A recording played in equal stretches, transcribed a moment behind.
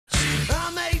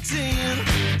18.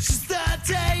 She's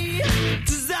 30.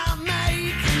 Does that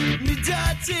make me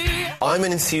dirty? I'm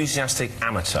an enthusiastic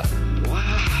amateur.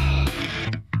 Wow.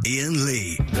 Ian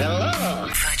Lee. Hello.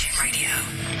 Virgin Radio.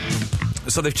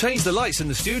 So they've changed the lights in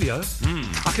the studio.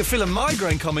 I can feel a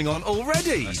migraine coming on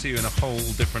already. I see you in a whole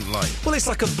different light. Well, it's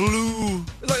like a blue...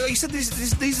 Like you said,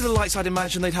 these are the lights I'd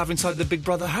imagine they'd have inside the Big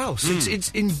Brother house.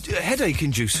 It's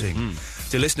headache-inducing.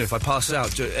 Dear listener, if I pass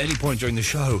out at any point during the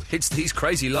show, it's these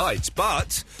crazy lights.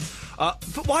 But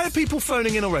why are people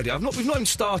phoning in already? We've not even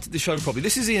started the show properly.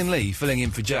 This is Ian Lee filling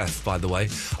in for Jeff, by the way.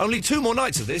 Only 2 more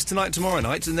nights of this, tonight, tomorrow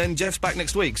night, and then Jeff's back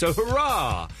next week. So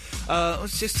hurrah!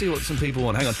 Let's just see what some people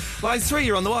want. Hang on. Line 3,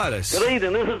 you're on the wireless. Good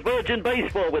evening, this is Virgin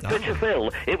Baseball with Pitcher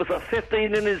Phil. It was a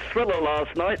 15-innings thriller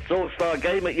last night's All-Star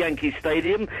game at Yankee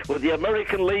Stadium with the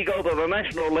American League over the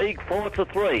National League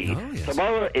 4-3. Oh, yes.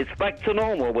 Tomorrow it's back to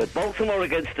normal with Baltimore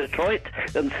against Detroit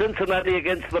and Cincinnati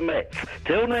against the Mets.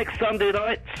 Till next Sunday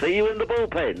night, see you in the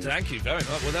bullpen. Thank you very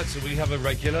much. Well, we have a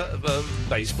regular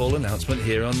baseball announcement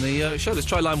here on the show. Let's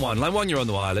try line 1. Line 1, you're on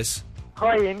the wireless.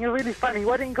 Hi Ian, you're really funny.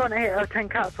 Why didn't you go on 8 out of 10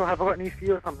 cats, or have I got news for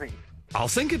you or something? I'll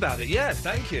think about it, yeah,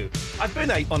 thank you. I've been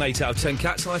 8 on 8 out of 10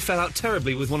 cats, and I fell out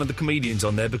terribly with one of the comedians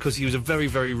on there because he was a very,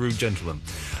 very rude gentleman.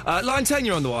 Line 10,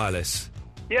 you're on the wireless.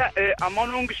 Yeah, I'm on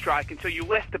hunger strike until you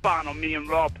lift the ban on me and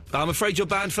Rob. I'm afraid you're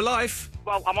banned for life.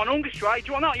 Well, I'm on hunger strike. Do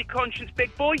you want out your conscience,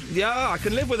 big boy? Yeah, I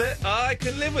can live with it. I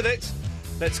can live with it.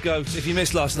 Let's go. If you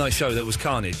missed last night's show, there was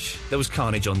carnage. There was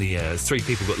carnage on the air. 3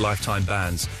 people got lifetime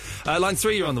bans. Line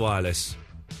 3, you're on the wireless.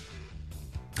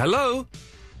 Hello?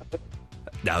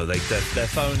 No, their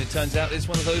phone, it turns out, is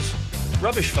one of those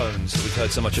rubbish phones that we've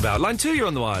heard so much about. Line 2, you're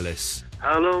on the wireless.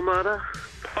 Hello, mother.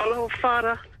 Hello,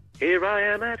 father. Here I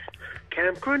am at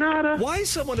Camp Granada. Why is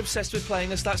someone obsessed with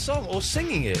playing us that song or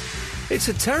singing it? It's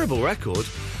a terrible record.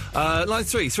 Line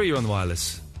 3, you're on the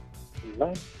wireless.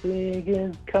 Leipzig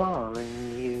is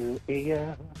calling you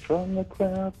here from the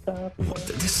crowd.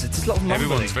 There's a lot of mumbling.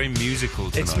 Everyone's very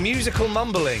musical tonight. It's musical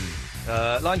mumbling.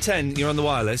 Line 10, you're on the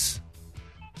wireless.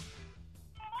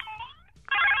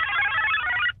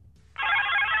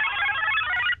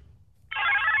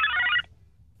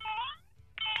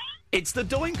 It's the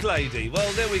Doink Lady.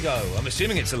 Well, there we go. I'm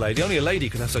assuming it's a lady. Only a lady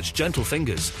can have such gentle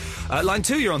fingers. Line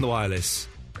 2, you're on the wireless.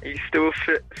 Are you still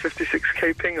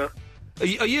 56k pinger?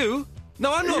 Are you?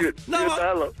 No, I'm not. No,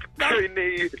 no.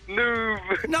 No.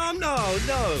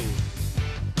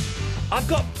 I've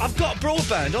got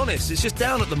broadband, honest. It's just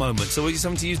down at the moment, so we're just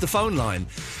having to use the phone line.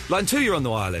 Line 2, you're on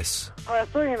the wireless. Hi, I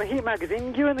saw you in the Heat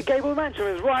magazine. You and the Gable Mansion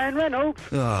as Ryan Reynolds.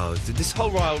 Oh, this is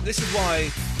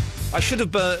why I should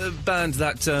have banned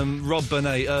that Rob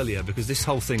Burnett earlier, because this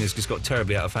whole thing has just got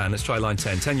terribly out of hand. Let's try line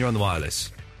 10. 10, you're on the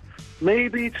wireless.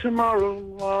 Maybe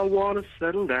tomorrow I'll want to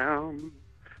settle down.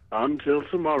 Until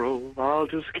tomorrow, I'll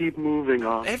just keep moving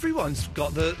on. Everyone's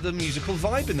got the musical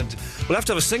vibe in them. We'll have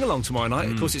to have a sing-along tomorrow night.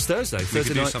 Of course, it's Thursday. We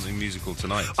could do night. something musical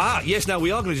tonight. Yes, now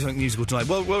we are going to do something musical tonight.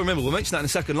 Well, remember, we'll mention that in a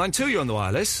second. Line 2, you're on the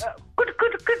wireless. Good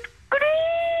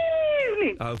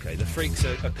evening. OK, the freaks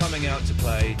are coming out to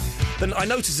play. Then I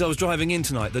noticed as I was driving in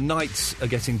tonight, the nights are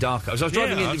getting darker. As I was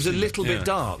driving in, it was a little bit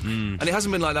dark. And it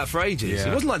hasn't been like that for ages.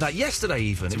 Yeah. It wasn't like that yesterday,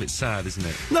 even. It's a bit sad, isn't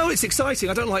it? No, it's exciting.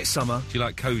 I don't like summer. Do you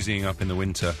like cozying up in the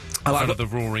winter? I like front of the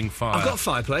roaring fire. I've got a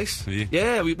fireplace. Have you?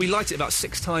 Yeah, we light it about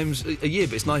 6 times a year,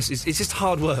 but it's nice. It's just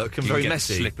hard work and You very can get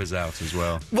messy. Slippers out as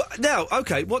well. Now,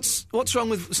 OK, what's wrong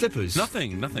with slippers?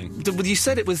 Nothing. Well, you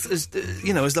said it was, as though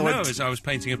as I was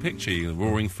painting a picture. The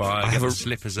roaring fire, get the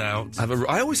slippers out.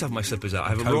 I always have my slippers out. I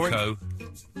have a Cocoa.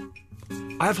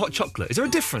 I have hot chocolate. Is there a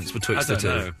difference betwixt the two?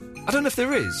 I don't know. I don't know if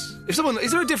there is. Is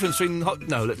there a difference between hot...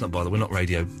 No, let's not bother. We're not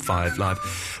Radio 5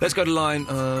 Live. Let's go to line...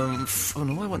 oh,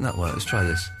 no, why won't that work? Let's try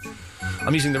this.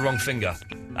 I'm using the wrong finger.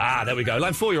 There we go.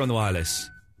 Line 4, you're on the wireless.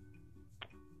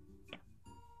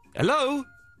 Hello?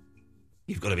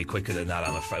 You've got to be quicker than that,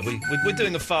 I'm afraid. We're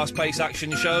doing a fast-paced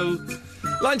action show.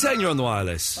 Line 10, you're on the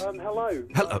wireless. Hello.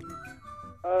 Hello.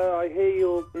 I hear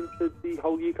you're into the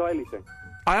whole ukulele thing.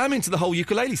 I am into the whole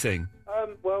ukulele thing.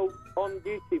 Well, on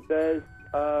YouTube there's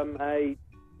a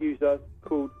user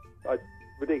called,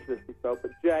 ridiculously spelled,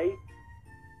 but J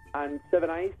and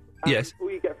 7 A's. And yes. all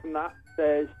you get from that,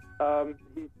 there's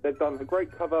they've done a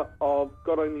great cover of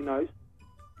God Only Knows.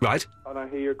 Right. And I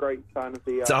hear you're a great fan of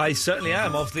the... I certainly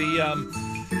am, of the...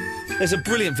 There's a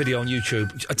brilliant video on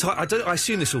YouTube. I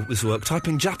assume this will work. Type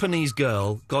in Japanese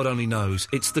girl, God only knows.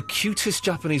 It's the cutest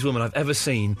Japanese woman I've ever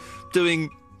seen doing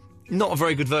not a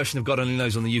very good version of God only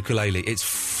knows on the ukulele. It's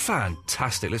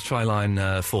fantastic. Let's try line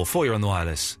 4. 4, you're on the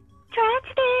wireless.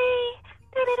 Tragedy.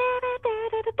 Tragedy.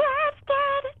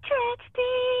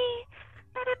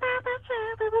 When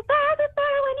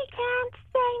you can't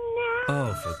say no.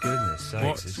 Oh, for goodness sakes.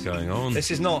 What's going on?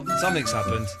 This is not... Something's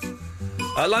happened.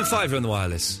 Line 5, you're on the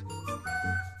wireless.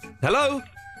 Hello?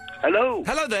 Hello.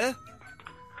 Hello there.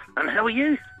 And how are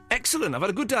you? Excellent. I've had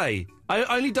a good day. I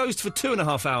only dozed for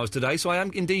 2.5 hours today, so I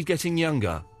am indeed getting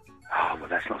younger. Oh, well,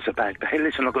 that's not so bad. But hey,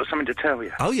 listen, I've got something to tell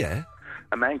you. Oh, yeah?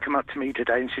 A man come up to me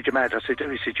today and said, "You mad?" I said, "Who?"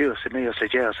 He said, "You." I said, "Me." I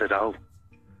said, "Yeah." I said, "Oh."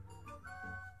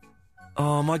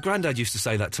 Oh, my granddad used to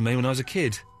say that to me when I was a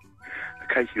kid.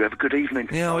 Okay, you have a good evening.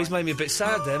 Yeah, he's made me a bit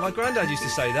sad there. My granddad used to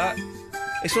say that.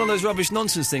 It's one of those rubbish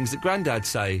nonsense things that granddads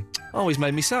say. Oh, he's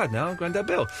made me sad now, Grandad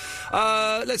Bill.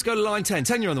 Let's go to line 10.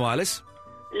 10, you're on the wireless.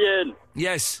 Ian.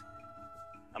 Yes.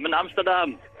 I'm in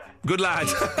Amsterdam. Good lad.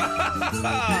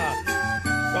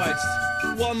 Right,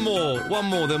 one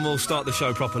more, then we'll start the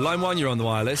show proper. Line 1, you're on the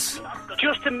wireless.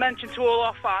 Just to mention to all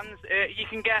our fans, you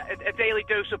can get a daily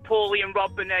dose of Paulie and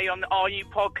Rob Bonet on our new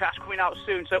podcast coming out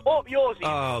soon. So up yours,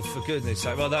 Ian. Oh, for goodness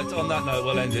sake. Well, on that note,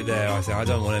 we'll end it there, I think. I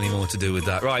don't want any more to do with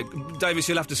that. Right, Davis,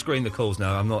 you'll have to screen the calls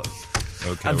now. I'm not...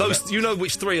 Okay. And those, you know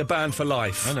which 3 are banned for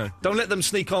life. I know. Don't let them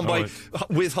sneak on by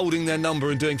withholding their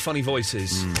number and doing funny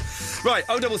voices. Right,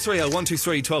 0330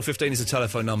 123 1215 is the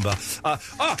telephone number.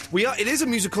 It is a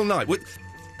musical night.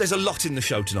 There's a lot in the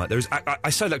show tonight. There is. I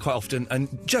say that quite often, and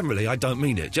generally I don't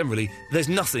mean it. Generally, there's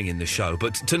nothing in the show.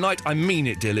 But tonight, I mean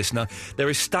it, dear listener. There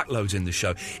is stack loads in the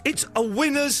show. It's a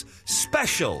winner's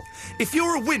special. If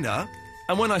you're a winner,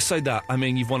 and when I say that, I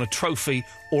mean you've won a trophy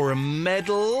or a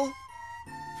medal...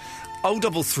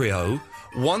 0330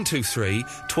 123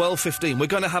 1215. We're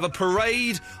going to have a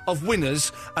parade of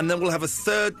winners, and then we'll have a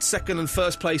third, second, and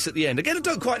first place at the end. Again, I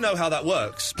don't quite know how that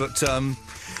works, but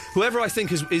whoever I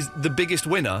think is the biggest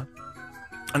winner,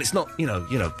 and it's not, you know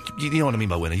what I mean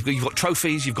by winner. You've got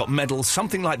trophies, you've got medals,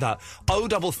 something like that.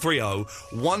 0330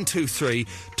 123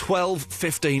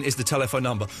 1215 is the telephone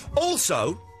number.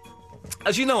 Also,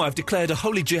 as you know, I've declared a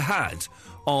holy jihad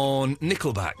on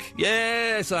Nickelback.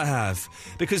 Yes, I have.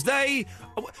 Because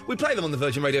we play them on the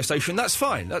Virgin Radio station, that's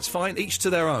fine, each to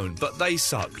their own, but they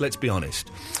suck, let's be honest.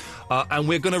 And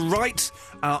we're going to write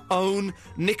our own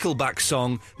Nickelback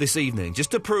song this evening,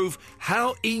 just to prove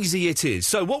how easy it is.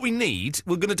 So what we need,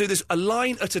 we're going to do this a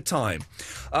line at a time.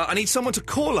 I need someone to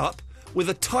call up with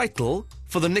a title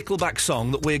for the Nickelback song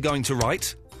that we're going to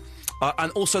write,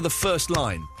 and also the first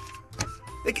line.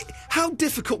 How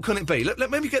difficult can it be?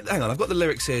 Let me hang on, I've got the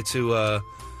lyrics here to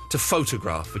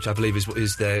Photograph, which I believe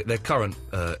is their current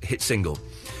hit single.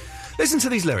 Listen to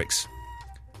these lyrics.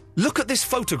 Look at this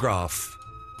photograph.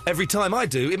 Every time I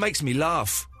do, it makes me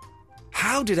laugh.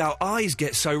 How did our eyes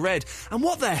get so red? And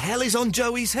what the hell is on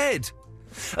Joey's head?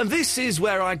 And this is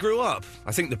where I grew up.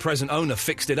 I think the present owner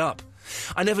fixed it up.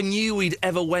 I never knew we'd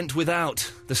ever went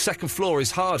without. The second floor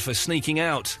is hard for sneaking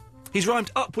out. He's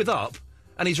rhymed up with up,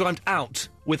 and he's rhymed out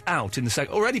with out in the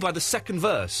second. Already by the second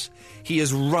verse, he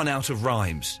has run out of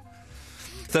rhymes.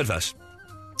 Third verse.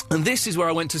 And this is where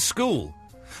I went to school.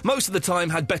 Most of the time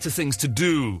had better things to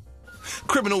do.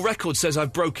 Criminal record says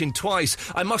I've broken twice.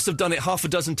 I must have done it half a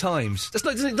dozen times. That's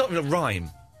not even a rhyme.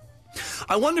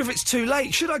 I wonder if it's too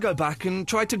late. Should I go back and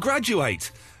try to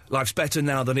graduate? Life's better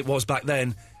now than it was back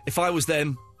then. If I was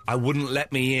them, I wouldn't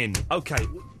let me in. OK,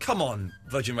 come on,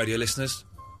 Virgin Radio listeners.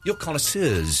 You're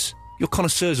connoisseurs. You're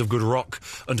connoisseurs of good rock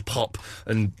and pop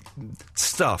and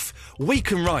stuff. We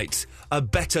can write a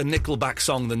better Nickelback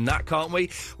song than that, can't we?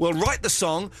 We'll write the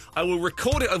song, I will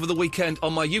record it over the weekend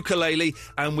on my ukulele,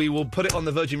 and we will put it on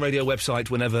the Virgin Radio website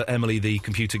whenever Emily, the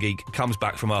computer geek, comes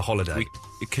back from her holiday.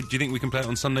 Do you think we can play it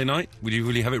on Sunday night? Would you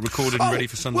really have it recorded and ready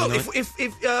for Sunday night?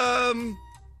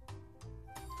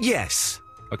 Yes.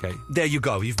 OK. There you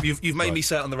go. You've made me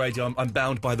say it on the radio. I'm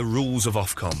bound by the rules of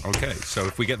Ofcom. OK, so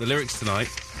if we get the lyrics tonight...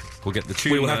 We'll get the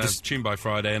tune, we'll have tune by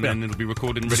Friday, and then it'll be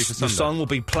recorded and ready for Sunday. The song will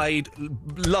be played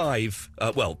live,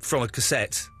 from a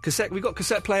cassette. Cassette? We got a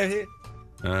cassette player here?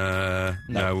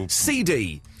 No.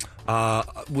 CD.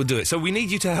 We'll do it. So we need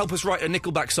you to help us write a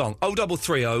Nickelback song.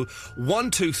 0330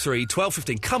 123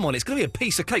 1215. Come on, it's going to be a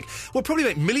piece of cake. We'll probably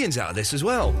make millions out of this as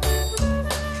well.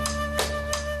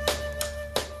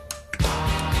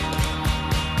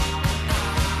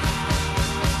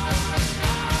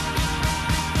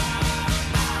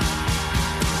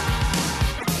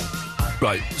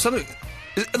 Right, something...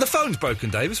 The phone's broken,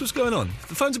 Davis. What's going on?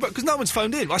 The phone's broken because no one's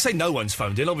phoned in. I say no one's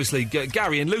phoned in. Obviously,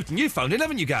 Gary and Luton, you phoned in,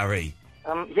 haven't you, Gary?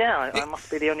 Yeah, I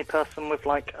must be the only person with,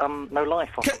 no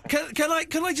life on.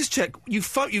 Can I just check?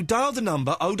 You dialed the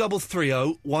number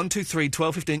 0330 123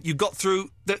 1215. You got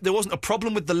through. There wasn't a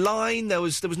problem with the line. There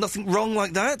was nothing wrong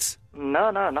like that.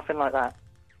 No, nothing like that.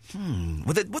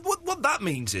 Well, what that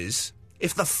means is,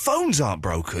 if the phones aren't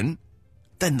broken,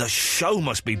 then the show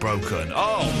must be broken.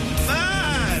 Oh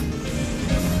man!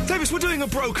 Davis, we're doing a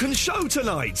broken show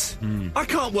tonight. I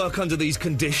can't work under these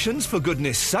conditions, for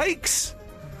goodness sakes.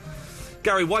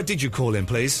 Gary, why did you call in,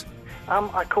 please?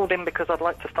 I called in because I'd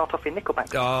like to start off in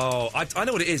Nickelback. Oh, I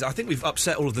know what it is. I think we've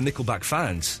upset all of the Nickelback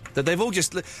fans. That they've all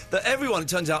just... That everyone, it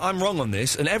turns out, I'm wrong on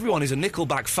this, and everyone is a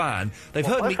Nickelback fan. They've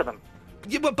heard me... Both of them.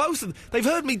 Yeah, well, both of them. They've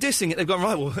heard me dissing it. They've gone,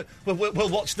 right, we'll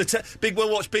watch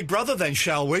we'll watch Big Brother then,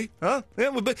 shall we? Huh?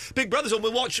 Yeah, Big Brother's on,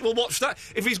 we'll watch that.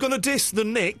 If he's going to diss the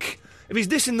Nick, if he's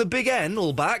dissing the Big N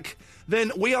all back,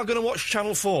 then we are going to watch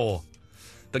Channel 4.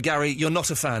 But, Gary, you're not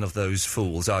a fan of those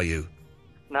fools, are you?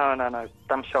 No.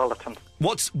 Damn charlatans.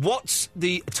 What's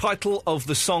the title of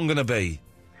the song going to be?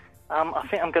 I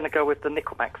think I'm going to go with the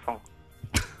Nickelback song.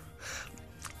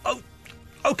 Oh,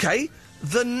 OK.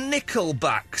 The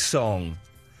Nickelback song.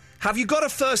 Have you got a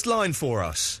first line for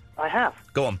us? I have.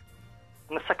 Go on.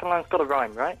 And the second line's got to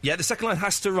rhyme, right? Yeah, the second line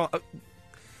has to rhyme.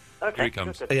 Okay. Here he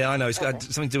comes. Good. Yeah, I know. It's got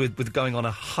something to do with going on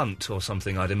a hunt or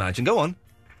something, I'd imagine. Go on.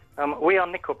 We are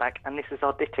Nickelback, and this is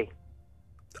our ditty.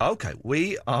 OK,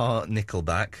 we are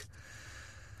Nickelback.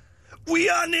 We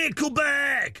are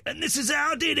Nickelback, and this is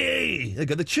our ditty. There you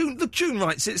go. The tune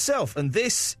writes itself, and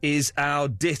this is our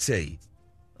ditty.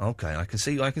 OK, I can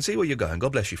see where you're going.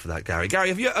 God bless you for that, Gary.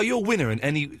 Gary, are you a winner in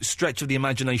any stretch of the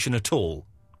imagination at all?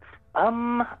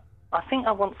 I think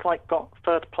I once got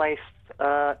third place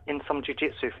in some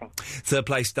jiu-jitsu thing. Third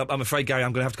place. I'm afraid, Gary,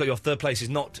 I'm going to have to cut you off. Third place is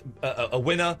not a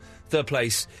winner. Third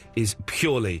place is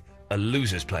purely a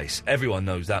loser's place. Everyone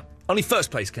knows that. Only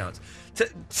first place counts.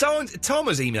 Tom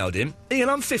has emailed him. Ian,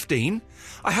 I'm 15.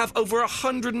 I have over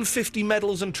 150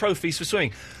 medals and trophies for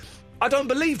swimming. I don't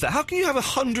believe that. How can you have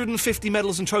 150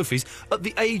 medals and trophies at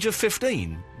the age of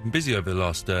 15? Been busy over the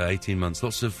last 18 months.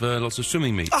 Lots of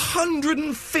swimming meets.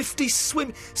 150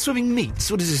 swimming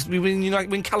meets? What is this? We're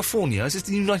in California? Is this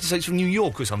the United States of New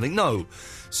York or something? No.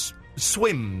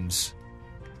 Swims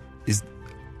is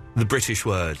the British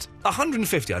word.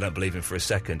 150, I don't believe in for a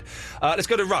second. Let's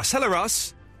go to Russ. Hello,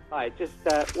 Russ. Hi, just,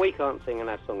 we can't sing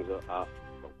and our songs are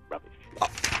rubbish.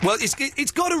 Well,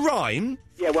 it's got to rhyme.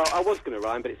 Yeah, well, I was going to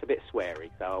rhyme, but it's a bit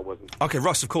sweary, so I wasn't. OK,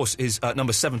 Russ, of course, is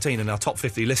number 17 in our top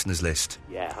 50 listeners list.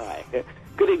 Yeah, hi.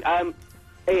 Good evening.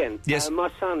 Ian, yes?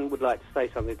 My son would like to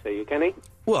say something to you, can he?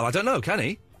 Well, I don't know, can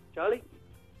he? Charlie?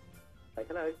 Say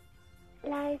hello.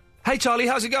 Hello. Hey, Charlie,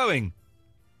 how's it going?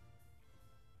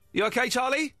 You OK,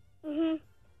 Charlie? Mm-hmm.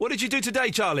 What did you do today,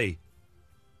 Charlie?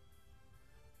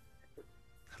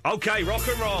 OK, rock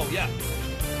and roll, yeah.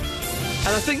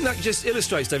 And I think that just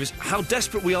illustrates, Davis, how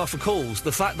desperate we are for calls.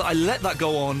 The fact that I let that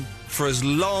go on for as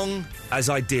long as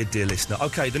I did, dear listener.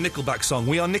 OK, the Nickelback song.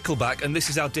 We are Nickelback, and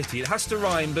this is our ditty. It has to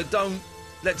rhyme, but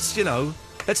let's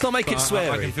not make it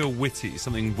sweary. I can feel witty,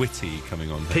 something witty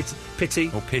coming on. Pity?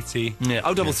 Or pity. Yeah,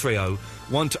 0330.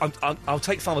 I'll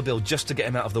take Farmer Bill just to get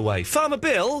him out of the way. Farmer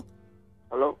Bill?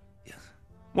 Hello?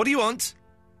 What do you want?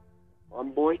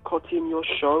 I'm boycotting your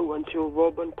show until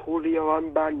Rob and Paulie are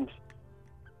unbanned.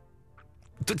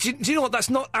 Do you know what? That's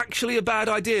not actually a bad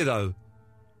idea, though.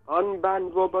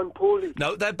 Unban Rob and Paulie.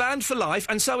 No, they're banned for life,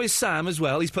 and so is Sam as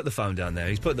well. He's put the phone down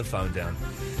there.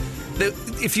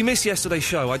 If you missed yesterday's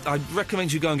show, I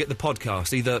recommend you go and get the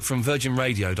podcast, either from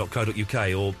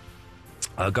virginradio.co.uk or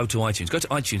go to iTunes. Go to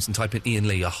iTunes and type in Ian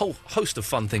Lee. A whole host of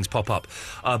fun things pop up.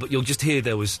 But you'll just hear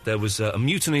there was a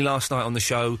mutiny last night on the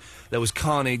show. There was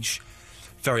carnage.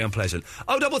 Very unpleasant.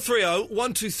 0330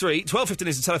 123 1215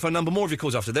 is the telephone number. More of your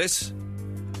calls after this.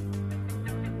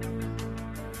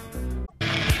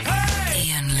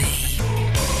 Ian Lee.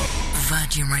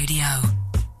 Virgin Radio.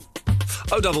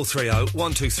 0330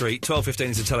 123 1215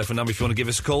 is the telephone number if you want to give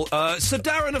us a call. Sir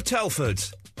Darren of Telford.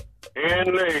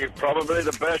 Ian Lee, probably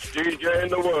the best DJ in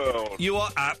the world. You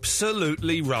are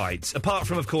absolutely right. Apart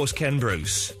from, of course, Ken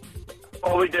Bruce.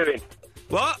 What are we doing?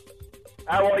 What?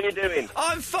 How are you doing?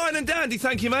 I'm fine and dandy,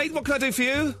 thank you, mate. What can I do for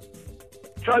you?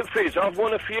 Trophies, I've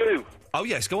won a few. Oh,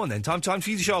 yes, go on then. Time for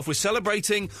you to show off. We're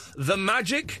celebrating the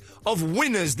magic of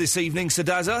winners this evening, Sir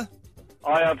Dazza.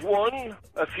 I have won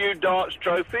a few darts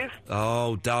trophies.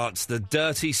 Oh, darts, the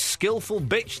dirty, skillful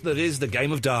bitch that is the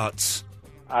game of darts.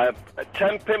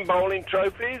 10-pin bowling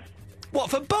trophies. What,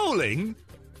 for bowling?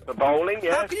 For bowling,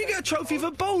 yes. How can you get a trophy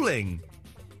for bowling?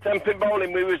 10-pin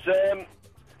bowling, we was...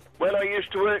 when I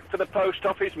used to work for the post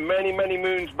office many, many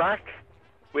moons back,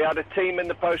 we had a team in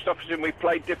the post office and we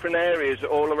played different areas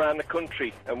all around the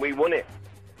country, and we won it.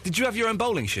 Did you have your own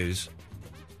bowling shoes?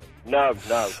 No.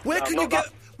 Where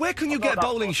can you get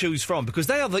bowling shoes from? Because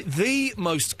they are the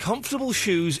most comfortable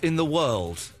shoes in the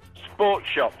world. Sports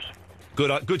shops.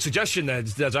 Good suggestion there,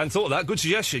 Des. I hadn't thought of that. Good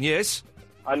suggestion, yes.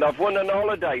 And I've won an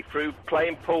holiday through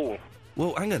playing pool.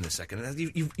 Well, hang on a second.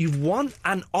 You've won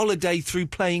an holiday through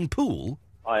playing pool?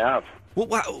 I have.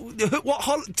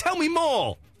 Tell me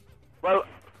more. Well,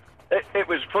 it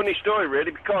was a funny story,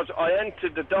 really, because I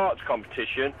entered the darts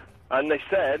competition, and they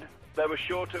said they were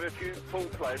short of a few pool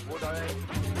players. Would I?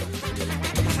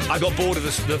 I got bored of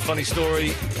the funny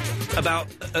story about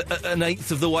an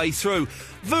eighth of the way through.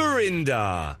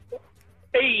 Verinder.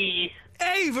 Hey.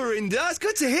 Hey, Verinder. It's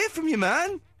good to hear from you,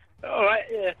 man. All right,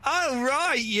 yeah. All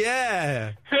right,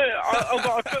 yeah.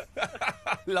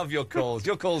 I love your calls.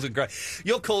 Your calls are great.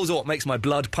 Your calls are what makes my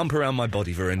blood pump around my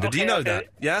body, Verinder. Do you know that?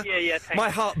 Yeah? Yeah, my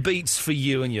heart beats for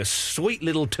you and your sweet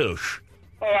little tush.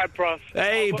 All right, bruv.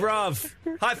 Hey, bruv.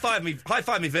 High five me,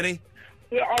 Vinny.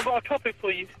 Yeah, I've got a topic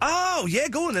for you. Oh, yeah,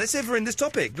 go on then. Let's have Verinder's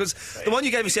topic. Because the one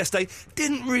you gave us yesterday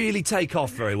didn't really take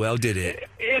off very well, did it?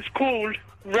 It's called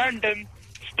Random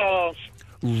Stars.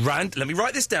 Let me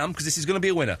write this down, because this is going to be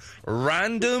a winner.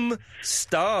 Random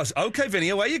stars. OK, Vinny,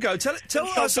 away you go. Tell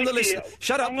us and the listener.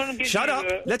 Shut up.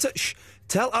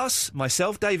 Tell us,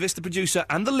 myself, Davis, the producer,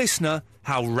 and the listener,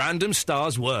 how Random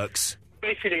Stars works.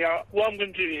 Basically, what I'm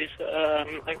going to do is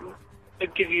I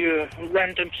give you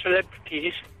random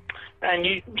celebrities, and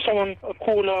a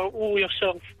caller or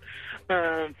yourself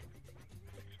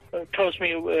tells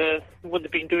me what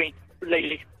they've been doing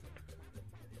lately.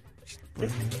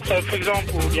 So, for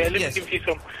example, let me give you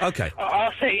some. Okay.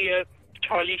 I'll say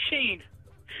Charlie Sheen.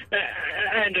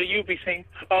 And you'll be saying,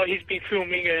 he's been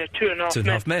filming Two and a Half Men.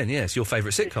 2.5 Men, yes, your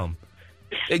favourite sitcom.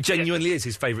 It genuinely is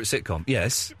his favourite sitcom,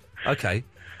 yes. Okay.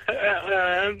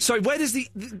 Sorry, where does the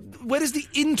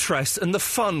interest and the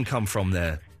fun come from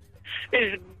there?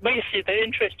 Basically, the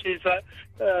interest is that,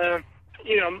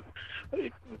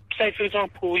 say, for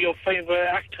example, your favourite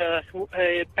actor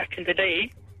back in the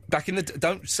day.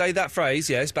 Don't say that phrase,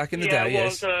 yes, back in the day,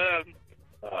 yes.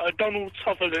 Donald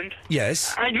Sutherland.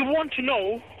 Yes. And you want to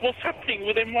know what's happening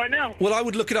with him right now. Well, I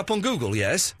would look it up on Google,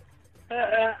 yes.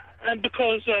 And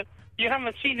because you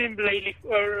haven't seen him lately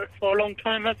for a long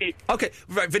time, have you? OK,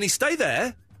 right, Vinny, stay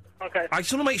there. OK. I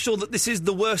just want to make sure that this is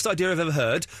the worst idea I've ever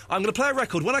heard. I'm going to play a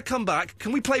record. When I come back,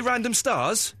 can we play Random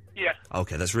Stars? Yeah.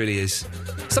 OK, that really is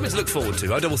something to look forward to.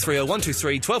 0330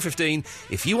 123 1215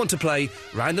 if you want to play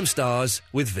Random Stars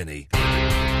with Vinny.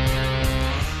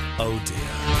 Oh, dear.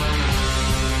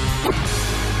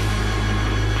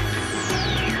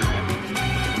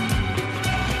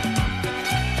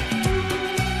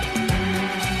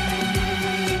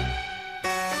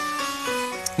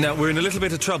 Now, we're in a little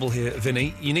bit of trouble here,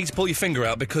 Vinny. You need to pull your finger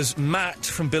out because Matt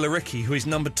from Billericay, who is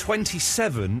number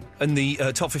 27 in the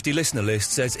Top 50 listener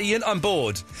list, says, Ian, I'm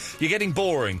bored. You're getting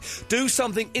boring. Do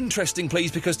something interesting,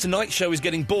 please, because tonight's show is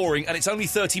getting boring and it's only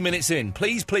 30 minutes in.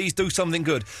 Please, please do something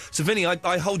good. So, Vinny,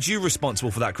 I hold you responsible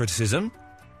for that criticism.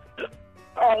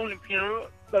 I've only been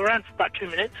around for about 2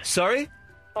 minutes. Sorry?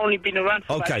 Only been around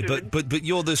for about 2 minutes. but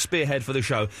you're the spearhead for the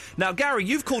show. Now, Gary,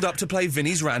 you've called up to play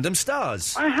Vinny's Random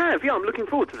Stars. I have, yeah, I'm looking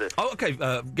forward to this. Oh, OK,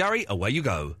 Gary, away you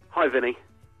go. Hi, Vinny.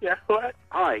 Yeah, what?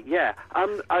 Hi, yeah.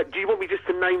 Do you want me just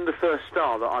to name the first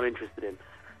star that I'm interested in?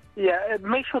 Yeah,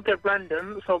 make sure they're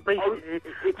random, so basically...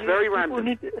 it's very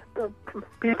random.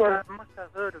 People must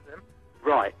have heard of them.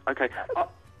 Right, OK.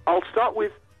 I'll start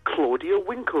with Claudia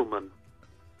Winkleman.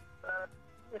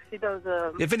 Yes, he does.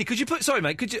 Yeah, Vinny, could you put... Sorry,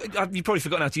 mate, could you... you've probably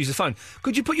forgotten how to use the phone.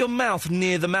 Could you put your mouth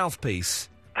near the mouthpiece?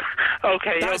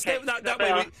 OK, That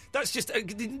way that's just...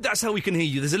 that's how we can hear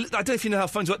you. I don't know if you know how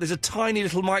phones work. There's a tiny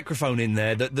little microphone in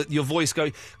there that your voice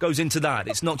goes into that.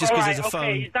 It's not just because there's a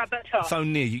phone... Is that better?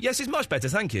 Phone near you. Yes, it's much better,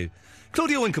 thank you.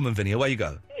 Claudia Winkleman, Vinny, away you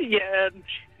go. Yeah,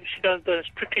 she does the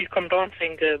Striptease Come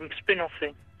Dancing spin-off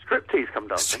thing. Striptease Come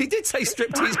Dancing? He did say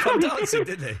Striptease Come Dancing,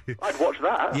 didn't he? I'd watch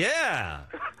that. Yeah.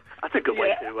 That's a good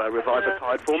way to revise a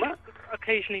tired format.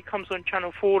 Occasionally comes on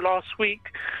Channel 4 last week.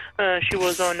 She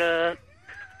was on... like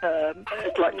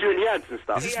doing the ads and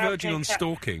stuff. Is this verging on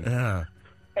stalking? Yeah.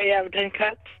 8 out of 10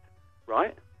 cats.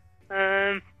 Right.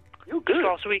 You're good.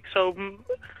 Last week, so...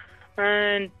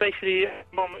 And basically, at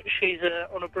the moment, she's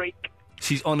on a break.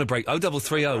 She's on a break.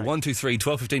 0330 123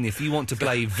 1215 if you want to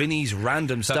play Vinny's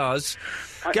Random Stars.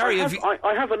 Gary,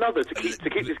 I have another to keep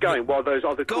this going while those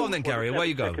other... Go on then, Gary, away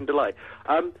you go. Second delay.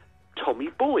 Tommy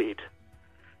Boyd.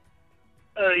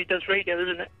 He does radio,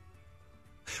 isn't it?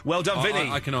 Well done, Vinny.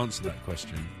 I can answer that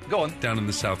question. Go on. Down on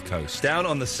the south coast. Down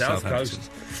on the south coast.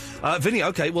 Vinny,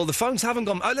 OK, well, the phones haven't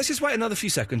gone... let's just wait another few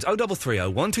seconds.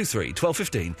 0330 123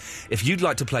 1215 if you'd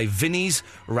like to play Vinny's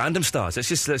Random Stars. Let's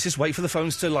just wait for the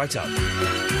phones to light up.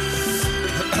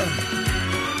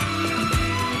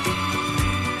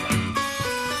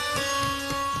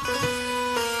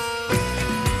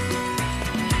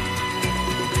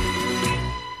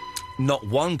 Not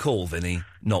one call, Vinny.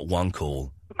 Not one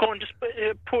call. Go on, just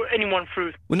put anyone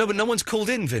through. Well, no, but no one's called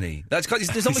in, Vinny. There's not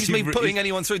because me putting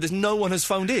anyone through. There's no one has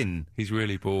phoned in. He's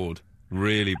really bored.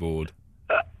 Really bored.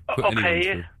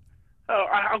 Okay.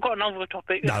 I've got another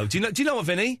topic. No, do you know what,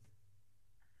 Vinny?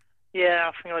 Yeah,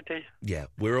 I think I do. Yeah,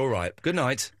 we're all right. Good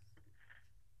night.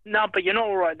 No, but you're not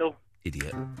all right, though.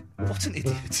 Idiot. What an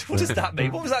idiot. What does that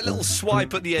mean? What was that little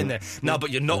swipe at the end there? No,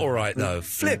 but you're not all right, though.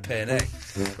 Flippin', eh?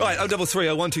 Right, 0330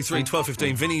 123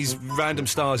 1215. Vinny's Random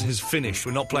Stars has finished.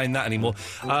 We're not playing that anymore.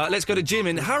 Let's go to Jim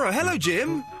in Harrow. Hello,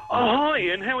 Jim. Oh, hi,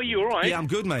 Ian. How are you, all right? Yeah, I'm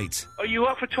good, mate. Are you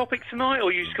up for topic tonight, or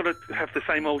are you just going to have the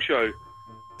same old show?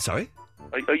 Sorry?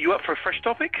 Are you up for a fresh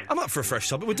topic? I'm up for a fresh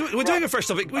topic. We're doing a fresh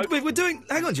topic. We're doing...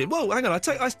 Hang on, Jim. Whoa, hang on. I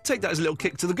take that as a little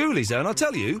kick to the ghoulies there, and I'll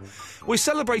tell you, we're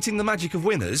celebrating the magic of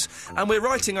winners, and we're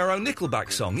writing our own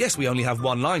Nickelback song. Yes, we only have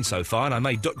one line so far, and I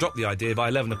may drop the idea by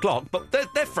 11 o'clock, but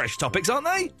they're fresh topics, aren't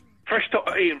they?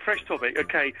 Ian, fresh topic.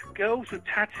 OK, girls with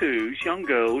tattoos, young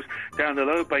girls, down the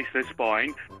lower base of their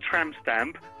spine, tramp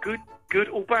stamp, good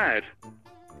or bad?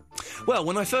 Well,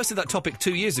 when I first did that topic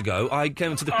 2 years ago, I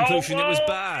came to the conclusion it was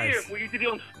bad. Yeah, well, you did it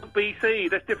on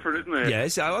BC. That's different, isn't it?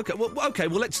 Yes. Okay.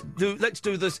 Well, let's do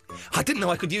this. I didn't know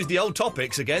I could use the old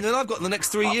topics again, and I've got the next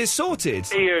 3 years sorted.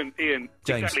 Ian, James.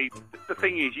 Exactly. The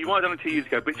thing is, you might have done it 2 years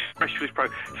ago, but Specialist Pro,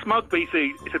 Smug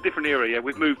BC, it's a different era. Yeah,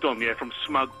 we've moved on. Yeah, from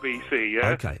Smug BC.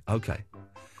 Yeah. Okay.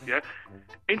 Yeah.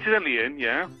 Incidentally, Ian,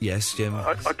 yeah? Yes, Jim.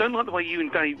 I don't like the way you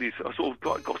and Davies are sort of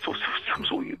got some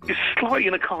sort of... You're slightly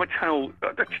in a cartel.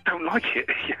 I just don't like it.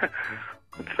 Yeah.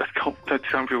 Don't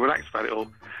sound feel relaxed about it all.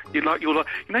 You're like, you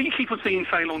know, you keep on seeing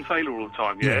Sailor on Sailor all the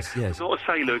time, yeah? Yes. There's a lot of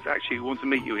sailors actually who want to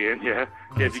meet you, Ian, yeah?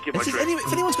 Yeah, if you get my drift.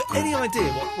 If anyone's got any idea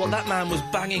what that man was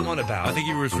banging on about... I think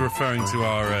he was referring to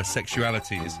our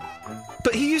sexualities.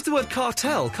 But he used the word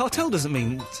cartel. Cartel doesn't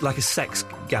mean like a sex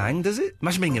gang, does it?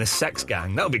 Imagine being in a sex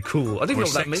gang. That would be cool. I don't know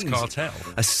what that means. A sex cartel.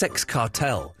 A sex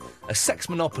cartel. A sex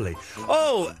monopoly.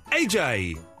 Oh,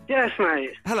 AJ! Yes,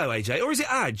 mate. Hello, AJ. Or is it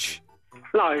Aj?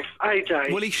 No,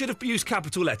 AJ. Well, he should have used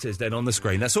capital letters then on the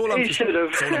screen. That's all He should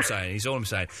have. That's all I'm saying. That's all I'm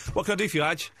saying. What can I do for you,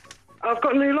 Aj? I've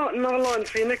got another line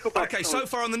for your Nickelback Okay, song. so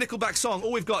far on the Nickelback song,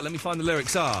 all we've got, let me find the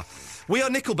lyrics, are... We are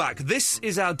Nickelback. This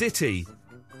is our ditty.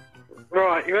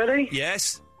 Right, you ready?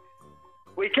 Yes.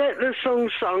 We get the song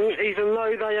sung even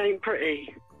though they ain't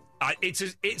pretty. It's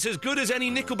as good as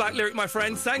any Nickelback lyric, my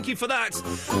friend. Thank you for that.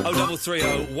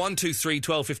 0330 123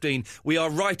 1215. We are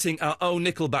writing our own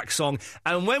Nickelback song,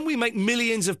 and when we make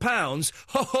millions of pounds,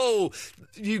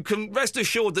 you can rest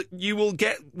assured that you will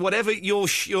get whatever your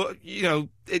Penny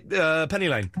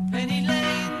Lane. Penny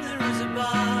Lane, there is a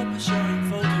barber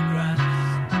showing photographs.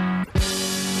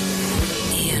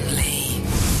 Ian Lee,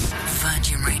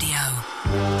 Virgin Radio.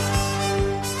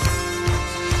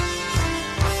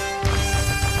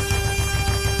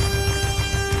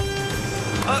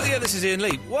 Yeah, this is Ian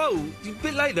Lee. Whoa, you're a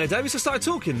bit late there, David. I started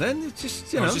talking then. It's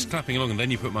just, I was just clapping along and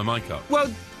then you put my mic up.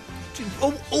 Well,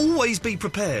 always be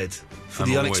prepared for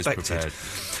the unexpected.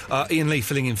 Ian Lee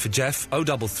filling in for Jeff.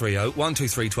 0330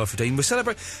 123 1215. We're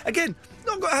celebrating. Again,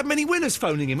 not got to have many winners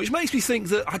phoning in, which makes me think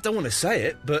that, I don't want to say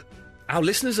it, but our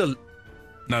listeners are...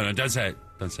 No, don't say it.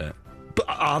 Don't say it. But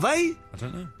are they? I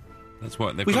don't know. That's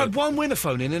what they've We've had one winner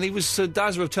phone in, and he was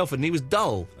Dazza of Telford, and he was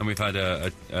dull. And we've had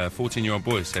a 14-year-old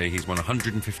boy say he's won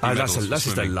 150 medals. That's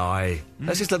just a lie.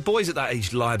 That's just that boys at that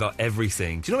age lie about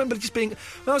everything. Do you remember just being...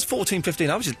 When I was 14,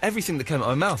 15, I was just... Everything that came out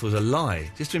of my mouth was a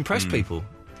lie, just to impress people.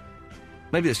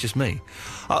 Maybe that's just me.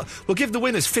 We'll give the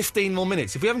winners 15 more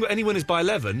minutes. If we haven't got any winners by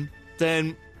 11,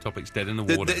 then... Topic's dead in the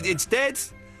water. It's dead,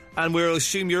 and we'll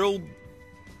assume you're all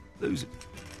losing.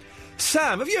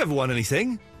 Sam, have you ever won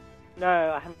anything? No,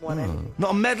 I haven't won anything.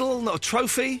 Not a medal? Not a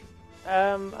trophy?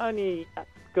 Only at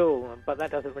school, but that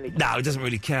doesn't really count. No, it doesn't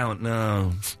really count,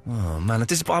 no. Oh, man,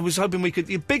 I was hoping we could...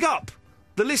 Big up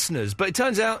the listeners, but it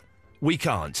turns out we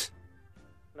can't.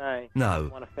 No.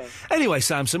 Not a thing. Anyway,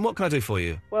 Samson, what can I do for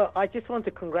you? Well, I just want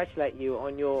to congratulate you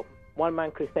on your one-man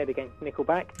crusade against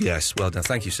Nickelback. Yes, well done.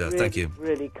 Thank you, sir. Thank you.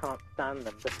 Really can't stand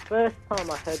them. The first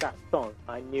time I heard that song,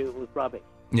 I knew it was rubbish.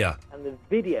 Yeah. And the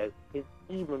video is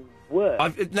even worse.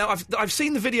 I've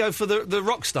seen the video for the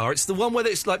rock star. It's the one where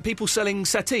it's like people selling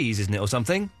settees, isn't it, or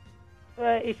something?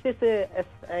 It's just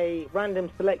a random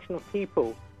selection of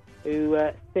people who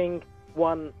sing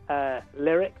one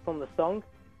lyric from the song.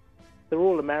 They're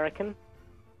all American,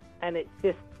 and it's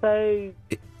just so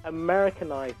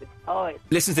Americanized.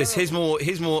 Listen to this. Here's more.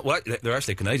 Well, they're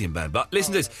actually a Canadian band, but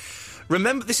listen to this.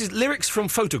 Remember, this is lyrics from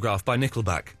Photograph by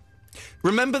Nickelback.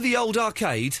 Remember the old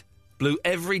arcade? Blew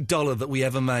every dollar that we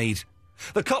ever made.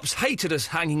 The cops hated us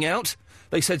hanging out.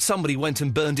 They said somebody went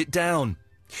and burned it down.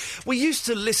 We used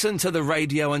to listen to the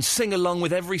radio and sing along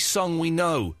with every song we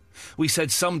know. We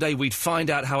said someday we'd find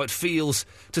out how it feels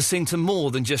to sing to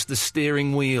more than just the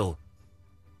steering wheel.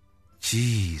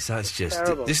 Jeez, that's just...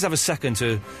 Terrible. Just have a second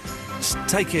to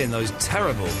take in those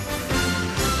terrible...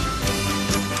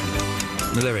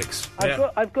 The lyrics.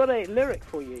 I've got a lyric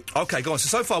for you. OK, go on.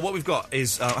 So far what we've got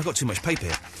is... I've got too much paper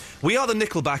here. We are the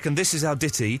Nickelback and this is our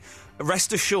ditty.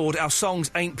 Rest assured our songs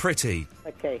ain't pretty.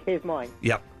 OK, here's mine.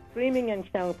 Yep. Screaming and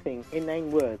shouting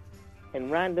inane words in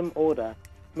random order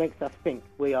makes us think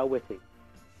we are witty.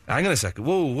 Hang on a second.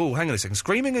 Whoa, hang on a second.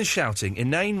 Screaming and shouting,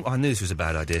 inane... I knew this was a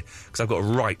bad idea, because I've got to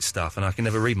write stuff, and I can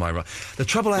never read my... The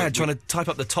trouble I had trying to type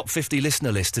up the top 50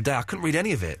 listener list today, I couldn't read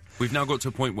any of it. We've now got to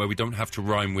a point where we don't have to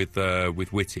rhyme with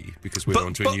witty, because we're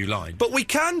on to a new line. But we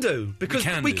can do, because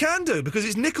we can do, because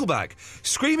it's Nickelback.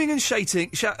 Screaming and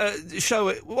shouting... show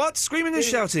it... What? Screaming and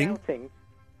shouting...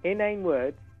 Inane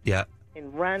words... Yeah.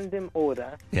 In random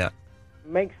order... Yeah.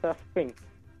 Makes us think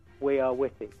we are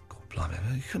witty. Blimey,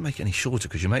 you couldn't make it any shorter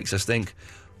because it makes us think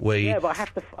we... Yeah, but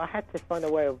I had to find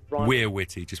a way of rhyming. We're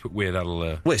witty. Just put we're, that'll...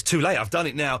 Well, it's too late. I've done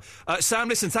it now. Sam,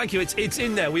 listen, thank you. It's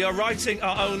in there. We are writing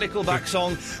our own Nickelback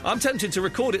song. I'm tempted to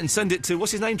record it and send it to...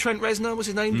 What's his name? Trent Reznor? What's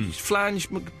his name? Flange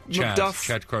McDuff?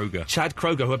 Chad Kroger. Chad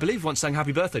Kroger, who I believe once sang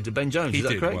Happy Birthday to Ben Jones. He Is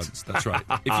that did correct? once. That's right.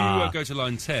 If you go to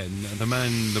line 10,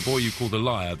 the boy you call the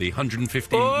liar, the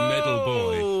 150 medal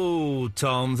boy... Oh,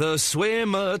 Tom the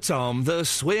Swimmer,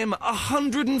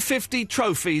 150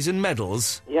 trophies and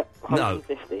medals? Yep,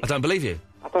 150. No, I don't believe you.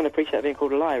 I don't appreciate being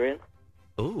called a liar, Ian.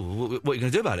 Oh, what are you going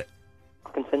to do about it?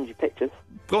 I can send you pictures.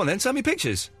 Go on then, send me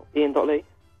pictures. Ian.Lee.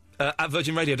 At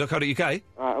virginradio.co.uk.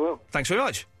 All right, I will. Thanks very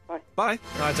much. Bye. Bye.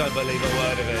 I don't believe a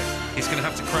word of it. He's going to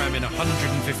have to cram in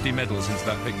 150 medals into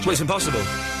that picture. Well, it's impossible.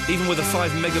 Even with a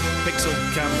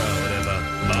 5-megapixel camera or whatever.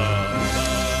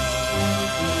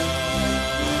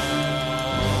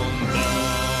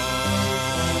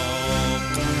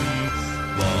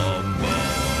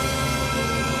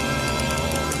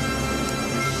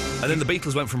 And then the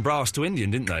Beatles went from brass to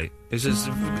Indian, didn't they? It was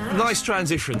a nice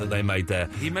transition that they made there.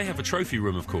 He may have a trophy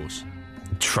room, of course.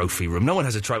 Trophy room. No one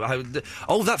has a trophy.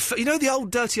 Oh, you know the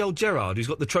dirty old Gerard who's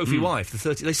got the trophy wife, the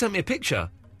 30... They sent me a picture.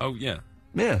 Oh, yeah.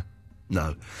 Yeah.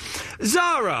 No.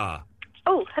 Zara!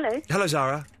 Oh, hello. Hello,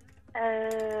 Zara.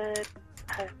 I've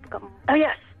forgotten. Oh,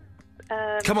 yes.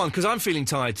 Come on, because I'm feeling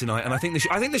tired tonight, and I think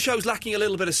the show's lacking a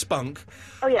little bit of spunk.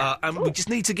 Oh, yeah. And we just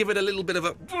need to give it a little bit of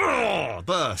a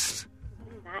burst.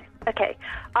 Okay,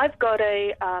 I've got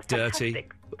a Dirty.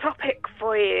 fantastic topic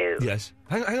for you. Yes.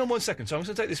 Hang on 1 second, so I'm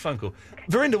going to take this phone call. Okay.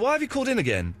 Verinda, why have you called in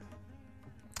again?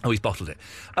 Oh, he's bottled it.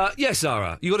 Yes,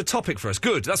 Zara, you got a topic for us.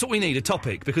 Good, that's what we need, a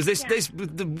topic, because this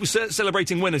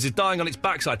celebrating winners is dying on its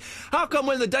backside. How come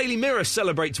when the Daily Mirror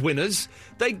celebrates winners,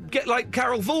 they get, like,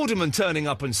 Carol Vorderman turning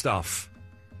up and stuff?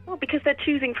 Well, because they're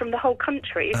choosing from the whole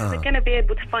country, so they're going to be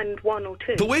able to find one or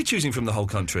two. But we're choosing from the whole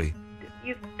country.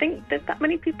 You think there's that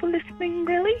many people listening,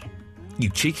 really?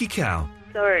 You cheeky cow.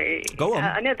 Sorry. Go on.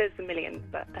 I know there's a million,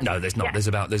 but... no, there's not.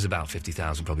 Yeah. There's about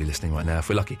 50,000 probably listening right now, if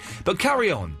we're lucky. But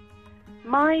carry on.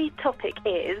 My topic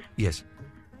is... Yes.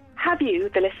 Have you,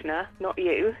 the listener, not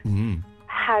you,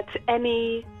 had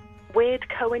any weird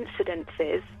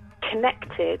coincidences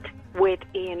connected with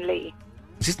Ian Lee?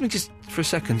 Let me just, for a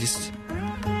second,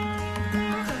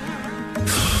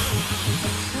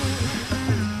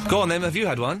 Go on then, have you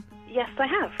had one? Yes, I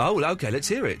have. Oh, OK, let's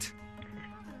hear it.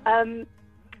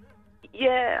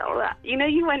 Yeah, all that. You know,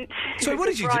 you went... Sorry, what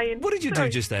did you do? What did you do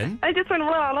just then? I just went...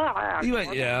 You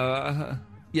went, yeah...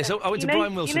 yes, I went to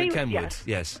Brian Wilson at Kenwood,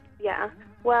 yes. Yeah,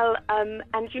 well, and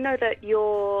you know that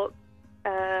your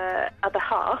other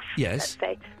half, yes, let's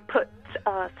say, put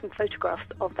some photographs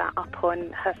of that up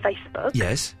on her Facebook.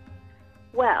 Yes.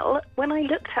 Well, when I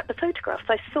looked at the photographs,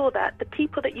 I saw that the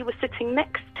people that you were sitting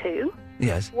next to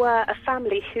were a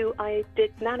family who I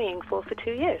did nannying for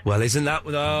 2 years. Well, isn't that...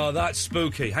 Oh, that's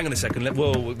spooky. Hang on a second.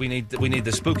 We need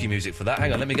the spooky music for that.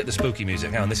 Hang on, let me get the spooky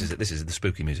music. Hang on, this is it. This is the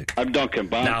spooky music. I'm Duncan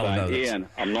Bannatyne. Ian,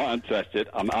 I'm not interested.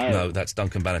 No, that's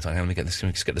Duncan Bannatyne. Hang on, let me get this.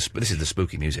 This is the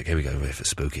spooky music. Here we go, for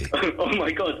spooky. Oh,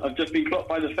 my God, I've just been clocked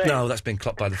by the feds. No, that's been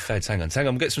clocked by the feds. Hang on,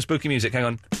 we'll get some spooky music. Hang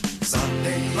on.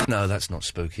 No, that's not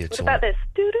spooky at all. What about this?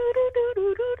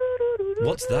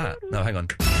 What's that? No, hang on.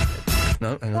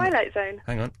 No, hang on. Twilight Zone.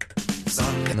 Hang on.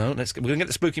 No, we're going to get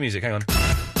the spooky music. Hang on.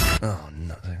 Oh,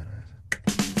 no. Hang on.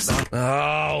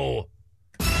 Oh!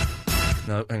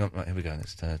 No, hang on. Right, here we go.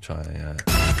 Let's try...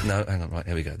 No, hang on. Right,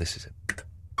 here we go. This is it.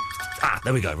 Ah,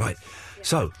 there we go. Right.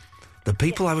 So, the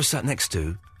people I was sat next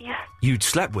to... Yeah. You'd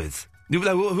slept with...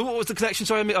 What was the connection?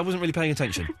 Sorry, I wasn't really paying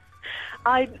attention.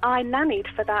 I nannied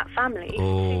for that family for 2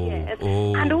 years.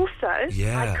 And also,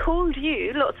 yeah. I called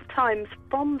you lots of times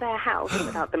from their house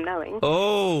without them knowing.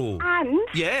 Oh. And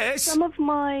yes. some of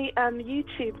my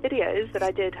YouTube videos that I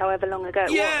did however long ago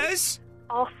it was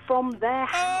are from their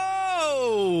house.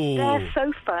 Oh. Their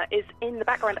sofa is in the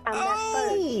background and their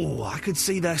phone. Oh, I could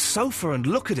see their sofa and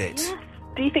look at it. Yes.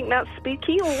 Do you think that's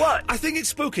spooky or what? I think it's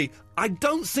spooky. I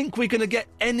don't think we're going to get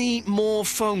any more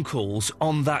phone calls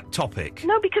on that topic.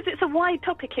 No, because it's a wide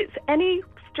topic. It's any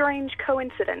strange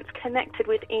coincidence connected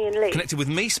with Ian Lee. Connected with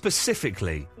me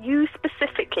specifically? You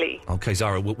specifically. OK,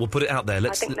 Zara, we'll put it out there. I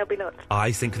think there'll be lots.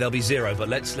 I think there'll be zero, but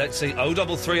let's see.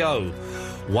 0330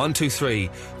 123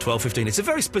 1215. It's a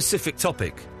very specific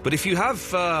topic, but if you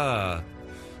have a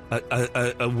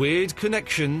weird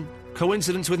connection...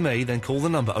 coincidence with me, then call the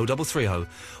number 0330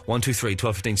 123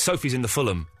 1215. Sophie's in the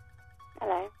Fulham.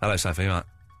 Hello. Hello, Sophie. You all right?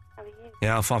 How are you?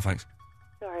 Yeah, I'm fine, thanks.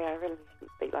 Sorry, I really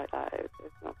shouldn't speak like that.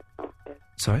 It's not good.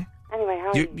 Sorry? Anyway, how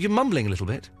are you? You're mumbling a little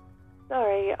bit.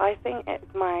 Sorry, I think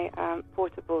it's my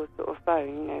portable sort of phone.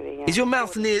 You know the. Is your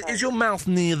mouth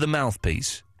near the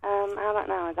mouthpiece? How about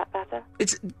now? Is that better?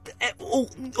 It's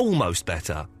almost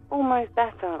better. Almost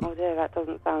better. Oh dear, that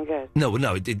doesn't sound good. No,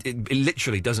 it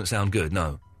literally doesn't sound good.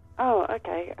 No. Oh,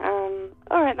 okay.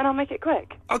 All right, then I'll make it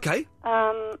quick. Okay.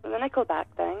 The Nickelback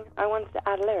thing, I wanted to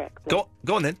add a lyric. Go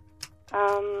on then.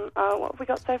 What have we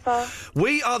got so far?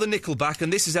 We are the Nickelback,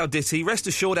 and this is our ditty. Rest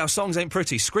assured, our songs ain't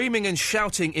pretty. Screaming and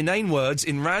shouting inane words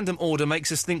in random order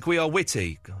makes us think we are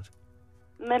witty. God.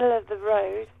 Middle of the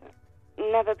road,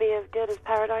 never be as good as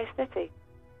Paradise City.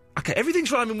 Okay, everything's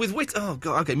rhyming with wit. Oh,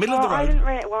 God, okay, middle of the road. I didn't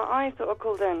really... Well, I sort of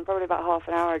called in probably about half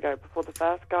an hour ago before the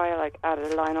first guy,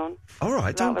 added a line on. All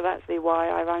right, That was actually why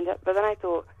I rhymed it. But then I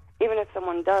thought, even if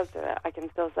someone does do it, I can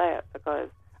still say it, because,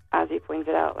 as you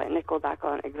pointed out, Nickelback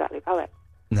aren't exactly poets.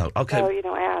 No, okay. So,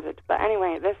 I added. But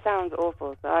anyway, this sounds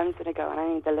awful, so I'm just going to go and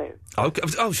I need the loo. Okay.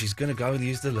 Oh, she's going to go and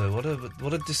use the loo.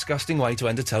 What a disgusting way to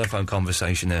end a telephone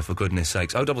conversation there, for goodness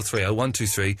sakes. 0330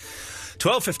 123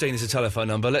 1215 is the telephone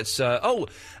number. Let's...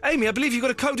 Amy, I believe you've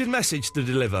got a coded message to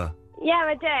deliver. Yeah,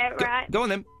 I do, right. Go on,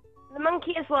 then. The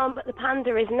monkey is one, but the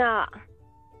panda is not.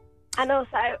 And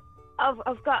also,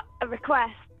 I've got a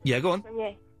request. Yeah, go on. From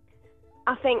you.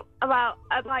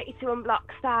 I'd like you to unblock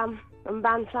Sam and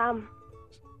ban Sam.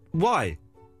 Why?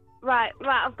 Right,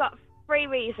 I've got 3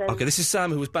 reasons. OK, this is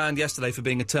Sam, who was banned yesterday for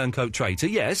being a turncoat traitor.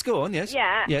 Yes, go on, yes.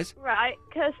 Yeah. Yes. Right,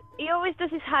 because he always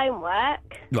does his homework.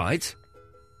 Right.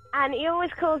 And he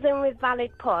always calls in with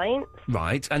valid points.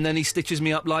 Right, and then he stitches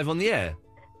me up live on the air.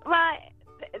 Right,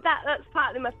 that's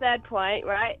partly my third point,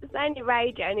 right? It's only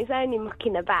radio and he's only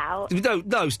mucking about. No. He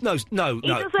doesn't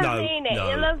mean it, he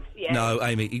loves you. No,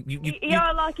 Amy,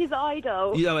 You're like his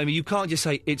idol. Amy, you can't just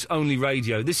say it's only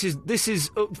radio. This is.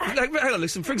 Hang on,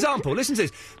 listen. For example, listen to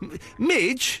this.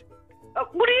 Midge.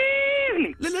 What do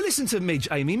you... Listen to Midge,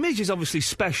 Amy. Midge is obviously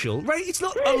special. It's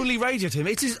not only radio to him,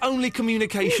 it's his only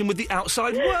communication with the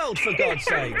outside world, for God's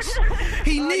sakes.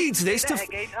 He needs this to...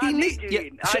 I need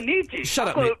you. Shut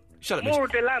up, Midge. Shut up, Midge. More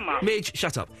dilemma. Midge,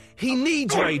 shut up. He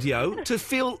needs radio to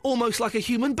feel almost like a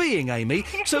human being, Amy.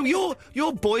 So your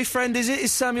boyfriend, is it?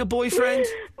 Is Sam your boyfriend?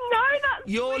 No, that's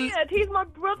weird. He's my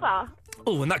brother.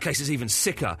 Oh, in that case, it's even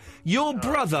sicker. Your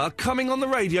brother coming on the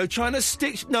radio trying to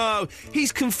stitch... No,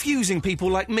 he's confusing people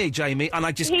like Midge, Amy, and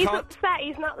I just He's can't... upset.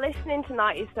 He's not listening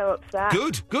tonight. He's so upset.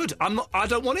 Good. I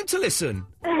don't want him to listen.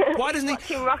 Why doesn't he...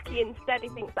 Watching Rocky instead. He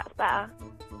thinks that's better.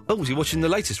 Oh, is he watching the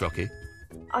latest Rocky?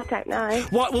 I don't know.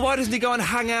 Why doesn't he go and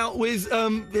hang out with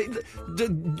Paulie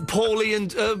and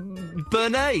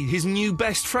Bernays, his new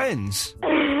best friends?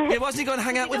 Yeah, why doesn't he go and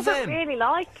hang out with them? He doesn't really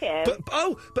like him.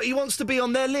 But he wants to be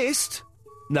on their list.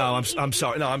 No, I'm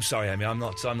sorry. No, I'm sorry, Amy. I'm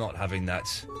not having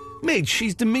that. Midge,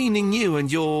 she's demeaning you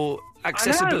and your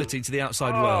accessibility to the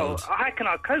outside world. How can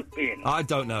I cope, Ian? I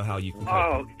don't know how you can cope.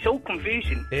 Oh, it's all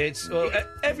confusing.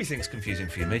 Everything's confusing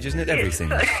for you, Midge, isn't it?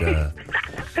 Everything's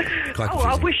quite confusing.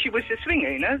 I wish you was a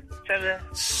swinger, So,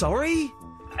 Sorry?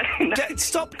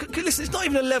 Stop. Listen, it's not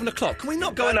even 11 o'clock. Can we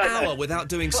not go an hour without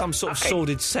doing some sort of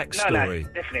sordid sex story? No,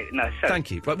 definitely. No, so thank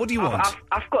you. Right, what do you want?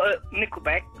 I've got a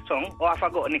Nickelback song, or have I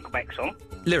got a Nickelback song?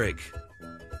 Lyric.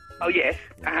 Oh, yes.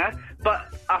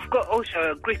 But I've got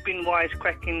also a gripping,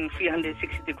 wise-cracking,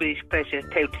 360 degrees pleasure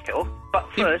tail to tail.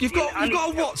 But first... You've got a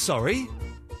what, sorry?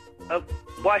 A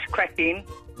wise-cracking,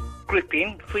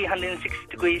 gripping, 360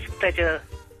 degrees pleasure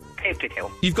tail to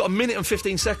tail. You've got 1 minute and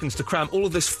 15 seconds to cram all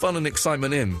of this fun and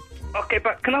excitement in. OK,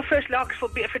 but can I firstly ask for a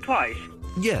bit of advice?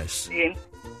 Yes. Ian,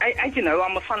 as you know,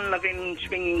 I'm a fun-loving,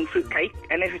 swinging fruitcake,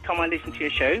 and every time I listen to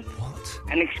your show... What?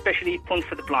 And especially Porn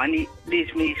for the Blind, it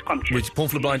leaves me scrumptious. Which Porn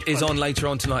for the Blind is on later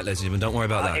on tonight, ladies and gentlemen. Don't worry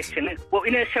about that. Excellent. Well,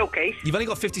 in a cell case... You've only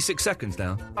got 56 seconds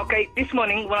now. Okay, this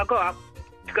morning when I got up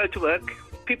to go to work,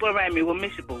 people around me were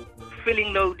miserable,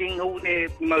 feeling, loading all their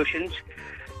emotions.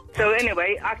 So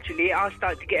anyway, actually, I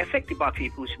started to get affected by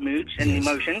people's moods and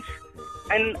emotions.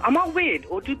 And am I weird,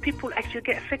 or do people actually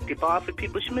get affected by other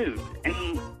people's mood?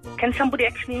 And can somebody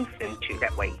actually influence you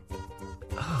that way?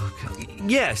 Oh, God.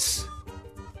 Yes.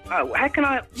 Oh, how can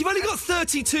I... You've only got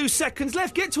 32 seconds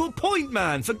left. Get to a point,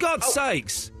 man, for God's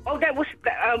sakes. Oh, that was...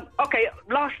 okay,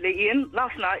 lastly, Ian,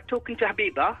 last night, talking to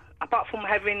Habiba, apart from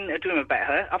having a dream about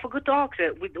her, I forgot to ask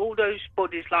her, with all those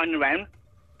bodies lying around,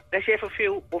 does she ever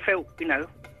feel or felt,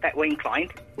 that way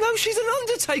inclined? No, she's an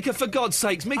undertaker, for God's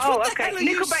sakes, Mitch. Oh, what the okay. hell are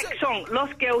you Nickelback song,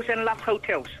 Lost Girls and Love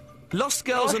Hotels. Lost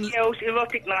Girls and... Lost Girls,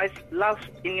 Erotic Nights, Lost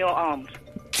in Your Arms.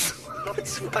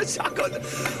 I've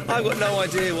got no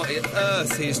idea what on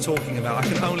earth he is talking about. I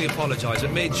can only apologise.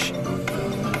 But Midge,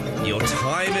 your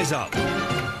time is up.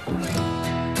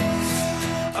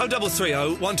 0330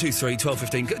 123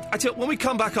 1215. I tell you, when we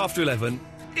come back after 11,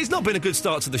 it's not been a good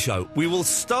start to the show. We will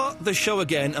start the show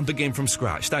again and begin from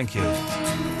scratch. Thank you.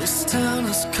 This town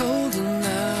is colder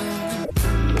now.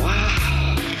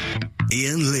 Wow.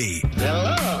 Ian Lee.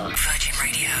 Hello. Virgin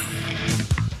Radio.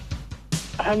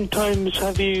 How many times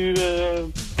have you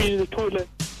been in the toilet?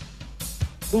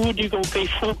 Who would you go pay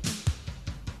for?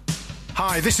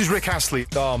 Hi, this is Rick Astley.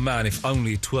 Oh, man, if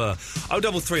only it were.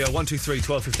 0330 123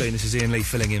 1215. This is Ian Lee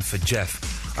filling in for Jeff.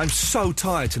 I'm so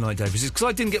tired tonight, David. It's because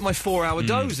I didn't get my 4-hour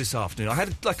doze this afternoon. I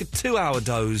had like a 2-hour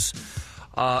doze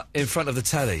in front of the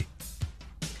telly.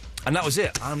 And that was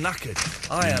it. I'm knackered.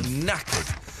 I am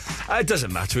knackered. It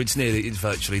doesn't matter. It's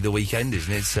virtually the weekend,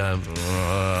 isn't it? So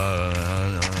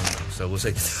we'll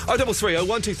see. 0330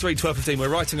 123 1215. We're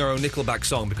writing our own Nickelback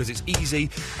song because it's easy,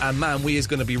 and man, we is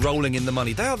going to be rolling in the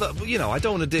money. They are I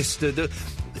don't want to diss the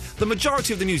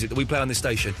majority of the music that we play on this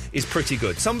station is pretty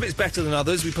good. Some of it's better than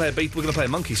others. We're going to play a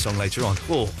Monkey song later on.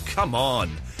 Oh, come on.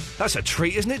 That's a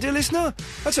treat, isn't it, dear listener?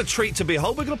 That's a treat to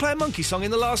behold. We're going to play a Monkey song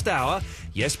in the last hour.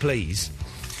 Yes, please.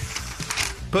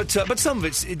 But some of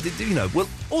it's,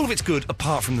 all of it's good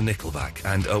apart from the Nickelback.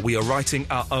 And we are writing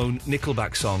our own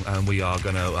Nickelback song, and we are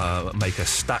going to make a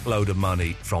stack load of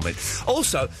money from it.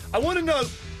 Also, I want to know...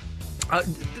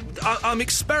 I'm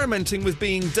experimenting with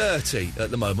being dirty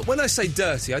at the moment. When I say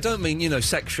dirty, I don't mean,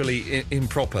 sexually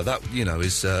improper. That,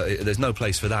 is... there's no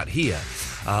place for that here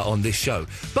on this show.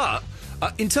 But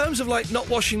in terms of, not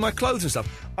washing my clothes and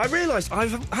stuff, I realised I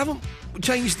haven't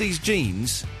changed these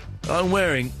jeans I'm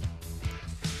wearing...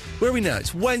 Where are we now?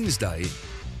 It's Wednesday.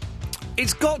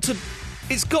 It's got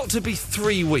to be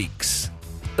 3 weeks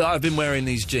that I've been wearing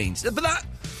these jeans. But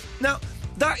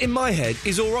that in my head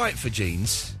is all right for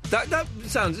jeans. That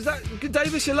sounds... Is that...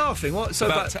 Davis, you're laughing. What? So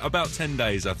about 10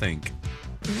 days, I think.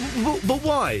 But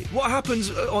why? What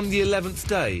happens on the 11th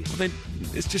day? Well,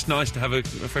 it's just nice to have a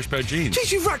fresh pair of jeans.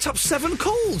 Jeez, you've racked up 7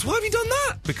 calls. Why have you done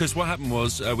that? Because what happened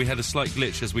was we had a slight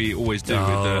glitch, as we always do.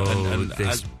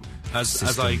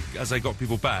 As I got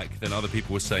people back, then other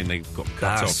people were saying they got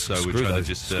cut off. So we're trying to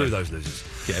just screw those losers.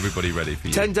 Get everybody ready for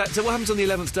you. 10 days. So what happens on the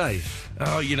 11th day?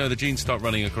 Oh, the jeans start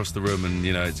running across the room, and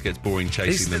it gets boring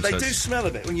chasing them. They do smell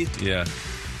a bit when you. Yeah.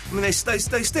 I mean, they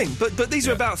stink. But these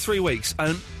are about 3 weeks,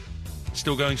 and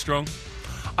still going strong.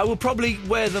 I will probably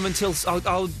wear them until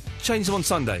I'll change them on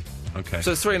Sunday. Okay.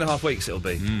 So 3.5 weeks it'll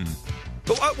be.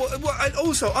 But and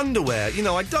also underwear.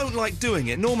 I don't like doing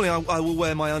it. Normally, I will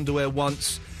wear my underwear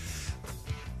once.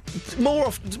 More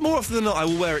often than not, I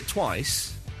will wear it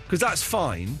twice, because that's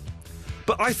fine.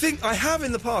 But I think I have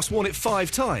in the past worn it 5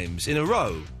 times in a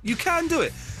row. You can do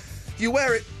it. You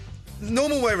wear it the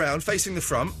normal way round, facing the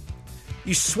front.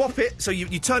 You swap it, so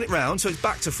you turn it round, so it's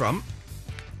back to front.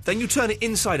 Then you turn it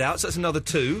inside out, so that's another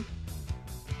 2.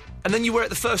 And then you wear it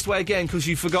the first way again, because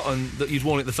you've forgotten that you'd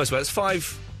worn it the first way. It's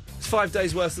 5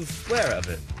 days worth of wear out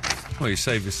of it. Well, you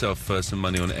save yourself some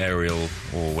money on Ariel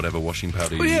or whatever washing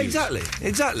powder you use.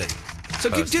 Exactly. So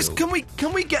can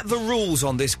we get the rules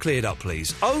on this cleared up,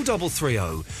 please?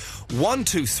 0330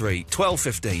 123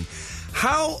 1215.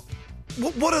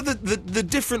 What are the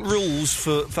different rules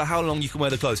for how long you can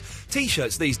wear the clothes?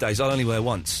 T-shirts these days I'll only wear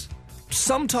once.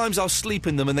 Sometimes I'll sleep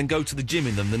in them and then go to the gym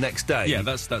in them the next day. Yeah,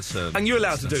 that's and you're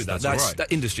allowed to do that. That's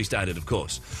industry standard, of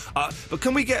course. But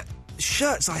can we get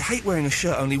shirts, I hate wearing a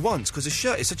shirt only once, because a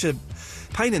shirt is such a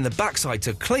pain in the backside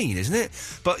to clean, isn't it?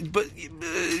 But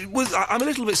I'm a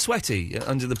little bit sweaty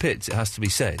under the pits, it has to be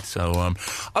said. So,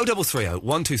 0330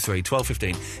 123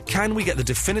 1215. Can we get the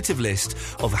definitive list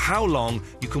of how long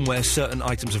you can wear certain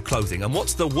items of clothing? And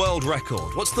what's the world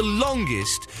record? What's the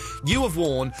longest you have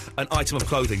worn an item of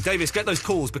clothing? Davis, get those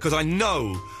calls, because I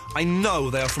know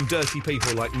they are from dirty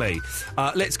people like me.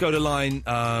 Let's go to line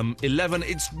 11.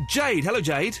 It's Jade. Hello,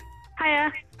 Jade.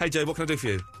 Hiya. Hey, Jade, what can I do for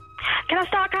you? Can I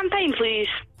start a campaign, please?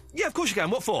 Yeah, of course you can.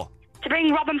 What for? To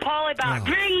bring Rob and Paulie back. Oh.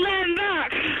 Bring them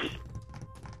back!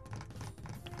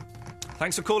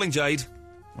 Thanks for calling, Jade.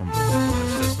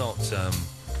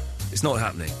 It's not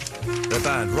happening. They're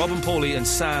banned. Rob and Paulie and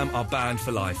Sam are banned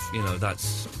for life. You know,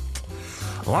 that's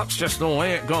just the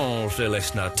way it goes, dear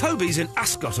listener. Toby's in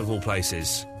Ascot, of all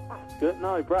places. Ascot?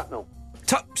 No, Bracknell.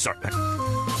 Sorry.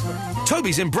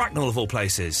 Toby's in Bracknell, of all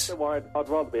places. Don't worry, I'd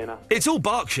rather be in Ascot. It's all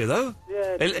Berkshire, though.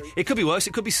 Yeah. It could be worse.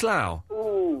 It could be Slough.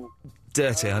 Ooh.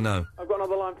 Dirty, I know. I've got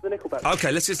another line for the Nickelback.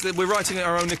 OK, we're writing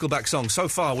our own Nickelback song. So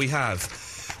far, we have...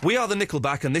 We are the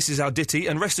Nickelback, and this is our ditty,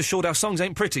 and rest assured our songs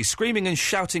ain't pretty. Screaming and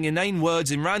shouting inane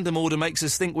words in random order makes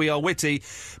us think we are witty.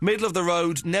 Middle of the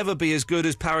road, never be as good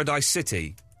as Paradise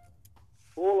City.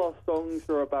 All our songs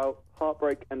are about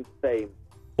heartbreak and fame.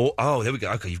 Oh, there we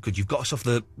go. OK, you've got us off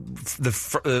the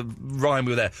rhyme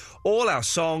we were there. All our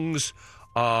songs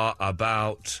are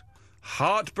about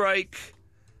heartbreak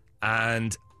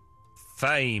and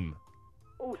fame.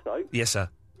 Also... Yes, sir.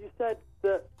 You said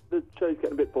that the show's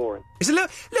getting a bit boring. It's a little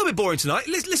bit boring tonight.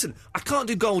 Listen, I can't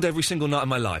do gold every single night of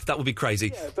my life. That would be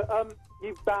crazy. Yeah, but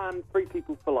you've banned 3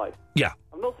 people for life. Yeah.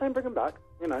 I'm not saying bring them back,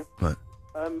 you know. Right.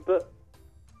 But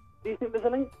do you think there's a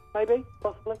link? Maybe,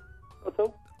 possibly, at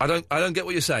all? I don't get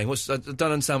what you're saying. I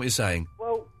don't understand what you're saying.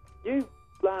 Well, you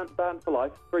banned for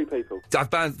life 3 people. I've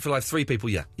banned for life 3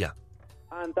 people. Yeah.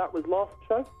 And that was last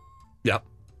show. Yep.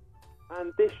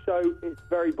 And this show is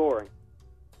very boring.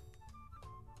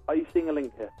 Are you seeing a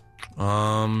link here?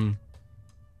 No,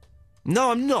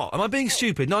 I'm not. Am I being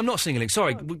stupid? No, I'm not seeing a link.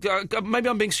 Sorry. Maybe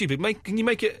I'm being stupid. Can you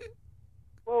make it...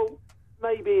 Well,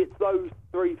 maybe it's those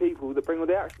 3 people that bring all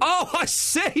the action. Oh, I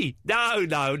see! No.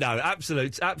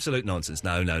 Absolute nonsense.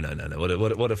 No.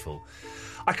 What a fool.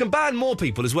 I can ban more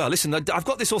people as well. Listen, I've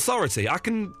got this authority. I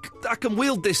can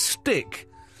wield this stick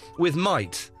with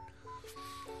might.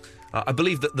 I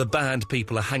believe that the banned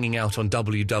people are hanging out on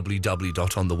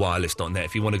www.onthewireless.net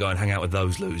if you want to go and hang out with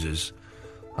those losers.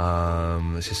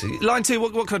 Let's just see. Line 2,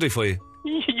 what can I do for you?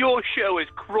 Your show is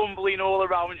crumbling all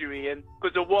around you, Ian,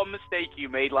 because of one mistake you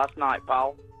made last night,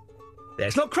 pal. Yeah,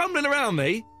 it's not crumbling around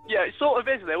me. Yeah, it sort of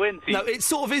is, though, isn't it? No, it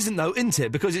sort of isn't, though, isn't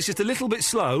it? Because it's just a little bit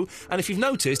slow, and if you've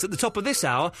noticed, at the top of this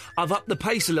hour, I've upped the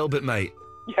pace a little bit, mate.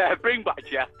 Yeah, bring back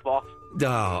Jeff, boss.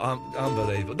 Oh,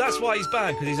 unbelievable. That's why he's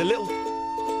banned, because he's a little...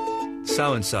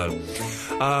 So-and-so.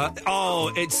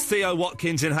 It's Theo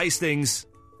Watkins in Hastings.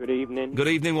 Good evening. Good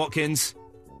evening, Watkins.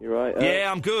 You right?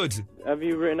 Yeah, I'm good. Have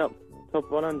you written up top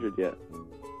 100 yet?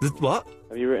 The what?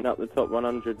 Have you written up the top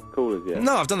 100 callers yet?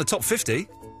 No, I've done the top 50.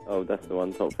 Oh, that's the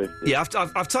one, top 50. Yeah,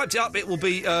 I've typed it up. It will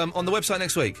be on the website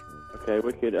next week. Okay,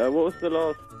 wicked. What was the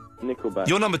last Nickelback?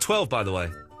 You're number 12, by the way.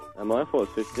 Am I? I thought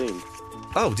it was 15.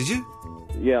 Oh, did you?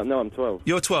 Yeah, no, I'm 12.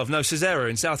 You're 12. No, Cesara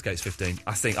in Southgate's 15,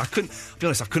 I think. I'll be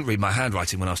honest, I couldn't read my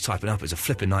handwriting when I was typing up. It was a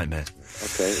flipping nightmare.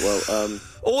 Okay, well,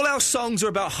 all our songs are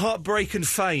about heartbreak and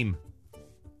fame.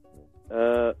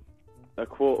 A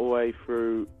quarter way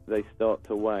through, they start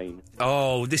to wane.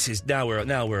 Oh, this is... Now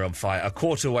we're on fire. A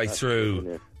quarter way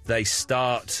through, they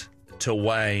start to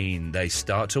wane. They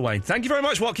start to wane. Thank you very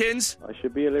much, Watkins. I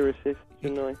should be a lyricist,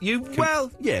 shouldn't I?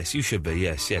 Yes, you should be,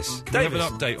 yes. Can we have an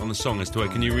update on the song as to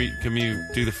can you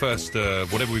do the first,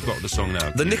 whatever we've got of the song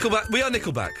now? Nickelback, we are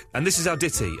Nickelback, and this is our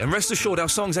ditty. And rest assured, our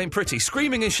songs ain't pretty.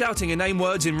 Screaming and shouting inane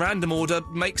words in random order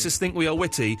makes us think we are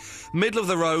witty. Middle of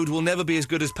the road will never be as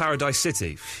good as Paradise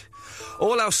City.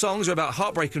 All our songs are about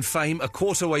heartbreak and fame. A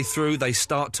quarter way through, they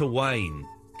start to wane.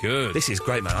 Good. This is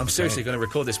great, man. I'm seriously going to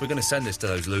record this. We're going to send this to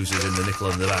those losers in the Nickel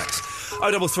and the Backs.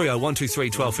 0330 123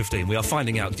 1215. We are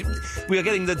finding out. We are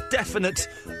getting the definite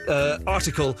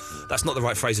article. That's not the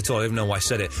right phrase at all. I don't even know why I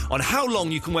said it. On how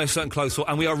long you can wear certain clothes for.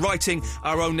 And we are writing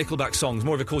our own Nickelback songs.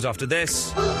 More of your calls after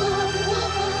this.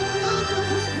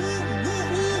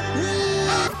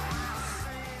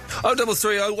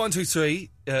 0330 123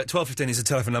 1215 is the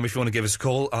telephone number if you want to give us a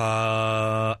call.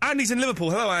 Andy's in Liverpool.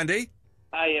 Hello, Andy.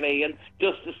 Hi, Ian.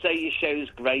 Just to say your show's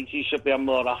great, you should be on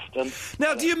more often.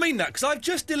 Now, do you mean that? Because I've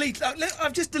just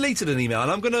deleted an email,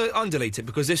 and I'm going to undelete it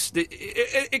because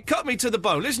it cut me to the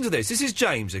bone. Listen to this. This is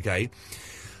James, okay?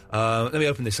 Let me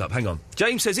open this up. Hang on.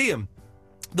 James says, Ian,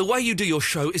 The way you do your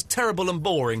show is terrible and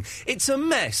boring. It's a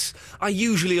mess. I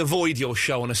usually avoid your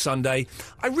show on a Sunday.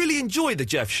 I really enjoy the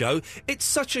Jeff Show. It's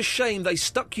such a shame they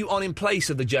stuck you on in place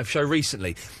of the Jeff Show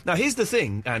recently. Now, here's the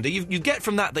thing, Andy. You get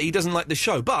from that he doesn't like the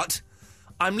show, but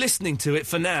I'm listening to it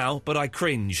for now, but I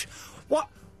cringe. What?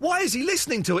 Why is he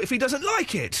listening to it if he doesn't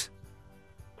like it?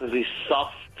 Because he's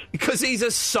soft. Because he's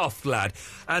a soft lad.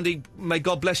 Andy, may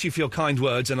God bless you for your kind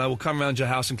words, and I will come round your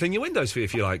house and clean your windows for you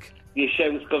if you like. Your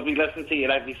show's good. We listen to you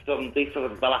every Sunday for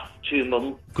the last 2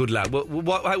 months. Good lad. Well,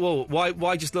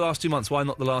 why just the last 2 months? Why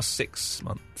not the last 6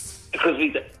 months? Because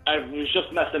I was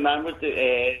just messing around with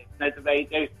the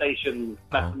radio station,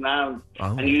 messing around,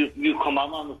 and you come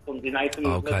on a Sunday night and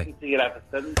we've listened to you ever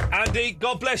since. Andy,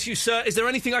 God bless you, sir. Is there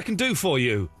anything I can do for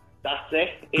you? That's it,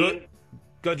 Ian.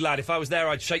 Good lad. If I was there,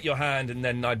 I'd shake your hand, and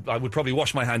then I would probably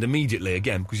wash my hand immediately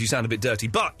again, because you sound a bit dirty.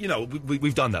 But, you know,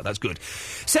 we've done that. That's good.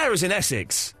 Sarah's in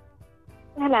Essex.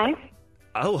 Hello.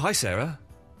 Oh, hi, Sarah.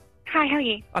 Hi, how are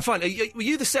you? I'm fine. Were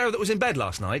you the Sarah that was in bed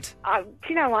last night? Do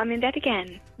you know what? I'm in bed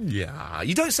again. Yeah.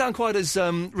 You don't sound quite as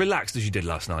relaxed as you did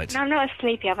last night. No, I'm not as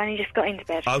sleepy. I've only just got into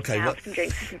bed. Okay, now, well, some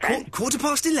drinks with some friends.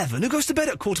 11:15? Who goes to bed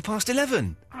at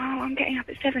 11:15? Oh, I'm getting up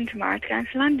at 7 tomorrow to go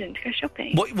into London to go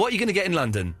shopping. What are you going to get in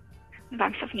London? I'm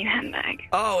buying myself a new handbag.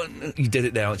 Oh, you did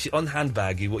it there. On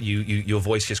handbag, your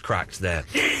voice just cracked there.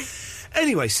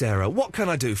 Anyway, Sarah, what can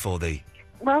I do for thee?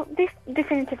 Well, this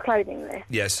definitive clothing list.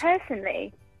 Yes.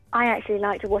 Personally, I actually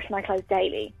like to wash my clothes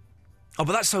daily. Oh,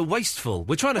 but that's so wasteful.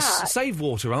 We're trying to save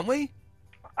water, aren't we?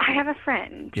 I have a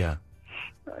friend. Yeah.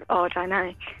 Odd, I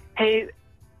know. Who,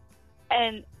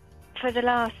 for the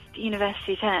last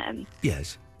university term...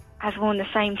 Yes. ...has worn the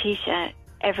same T-shirt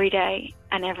every day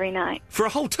and every night. For a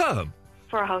whole term?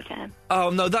 For a whole term. Oh,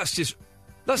 no, that's just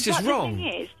wrong. The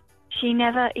thing is, she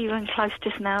never even close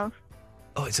to smells.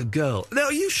 Oh, it's a girl. Now,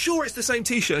 are you sure it's the same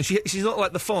T-shirt and she's not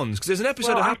like the Fonz? Because there's an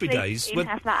episode of Happy Days where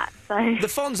has that, so... the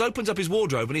Fonz opens up his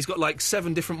wardrobe and he's got like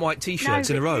 7 different white T-shirts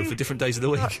in a row for different days of the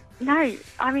week. No,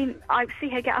 I mean, I see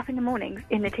her get up in the mornings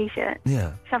in the T-shirt.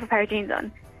 Yeah. She'll have a pair of jeans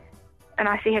on. And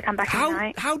I see her come back at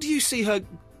night. How do you see her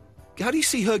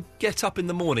get up in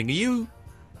the morning? Are you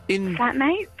in...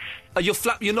 Flatmates?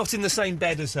 You're not in the same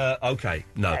bed as her? Okay,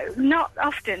 no. Not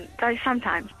often, though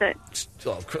sometimes, but...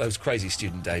 Oh, those crazy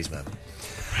student days, man.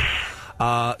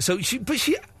 How does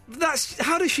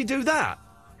she do that?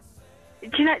 Do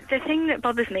you know, the thing that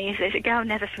bothers me is that a girl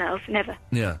never smells, never.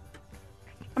 Yeah.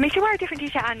 I mean, she'll wear a different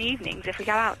T-shirt out in the evenings if we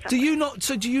go out somewhere.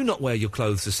 Do you not wear your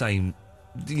clothes the same,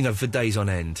 for days on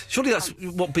end? Surely that's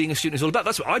what being a student is all about.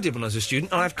 That's what I did when I was a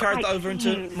student, and I've carried that over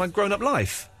into my grown-up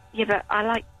life. Yeah, but I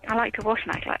like to wash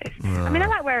my clothes. I mean, I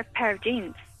might wear a pair of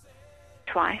jeans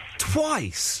twice.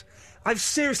 Twice? I've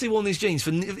seriously worn these jeans for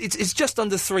it's just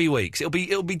under 3 weeks. It'll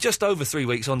be just over 3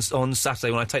 weeks on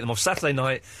Saturday when I take them off Saturday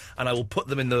night, and I will put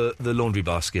them in the laundry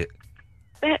basket.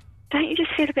 But don't you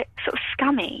just feel a bit sort of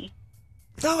scummy?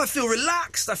 No, I feel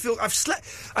relaxed. I've slept,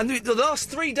 and the last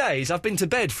 3 days I've been to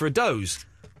bed for a doze.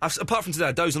 Apart from today,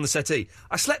 I dozed on the settee.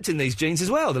 I slept in these jeans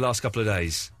as well the last couple of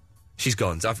days. She's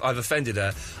gone. I've offended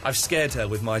her. I've scared her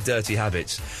with my dirty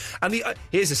habits. And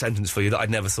here's a sentence for you that I'd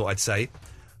never thought I'd say.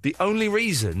 The only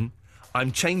reason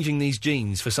I'm changing these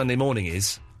jeans for Sunday morning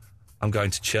is I'm going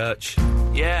to church.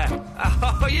 Yeah.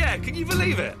 Oh, yeah. Can you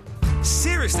believe it?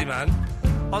 Seriously, man.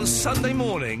 On Sunday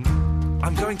morning,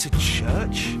 I'm going to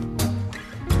church?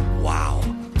 Wow.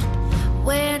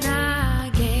 When I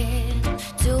get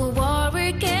to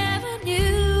Warwick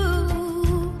Avenue.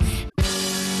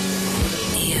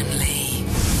 Ian Lee,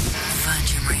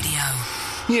 Virgin Radio.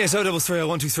 Yes, 0330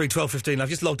 123 1215. I've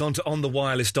just logged on to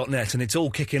onthewireless.net and it's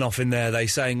all kicking off in there. They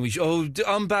saying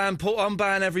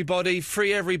unban everybody,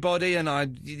 free everybody, and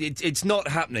it's not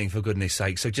happening, for goodness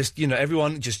sake. So just,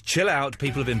 everyone just chill out.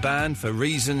 People have been banned for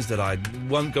reasons that I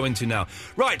won't go into now.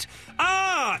 Right.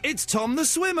 It's Tom the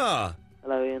Swimmer.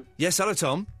 Hello, Ian. Yes, hello,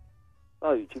 Tom.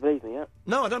 Oh, do you believe me yet?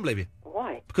 No, I don't believe you.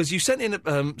 Why? Because you sent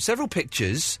in several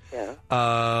pictures. Yeah.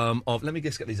 Of. Let me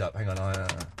just get these up. Hang on.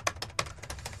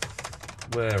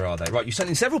 Where are they? Right, you sent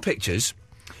in several pictures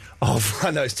of.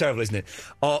 I know it's terrible, isn't it?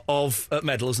 Of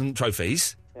medals and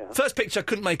trophies. Yeah. First picture,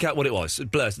 couldn't make out what it was.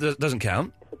 It blurs. Doesn't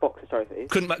count. It's a box of trophies.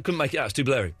 Couldn't make it out. It's too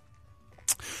blurry.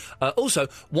 Also,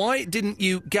 why didn't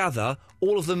you gather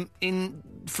all of them in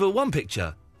for one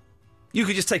picture? You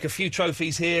could just take a few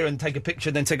trophies here and take a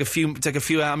picture, then take a few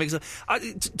out.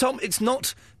 Tom, it's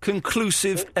not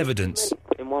conclusive evidence.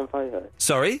 In one photo.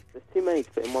 Sorry? There's too many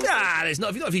to put in one photo. There's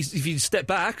not. If you step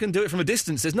back and do it from a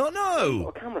distance, there's not. No.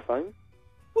 Got a camera phone.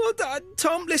 Well,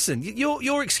 Tom, listen.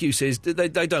 Your excuse is they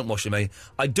don't wash me.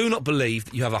 I do not believe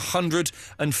that you have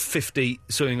 150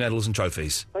 swimming medals and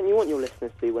trophies. Don't you want your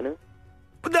listeners to be winners?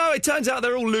 But no, it turns out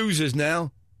they're all losers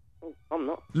now. I'm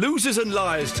not. Losers and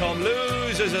liars, Tom.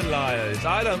 Losers and liars.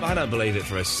 I don't believe it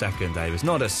for a second, Davis.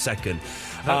 Not a second.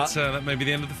 That may be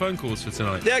the end of the phone calls for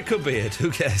tonight. Yeah, it could be it.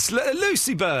 Who cares?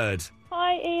 Lucy Bird.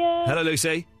 Hi, Ian. Hello,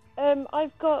 Lucy.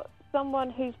 I've got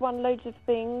someone who's won loads of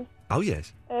things. Oh,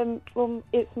 yes. Well,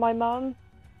 it's my mum.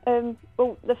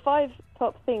 Well, the 5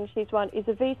 top things she's won is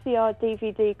a VCR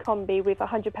DVD combi with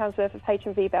 £100 worth of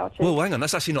H&V vouchers. Well, hang on.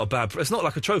 That's actually not a bad... It's not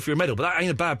like a trophy or a medal, but that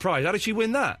ain't a bad prize. How did she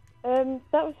win that? That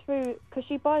was through... Because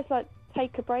she buys, like,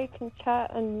 Take a Break and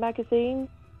Chat and magazines.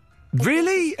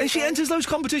 Really? And she enters those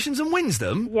competitions and wins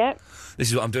them? Yep. This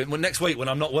is what I'm doing. Well, next week, when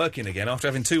I'm not working again, after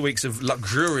having 2 weeks of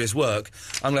luxurious work,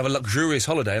 I'm going to have a luxurious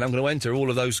holiday and I'm going to enter all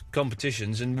of those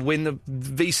competitions and win the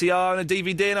VCR and a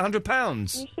DVD and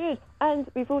 £100. You should.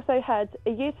 And we've also had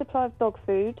a year's supply of dog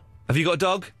food. Have you got a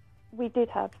dog? We did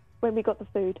have, when we got the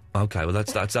food. OK, well,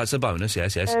 that's a bonus,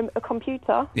 yes. A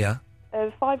computer. Yeah.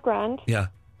 £5,000. Yeah.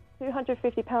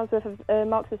 £250 worth of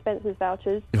Marks and Spencer's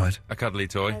vouchers. Right. A cuddly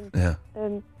toy. Yeah.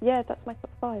 Yeah, that's my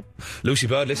top 5. Lucy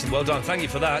Bird, listen, well done. Thank you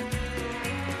for that.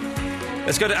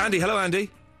 Let's go to Andy. Hello, Andy.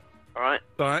 All right.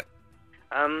 All right.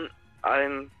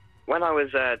 When I was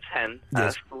 10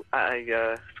 Yes. at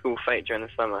a school fete during the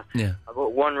summer, Yeah. I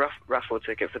bought one raffle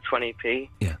ticket for 20p.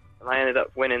 Yeah. And I ended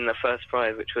up winning the first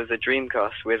prize, which was a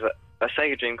Dreamcast with a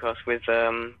Sega Dreamcast with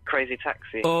Crazy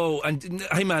Taxi. Oh, and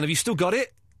hey, man, have you still got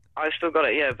it? I've still got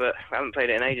it, yeah, but I haven't played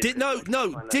it in ages. No,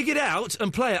 dig it out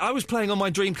and play it. I was playing on my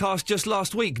Dreamcast just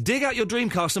last week. Dig out your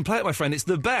Dreamcast and play it, my friend. It's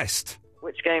the best.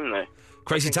 Which game, though?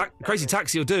 Crazy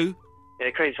Taxi will do.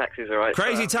 Yeah, Crazy Taxi's all right.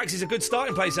 Crazy Taxi's a good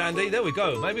starting place, Andy. There we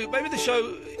go. Maybe the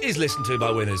show is listened to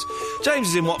by winners. James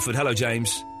is in Watford. Hello,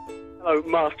 James. Hello,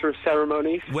 Master of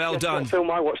Ceremonies. Well done. What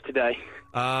film I watched today?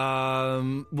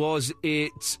 Was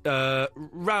it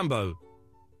Rambo?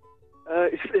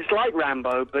 It's like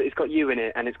Rambo, but it's got you in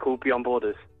it, and it's called Beyond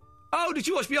Borders. Oh, did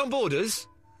you watch Beyond Borders?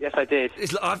 Yes, I did.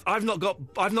 I've not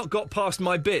got past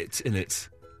my bit in it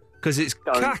because it's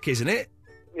cack, isn't it?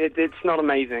 It's not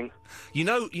amazing. You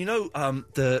know,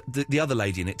 the other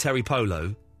lady in it, Terry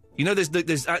Polo. You know, there's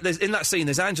in that scene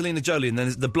there's Angelina Jolie and then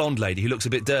there's the blonde lady who looks a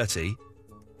bit dirty. Is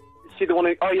she the one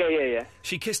who? Oh yeah.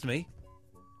 She kissed me.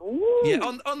 Ooh. Yeah,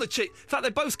 on the cheek. In fact, they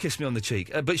both kissed me on the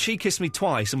cheek, but she kissed me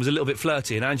twice and was a little bit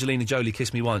flirty, and Angelina Jolie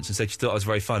kissed me once and said she thought I was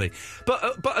very funny.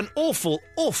 But an awful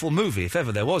movie, if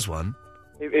ever there was one.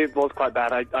 It was quite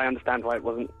bad. I understand why it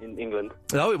wasn't in England.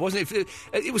 No, it wasn't.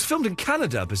 It was filmed in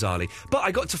Canada, bizarrely. But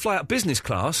I got to fly out business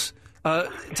class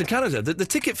to Canada. The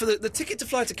ticket for the ticket to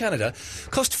fly to Canada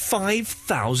cost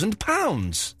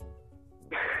 £5,000.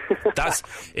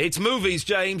 It's movies,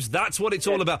 James. That's what it's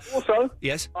all about. Also,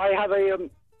 yes, I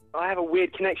have a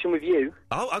weird connection with you.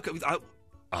 Oh, okay.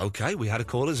 Okay, we had a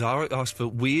caller, Zara, asked for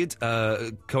weird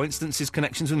coincidences,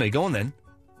 connections with me. Go on, then.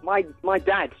 My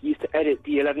dad used to edit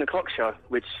the 11 o'clock show,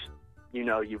 which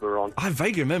you were on. I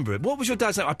vaguely remember it. What was your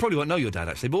dad's name? I probably won't know your dad,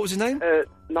 actually. What was his name?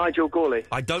 Nigel Gawley.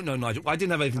 I don't know Nigel. I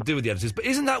didn't have anything to do with the editors, but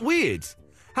isn't that weird?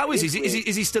 How is he?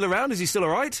 Is he still around? Is he still all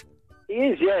right? He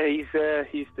is, yeah.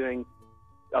 He's doing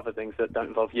other things that don't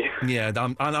involve you. Yeah,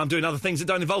 I'm doing other things that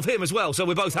don't involve him as well, so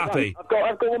we're both happy. I've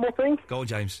got one more thing. Go on,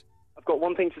 James. I've got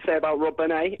one thing to say about Rob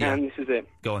Burnett, and this is it.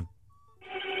 Go on.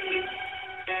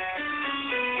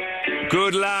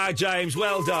 Good lad, James.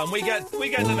 Well done. We get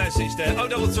the message there.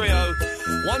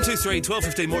 0330 123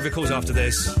 1215. More of your calls after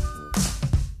this.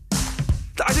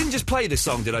 I didn't just play this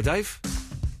song, did I, Dave?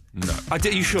 No. I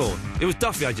did. You sure? It was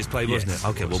Duffy I just played, wasn't it?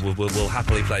 Okay, well, we'll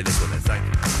happily play this one then. Thank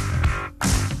you.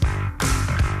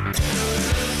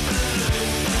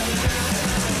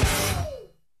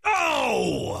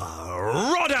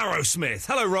 Oh, Rod Arrowsmith.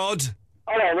 Hello, Rod.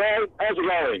 Hello, Rod. How's it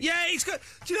going? Yeah, it's good.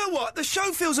 Do you know what? The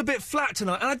show feels a bit flat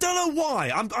tonight, and I don't know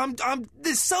why.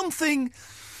 There's something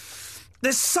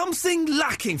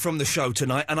lacking from the show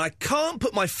tonight, and I can't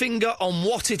put my finger on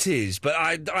what it is. But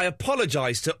I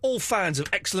apologise to all fans of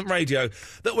excellent radio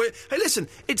that Hey, listen,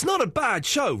 it's not a bad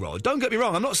show, Rod. Don't get me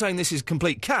wrong. I'm not saying this is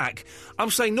complete cack. I'm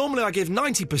saying normally I give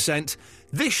 90%.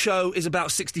 This show is about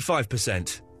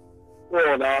 65%.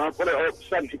 Well, no, I'll put it up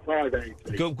 75, 80.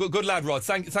 Good lad, Rod.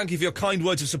 Thank you for your kind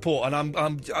words of support. And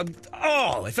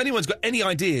if anyone's got any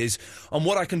ideas on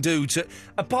what I can do to,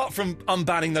 apart from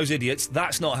unbanning those idiots,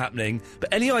 that's not happening.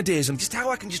 But any ideas on just how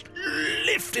I can just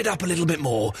lift it up a little bit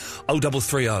more?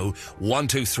 0330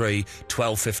 123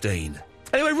 1215.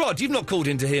 Anyway, Rod, you've not called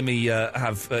in to hear me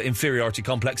have inferiority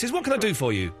complexes. What can I do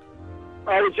for you?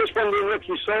 I was just wondering if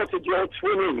you sorted your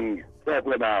twinning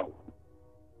problem out.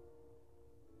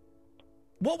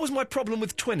 What was my problem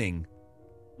with twinning?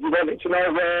 You wanted to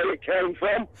know where it came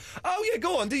from? Oh, yeah,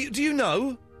 go on. Do you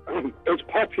know? It's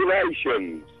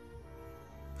populations.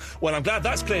 Well, I'm glad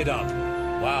that's cleared up.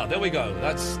 Wow, there we go.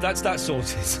 That's that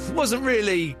sorted. Wasn't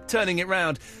really turning it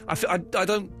round. I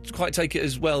don't quite take it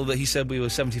as well that he said we were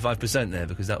 75% there,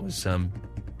 because that was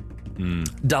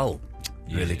dull,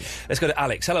 really. Let's go to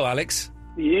Alex. Hello, Alex.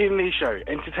 The Ian Lee Show,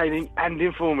 entertaining and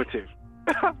informative.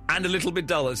 And a little bit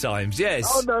dull at times, yes.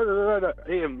 Oh, no.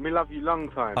 Ian, me love you long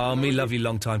time. Oh, me love you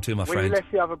long time too, my when friend. you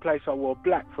left the other place, I wore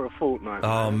black for a fortnight.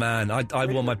 Oh, man, I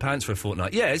wore my pants for a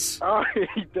fortnight. Yes. Oh,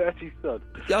 you dirty sod.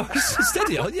 Oh,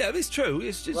 steady on. Yeah, it's true.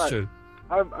 It's just true.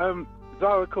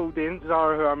 Zara called in.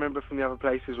 Zara, who I remember from the other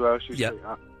place as well. She was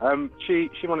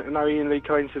she wanted to know Ian Lee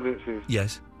coincidences.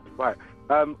 Yes. Right.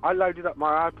 I loaded up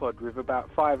my iPod with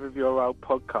about 5 of your old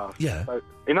podcasts. Yeah. So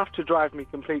enough to drive me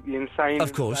completely insane.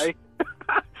 Of course.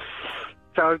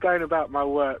 So I was going about my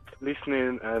work,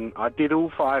 listening, and I did all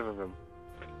 5 of them.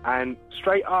 And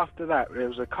straight after that, there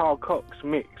was a Carl Cox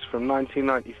mix from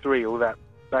 1993, all that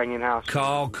banging house.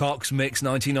 Carl Cox mix,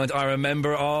 1990. I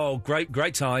remember. Oh,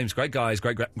 great times, great guys,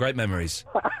 great memories.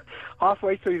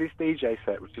 Halfway through this DJ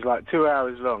set, which is like 2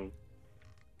 hours long,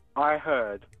 I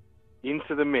heard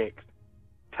into the mix,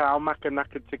 Tau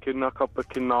Makanaka Tikanaka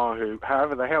Kinahu,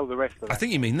 however the hell the rest of that. I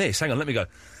think you mean this. Hang on, let me go.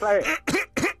 Play it.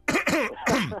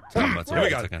 Here we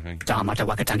go. Tamata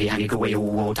wakatangi hangi kuwe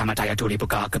uo tamataya tuli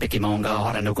puka kapiki monga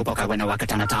hora nuku poka wena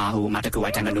wakatana tahu mataku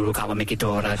waitanga nuru kawa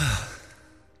mikitora.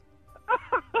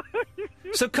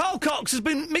 So Carl Cox has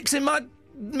been mixing my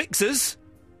mixers?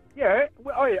 Yeah.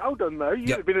 Well, hold on, though. You'd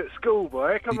have been at school,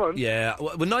 boy. Come on. Yeah.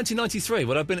 Well, 1993.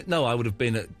 Would I have been at... No, I would have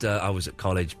been at... I was at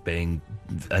college being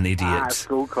an idiot.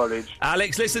 School, college.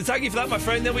 Alex, listen, thank you for that, my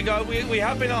friend. There we go. We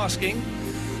have been asking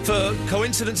for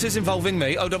coincidences involving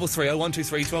me. 0330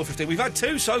 123 1215. We've had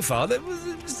 2 so far. They're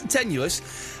tenuous.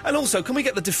 And also, can we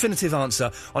get the definitive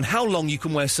answer on how long you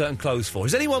can wear certain clothes for?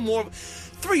 Has anyone wore...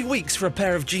 3 weeks for a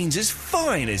pair of jeans is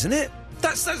fine, isn't it?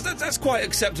 That's quite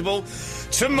acceptable.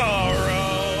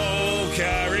 Tomorrow,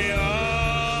 carry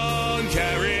on,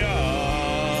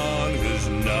 'cause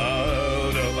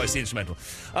no, it's the instrumental.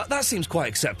 That seems quite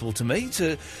acceptable to me.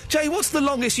 Jay, what's the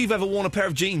longest you've ever worn a pair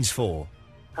of jeans for?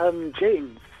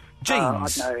 Jeans. Jeans? I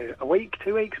don't know, a week,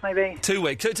 2 weeks maybe? 2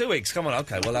 weeks, 2 weeks, come on,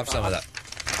 OK, we'll have some of that.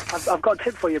 I've got a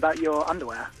tip for you about your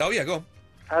underwear. Oh, yeah, go on.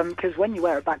 Because when you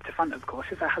wear it back to front, of course,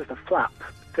 if it has the flap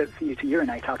for you to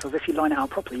urinate out of, if you line it out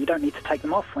properly, you don't need to take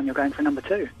them off when you're going for number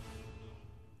 2.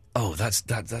 Oh, that's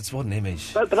what an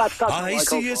image. But that's I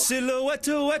see a silhouette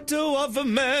of a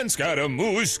man.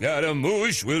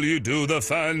 Scaramouche, will you do the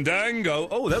fandango?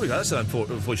 Oh, there we go. That's an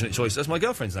unfortunate choice. That's my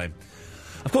girlfriend's name.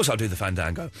 Of course I'll do the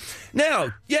fandango.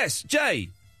 Now, yes, Jay.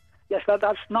 Yes,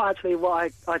 that's not actually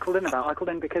what I called in about. I called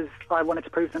in because I wanted to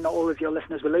prove that not all of your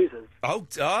listeners were losers. Oh,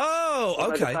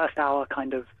 Although OK. The first hour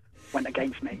kind of went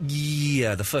against me.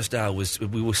 Yeah, the first hour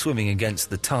we were swimming against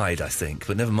the tide, I think,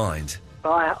 but never mind.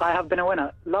 But I have been a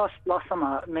winner. Last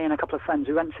summer, me and a couple of friends,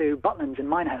 we went to Butlins in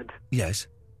Minehead. Yes.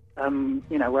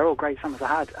 Where all great summers I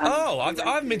had. And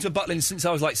I haven't been to Butlins since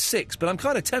I was like 6, but I'm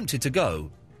kind of tempted to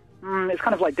go. It's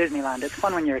kind of like Disneyland. It's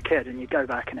fun when you're a kid and you go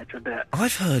back and it's a bit...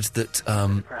 I've heard that...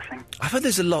 depressing. I've heard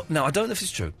there's a lot... Now, I don't know if it's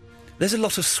true. There's a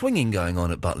lot of swinging going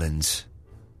on at Butlins.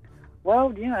 Well,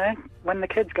 when the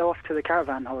kids go off to the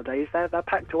caravan holidays, they're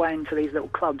packed away into these little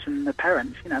clubs, and the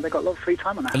parents, they've got a lot of free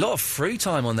time on their hands. A lot of free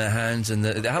time on their hands, and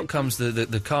out comes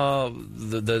the car,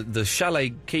 the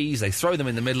chalet keys, they throw them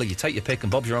in the middle, you take your pick,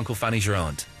 and Bob's your uncle, Fanny's your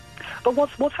aunt. But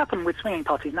what's happened with swinging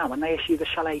parties now when they issue the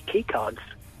chalet key cards?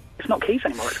 It's not keys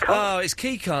anymore, it's cards. Oh, it's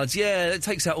key cards, yeah, it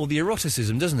takes out all the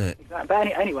eroticism, doesn't it? Exactly. But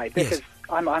anyway, because yes.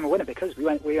 I'm a winner because we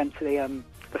went to the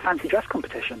fancy dress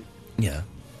competition. Yeah.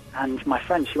 And my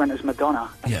friend, she went as Madonna,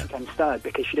 and she came third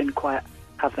because she didn't quite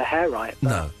have the hair right.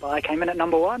 But I came in at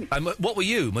number 1. What were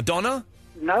you, Madonna?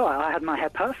 No, I had my hair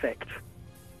perfect.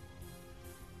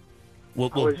 Well,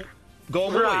 go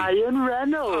on, Ryan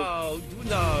Reynolds. Oh,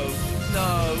 no.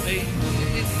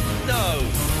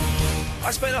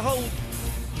 I spent a whole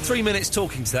 3 minutes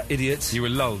talking to that idiot. You were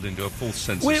lulled into a false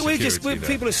sense of security.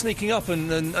 People are sneaking up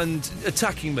and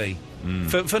attacking me.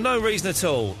 For no reason at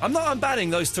all. I'm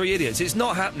banning those 3 idiots. It's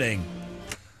not happening.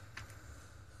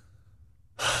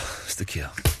 It's the cure.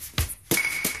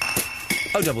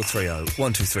 0330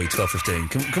 123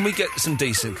 1215. Can we get some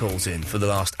decent calls in for the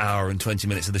last hour and 20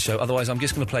 minutes of the show? Otherwise, I'm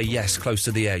just going to play Yes, Close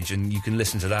to the Edge, and you can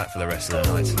listen to that for the rest of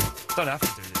the night. Don't have to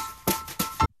do this.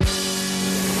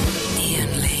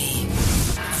 Ian Lee,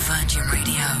 Virgin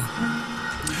Radio.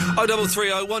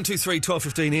 0330 123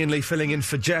 1215. Ian Lee filling in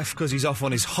for Jeff because he's off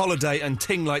on his holiday and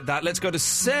ting like that. Let's go to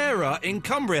Sarah in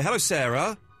Cumbria. Hello,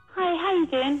 Sarah. Hi, how you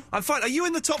doing? I'm fine. Are you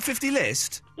in the top 50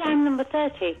 list? Yeah, I'm number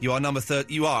 30. You are number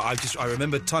 30. You are. I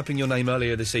remember typing your name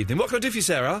earlier this evening. What can I do for you,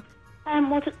 Sarah?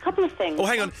 Well, a couple of things. Oh,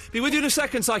 hang on. Be with you in a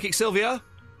second, Psychic Sylvia.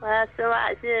 Well, that's all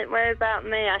right. Don't worry about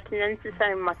me. I can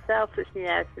entertain myself, if you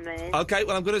know what I mean. Okay,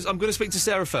 well, I'm gonna speak to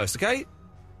Sarah first, okay?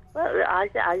 Well, I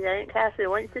don't care if you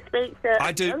want to speak to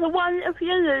I do. the one of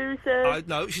you losers.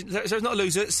 No, Sarah's not a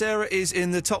loser. Sarah is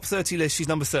in the top 30 list. She's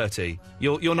number 30.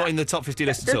 You're not in the top 50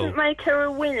 list at all. Doesn't make her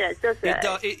a winner, does it?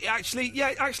 It actually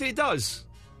it does.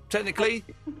 Technically.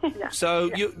 No, So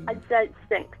no, you... I don't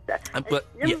think so. but,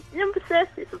 Number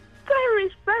 30 is a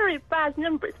very, very bad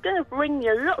number. It's going to bring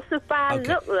you lots of bad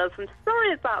luck, love. I'm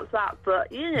sorry about that, but,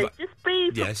 just be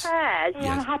Yes. prepared. Yes.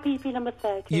 I'm happy to be number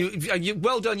 30. You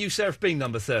well done, you, Sarah, for being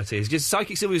number 30. It's just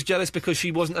Psychic Sylvia was jealous because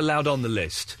she wasn't allowed on the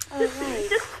list.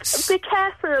 Just be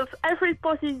careful of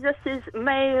everybody that is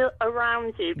male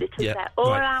around you, because they're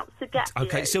all out to get you.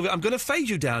 Okay, Sylvia, I'm going to fade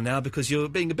you down now because you're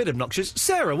being a bit obnoxious.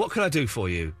 Sarah, what can I do for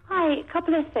you? Hi, a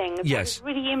couple of things. Yes. I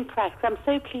was really impressed. I'm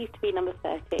so pleased to be number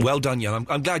 30. Well done, young.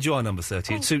 I'm glad you are number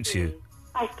 30. It suits you.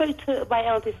 I spoke to my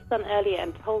eldest son earlier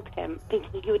and told him,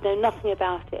 thinking he would know nothing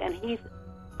about it, and he's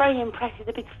very impressed. He's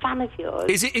a big fan of yours.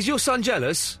 Is your son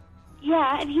jealous?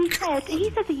 Yeah, and he said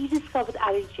that you discovered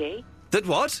Ali G. That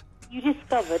what? You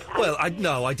discovered Ali Well,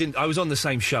 I didn't. I was on the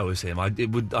same show as him. I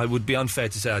would be unfair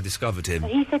to say I discovered him.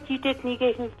 He said you did, and you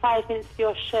gave him 5 minutes of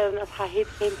your show, and that's how he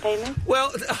became famous.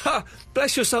 Well,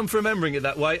 bless your son for remembering it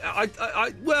that way.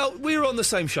 Well, we were on the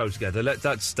same show together.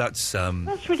 That's That's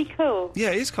really cool. Yeah,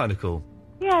 it is kind of cool.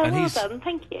 Yeah, And well he's- done.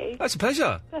 Thank you. That's a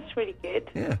pleasure. That's really good.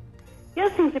 Yeah. The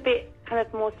other thing's a bit kind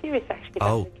of more serious, actually. If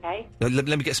Oh. that's okay.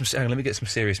 Let me get some. Hang on, let me get some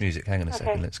serious music. Hang on a Okay.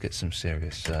 second. Let's get some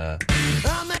serious. No,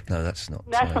 that's not.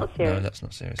 That's not serious. No, that's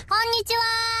not serious.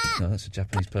 No, that's a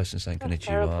Japanese person saying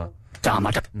konnichiwa.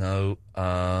 No.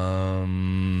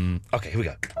 Okay, here we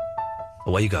go.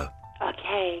 Away you go.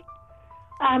 Okay.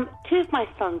 2 of my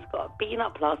sons got beaten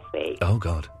up last week. Oh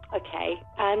God. Okay,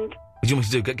 and What do you want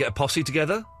me to do? Get a posse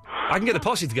together? I can get a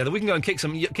posse together. We can go and kick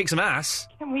some ass.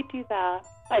 can we do that?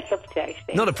 I'd love to,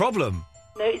 actually. Not a problem.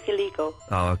 No, it's illegal.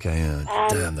 Oh, okay. Yeah.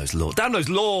 Damn those laws. Damn those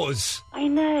laws. I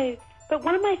know. But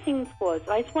one of my things was,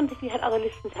 I just wondered if you had other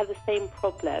listeners have the same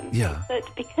problem. Yeah. But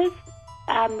because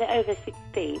they're over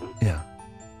 16, Yeah.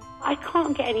 I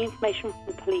can't get any information from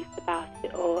the police about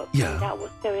it or find out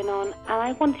what's going on. And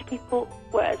I wondered if people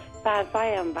were as bad as I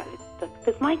am about this stuff.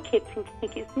 Because my kids seem to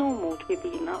think it's normal to be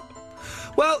beaten up.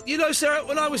 Well, Sarah,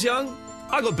 when I was young,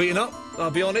 I got beaten up.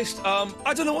 I'll be honest.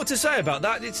 I don't know what to say about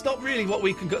that. It's not really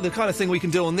the kind of thing we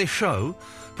can do on this show.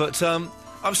 But I'm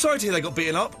sorry to hear they got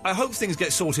beaten up. I hope things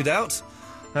get sorted out.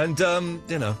 And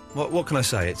what can I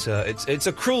say? It's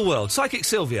a cruel world. Psychic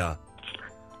Sylvia.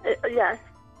 Yes.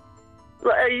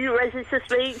 Well, are you ready to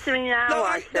speak to me now?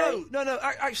 No.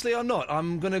 Actually, I'm not.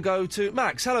 I'm going to go to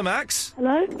Max. Hello, Max.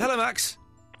 Hello? Hello, Max.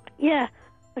 Yeah.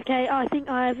 Okay, I think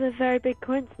I have a very big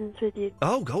coincidence with you.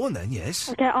 Oh, go on then, yes.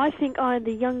 Okay, I think I'm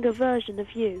the younger version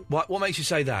of you. What makes you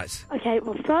say that? Okay,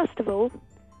 well, first of all,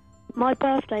 my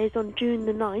birthday is on June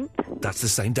the 9th. That's the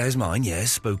same day as mine,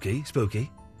 yes. Spooky.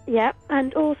 Yeah,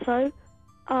 and also,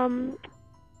 I'm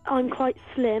quite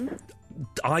slim.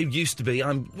 I used to be.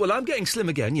 I'm getting slim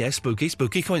again, yes.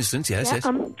 Spooky coincidence, yes,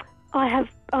 Yeah, yes. I have,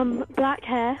 black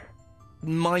hair.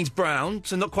 Mine's brown,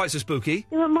 so not quite so spooky.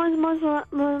 Yeah, but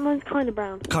mine's kind of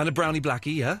brown. Kind of browny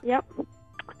blacky, yeah. Yep.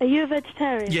 Are you a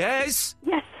vegetarian? Yes.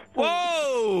 Yes.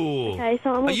 Whoa. Okay,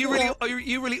 so I'm. Are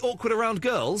you really awkward around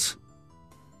girls?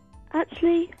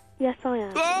 Actually, yes, I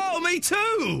am. Oh, me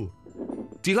too.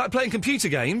 Do you like playing computer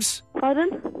games?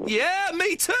 Pardon? Yeah,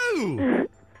 me too.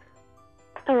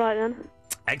 All right then.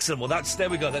 Excellent. Well, there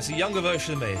we go. That's a younger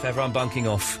version of me. If ever I'm bunking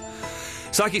off.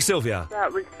 Psychic Sylvia.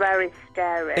 That was very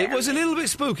scary. It was a little bit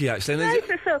spooky, actually. It made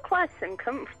me feel quite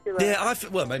uncomfortable. Yeah,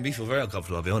 it made me feel very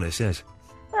uncomfortable, I'll be honest, yes.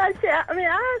 Actually, I mean,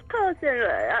 I was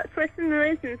causing, for some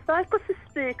reason, so I've got a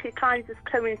spooky kind of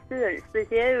coincidence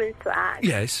with you, in fact.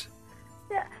 Yes.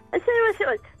 Yeah, I tell you what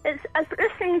it was. I was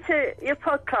listening to your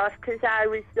podcast because I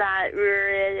was,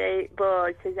 really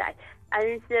bored today.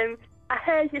 And I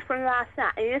heard you from last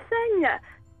night, and you're saying that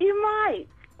you might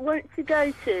want to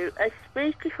go to a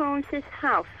spooky haunted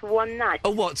house one night. A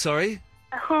what, sorry?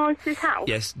 A haunted house?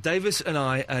 Yes, Davis and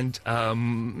I and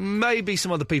maybe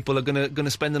some other people are going to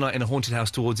spend the night in a haunted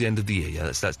house towards the end of the year. Yeah,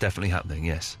 that's definitely happening,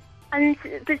 yes. And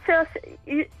because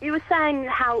you were saying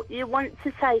how you want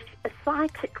to take a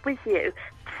psychic with you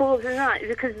for the night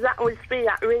because that would be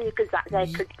really good that they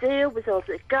could deal with all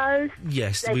the ghosts.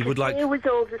 Yes, they we could would like deal with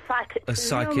all the psychic a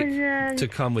psychic phenomenon. to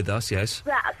come with us, yes.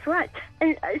 That's right.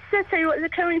 And so tell you what the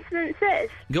coincidence is.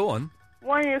 Go on.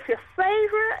 One of your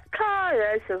favourite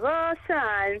callers of all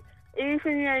time,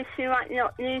 even though she might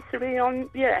not need to be on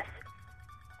Earth.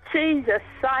 She's a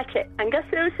psychic. And guess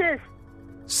who it is?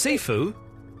 Sifu?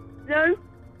 No,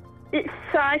 it's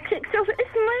psychic stuff.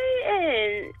 It's me,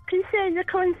 Ian. Can you see the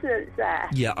coincidence there?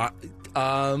 Yeah,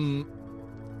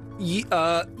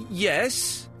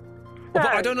 yes. So, but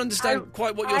I don't understand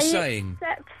quite what you're saying.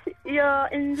 I accept your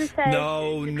invitation.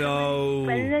 No.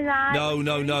 Spend the night.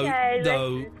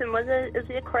 No. Some other of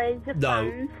your crazy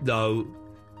fans. No.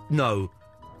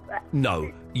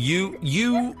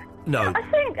 You. No. I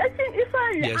think you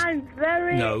find Yes. that I'm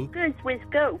very good with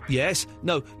ghosts. Yes.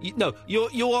 No.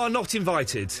 You are not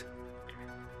invited.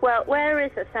 Well, where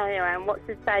is it anyway, and what's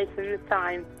the date and the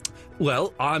time?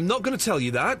 Well, I'm not going to tell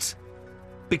you that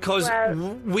because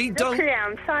we don't. Luckily,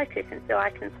 I'm psychic, and so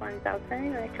I can find out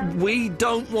anyway. Can't We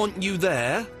don't want you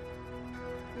there.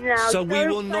 No, So we don't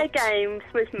will play not- games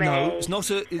with me. No, it's not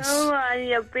a. It's. Come on,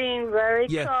 you're being very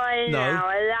Yeah, kind no. now.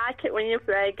 I like it when you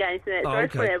play games, and it's very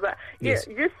okay. funny. But Yes.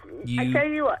 I tell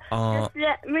you what, are just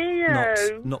let me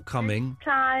know. not coming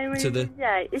Time to and the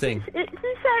day. thing. It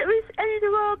was end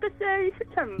of August, early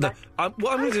September. No, what I'm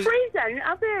I'm going to do. free then.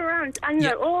 I'll be around. I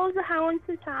know all the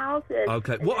haunted houses.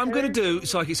 Okay, what I'm going to do,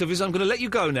 Psychic Sylvia, is I'm going to let you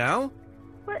go now,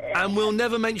 and we'll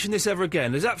never mention this ever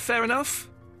again. Is that fair enough?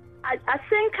 I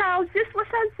think what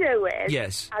I'll do is...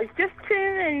 Yes. I'll just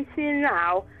tune into you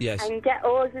now... Yes. And get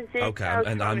all the details. Okay,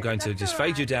 and I'm going to just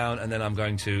fade you down, and then I'm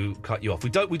going to cut you off.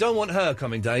 We don't want her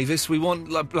coming, Davis. We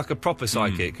want like a proper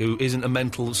psychic who isn't a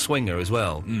mental swinger as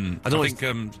well. I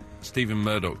think Stephen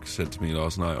Murdoch said to me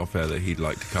last night off air that he'd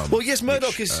like to come. Well, yes,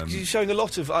 Murdoch is showing a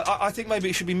lot of. I think maybe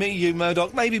it should be me, you,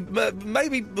 Murdoch. Maybe.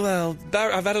 Well,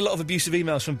 I've had a lot of abusive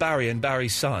emails from Barry and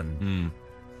Barry's son.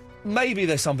 Maybe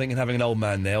there's something in having an old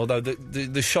man there, although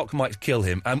the shock might kill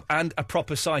him. And a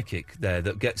proper psychic there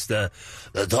that gets the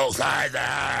talks like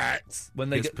that when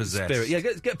they get possessed. Spirit. Yeah,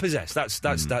 get possessed. That's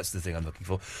the thing I'm looking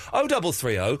for.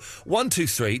 0330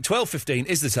 123 1215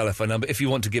 is the telephone number if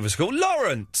you want to give us a call.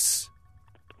 Lawrence.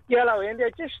 Yeah, hello, Ian.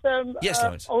 Just Yes,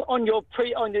 Lawrence. on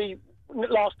the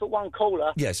last but one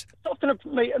caller. Yes. It's often a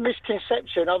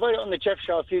misconception. I've heard it on the Jeff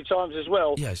Show a few times as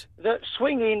well. Yes. That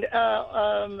swinging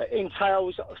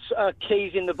entails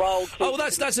keys in the bowl. Oh,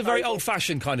 that's a very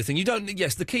old-fashioned kind of thing. You don't.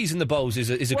 Yes, the keys in the bowls is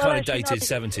a kind of dated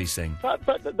 70s thing. But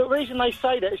the reason they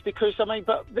say that is because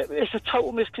it's a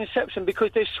total misconception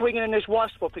because there's swinging and there's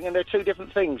wife swapping and they're two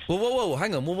different things. Whoa,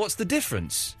 hang on. Well, what's the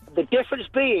difference? The difference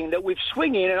being that with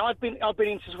swinging, and I've been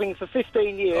into swinging for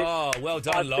 15 years. Oh, well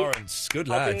done, Lawrence. Good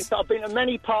lad. I've been to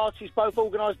many parties, both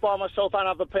organised by myself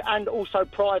and also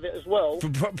private as well.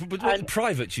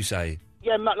 Private, you say?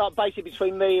 Yeah, like basically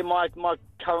between me and my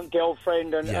current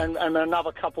girlfriend and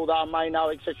another couple that I may know,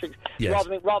 etc. Yes.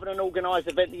 Rather than an organised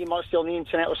event that you might see on the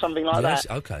internet or something like that. Yes,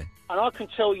 okay. And I can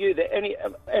tell you that any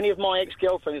of my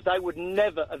ex-girlfriends, they would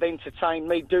never have entertained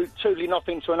me tootling off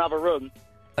into another room.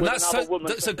 And that's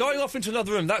so going off into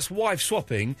another room, that's wife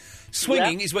swapping.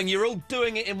 Swinging is when you're all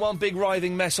doing it in one big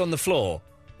writhing mess on the floor.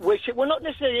 Well, not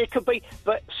necessarily, it could be,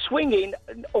 but swinging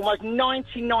almost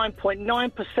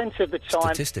 99.9% of the time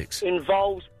Statistics.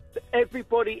 involves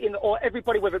everybody,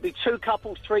 whether it be two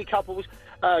couples, three couples,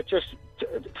 just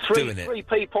three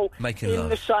people Making in love.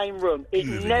 the same room. It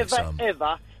Moving never, it some.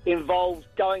 ever involves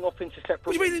going off into separate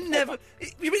What do you mean it never?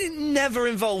 You mean it never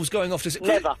involves going off to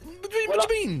Never. What do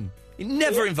you mean? It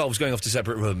never involves going off to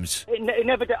separate rooms. It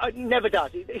never does.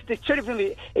 It's the two different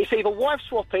things. It's either wife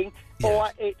swapping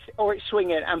or it's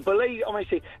swinging. And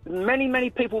many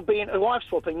people being wife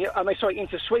swapping.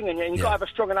 Into swinging, and you've got to have a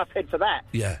strong enough head for that.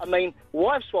 Yeah.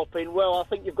 Wife swapping. Well, I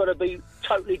think you've got to be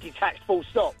totally detached. Full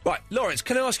stop. Right, Lawrence.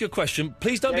 Can I ask you a question?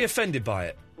 Please don't be offended by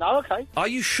it. No, okay. Are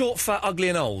you short, fat, ugly,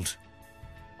 and old?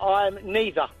 I'm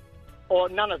neither. Or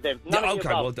none of them. None of the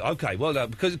above. Well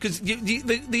done. Because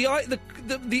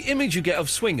the image you get of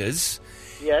swingers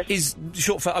is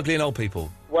short, fat, ugly, and old people.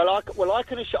 Well, I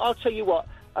can assure. I'll tell you what.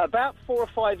 About 4 or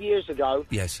 5 years ago,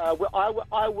 yes, I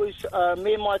was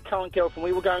me and my current girlfriend.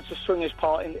 We were going to a swingers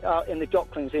party in the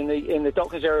Docklands, in the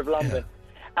Docklands area of London,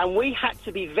 and we had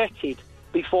to be vetted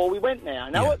before we went there.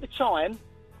 Now, at the time,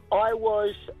 I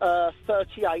was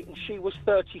 38 and she was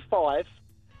 35.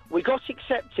 We got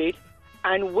accepted.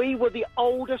 And we were the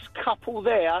oldest couple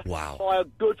there by a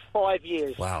good 5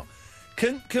 years. Wow.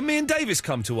 Can me and Davis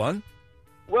come to one?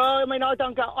 Well, I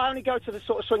don't go. I only go to the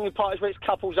sort of swinging parties where it's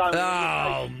couples only.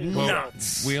 Oh,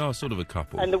 nuts! We are sort of a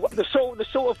couple. And the sort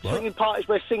of swinging parties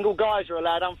where single guys are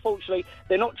allowed, unfortunately,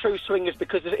 they're not true swingers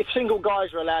because if single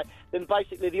guys are allowed, then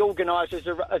basically the organisers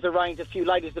has arranged a few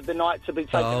ladies of the night to be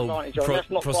taken advantage of. That's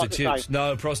not prostitutes. Quite the same.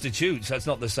 No, prostitutes. That's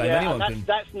not the same. Yeah, Anyone and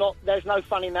that's not. There's no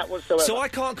fun in that whatsoever. So I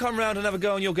can't come round and have a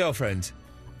go on your girlfriend.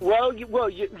 Well, you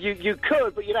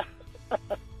could, but you'd have.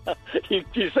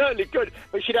 You certainly could,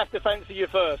 but she'd have to fancy you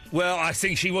first. Well, I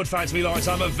think she would fancy me, Lawrence.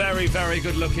 I'm a very, very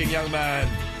good-looking young man.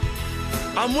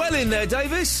 I'm well in there,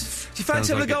 Davis. Do you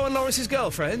fancy having a go on Lawrence's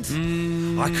girlfriend?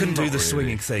 I couldn't do the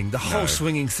swinging thing. The whole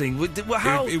swinging thing.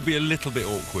 How? It would be a little bit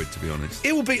awkward, to be honest.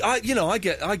 It will be. I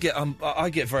get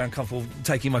very uncomfortable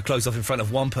taking my clothes off in front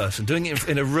of one person, doing it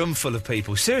in a room full of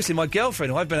people. Seriously, my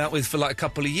girlfriend, who I've been out with for like a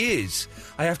couple of years,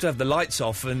 I have to have the lights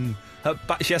off and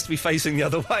she has to be facing the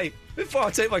other way before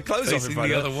I take my clothes off in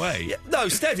front of her. Facing the other way? Yeah, no,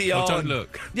 steady on. Don't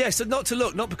look. Yes, not to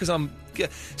look, not because I'm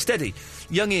steady.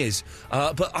 Young ears,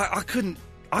 but I couldn't.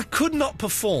 I could not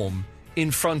perform in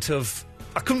front of...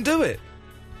 I couldn't do it.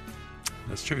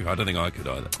 That's true. I don't think I could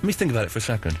either. Let me think about it for a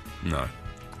second. No.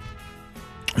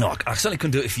 No, I certainly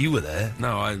couldn't do it if you were there.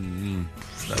 No, that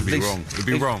would be wrong. It would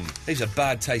be wrong. Leaves a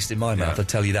bad taste in my mouth, I'll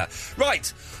tell you that. Right,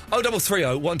 0330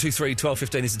 123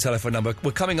 1215 is the telephone number.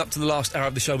 We're coming up to the last hour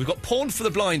of the show. We've got Porn for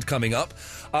the Blind coming up.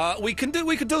 We could do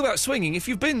about swinging. If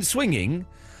you've been swinging...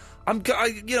 I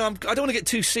don't want to get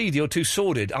too seedy or too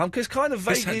sordid. I'm just kind of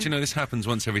vaguely... This happens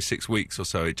once every 6 weeks or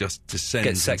so. It just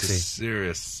descends into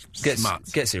serious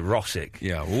smuts. Gets erotic.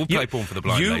 Yeah, we'll play Porn for the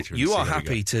Blind later. You are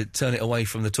happy to turn it away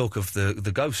from the talk of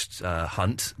the ghost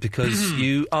hunt because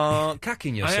you are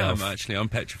cacking yourself. I am, actually. I'm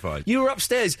petrified. You were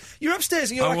upstairs. You're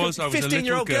upstairs and you're like a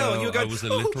 15-year-old girl. And you're going, I was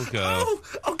a little girl.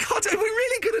 Oh, God, are we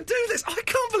really going to do this? I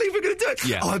can't believe we're going to do it.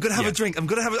 Yeah. Oh, I'm going to have a drink. I'm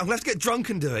going to have to get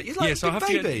drunk and do it. You're like a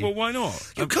big baby. Well, why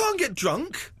not? You can't get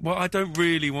drunk. Well, I don't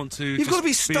really want to. You've got to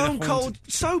be stone cold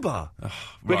sober. Oh,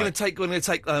 We're going to take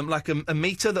like a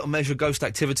meter that will measure ghost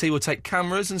activity. We'll take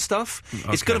cameras and stuff.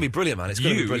 Okay. It's going to be brilliant, man. It's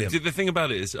going to be brilliant. The thing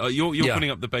about it is, you're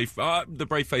putting up the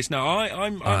brave face now.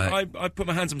 I put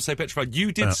my hands up and say petrified.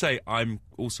 You did say I'm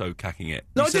also cacking it.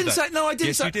 No, I didn't say. No, I didn't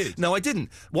yes, say. You did. No, I didn't.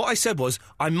 What I said was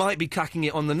I might be cacking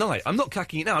it on the night. I'm not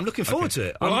cacking it now. I'm looking forward to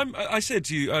it. Well, I said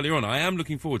to you earlier on, I am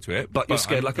looking forward to it. But you're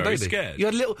scared like a baby. Scared. You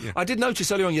had a little. Yeah. I did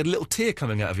notice earlier on you had a little tear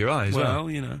coming out of your eye as well.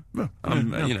 Well,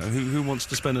 who wants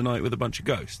to spend a night with a bunch of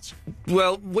ghosts?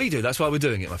 Well, we do. That's why we're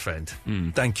doing it, my friend.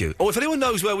 Thank you. Or if anyone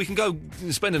knows where we can go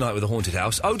spend a night with a haunted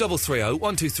house, 0330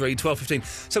 123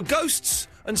 1215. So ghosts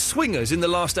and swingers in the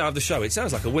last hour of the show. It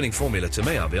sounds like a winning formula to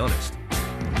me, I'll be honest.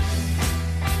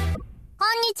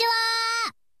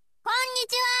 Konnichiwa!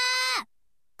 Konnichiwa!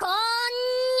 Konnichiwa!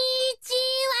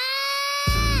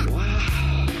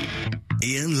 Wow.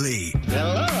 Ian Lee.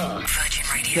 Hello. Virgin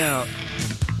Radio. Now,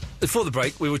 before the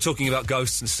break, we were talking about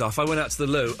ghosts and stuff. I went out to the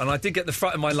loo, and I did get the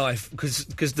fright of my life, because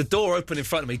the door opened in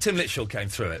front of me. Tim Litchell came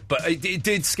through it, but it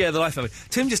did scare the life out of me.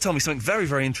 Tim just told me something very,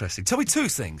 very interesting. Tell me two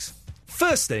things.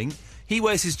 First thing, he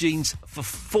wears his jeans for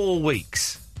 4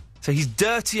 weeks. So he's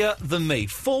dirtier than me.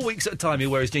 4 weeks at a time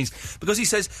he'll wear his jeans, because he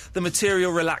says the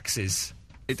material relaxes.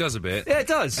 It does a bit. Yeah, it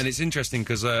does. And it's interesting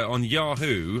because on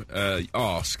Yahoo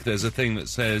Ask, there's a thing that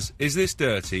says, is this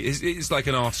dirty? It's like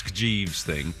an Ask Jeeves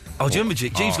thing. Oh, do you remember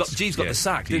Jeeves got the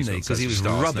sack, didn't he? Because he was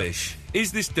rubbish.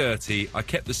 Is this dirty? I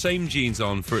kept the same jeans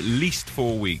on for at least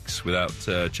 4 weeks without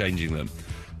changing them.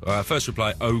 First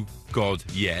reply, oh, God,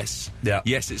 yes. Yeah.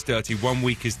 Yes, it's dirty. 1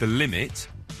 week is the limit.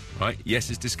 Right? Yes,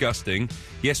 it's disgusting.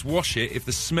 Yes, wash it. If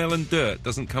the smell and dirt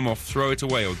doesn't come off, throw it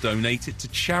away or donate it to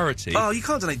charity. Oh, you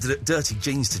can't donate dirty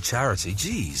jeans to charity.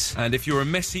 Jeez. And if you're a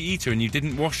messy eater and you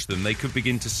didn't wash them, they could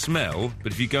begin to smell.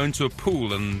 But if you go into a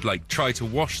pool and, try to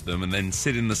wash them and then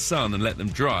sit in the sun and let them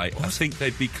dry, I think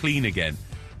they'd be clean again.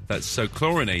 That's so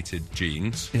chlorinated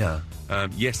jeans. Yeah.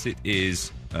 Yes, it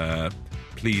is.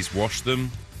 Please wash them.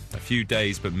 A few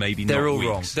days, but maybe They're not all weeks.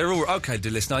 wrong. They're all okay,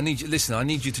 dear listener. I need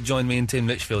you to join me and Tim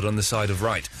Litchfield on the side of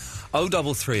right.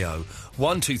 0330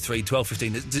 123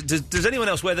 1215. Does anyone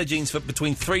else wear their jeans for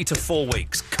between 3 to 4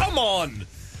 weeks? Come on!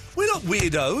 We're not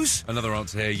weirdos. Another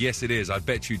answer here. Yes, it is. I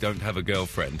bet you don't have a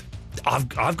girlfriend. I've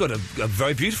got a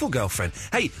very beautiful girlfriend.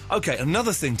 Hey, OK,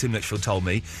 another thing Tim Litchfield told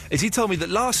me is he told me that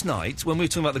last night, when we were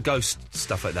talking about the ghost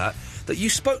stuff like that you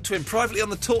spoke to him privately on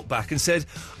the talkback and said,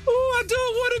 oh, I don't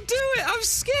want to do it, I'm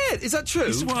scared. Is that true?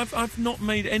 This is why I've not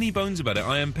made any bones about it.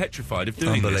 I am petrified of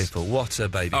doing Unbelievable. this. What a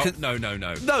baby. Oh, no.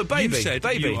 No, baby. You said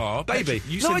baby. You are baby.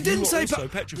 You no, said I didn't say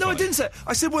petrified. No, I didn't say.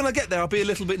 I said when I get there I'll be a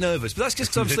little bit nervous, but that's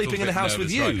just because I'm sleeping in a house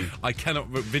with you. Right. I cannot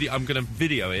video. I'm going to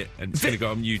video it and it's going to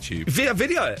go on YouTube.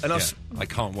 Video it, and I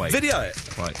can't wait. Video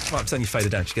it. Right. I'm telling you, fade it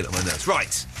down. Just get it on my nerves.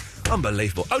 Right.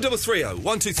 Unbelievable. 0330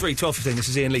 123 1215. This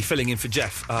is Ian Lee filling in for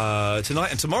Jeff tonight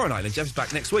and tomorrow night, and Jeff's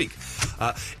back next week.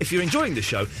 If you're enjoying the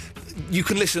show, you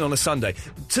can listen on a Sunday.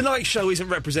 Tonight's show isn't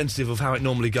representative of how it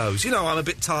normally goes. You know, I'm a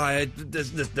bit tired.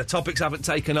 The topics haven't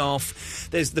taken off.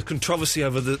 There's the controversy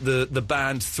over the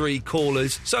band 3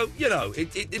 callers. So, you know,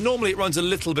 normally it runs a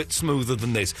little bit smoother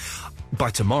than this. By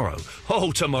tomorrow,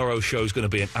 tomorrow's show's going to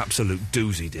be an absolute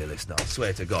doozy, dear listener. I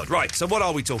swear to God. Right, so what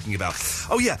are we talking about?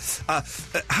 Oh, yeah.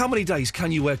 How many days can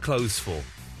you wear clothes for?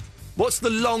 What's the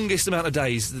longest amount of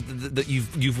days that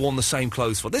you've worn the same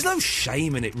clothes for? There's no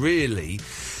shame in it, really.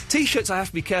 T-shirts I have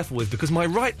to be careful with because my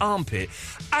right armpit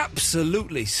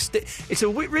absolutely... it's a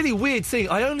really weird thing.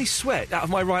 I only sweat out of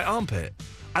my right armpit.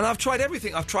 And I've tried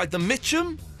everything. I've tried the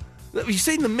Mitchum. Have you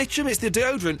seen the Mitchum? It's the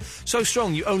deodorant so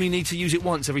strong you only need to use it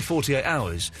once every 48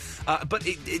 hours. But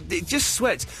it just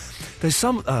sweats. There's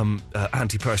some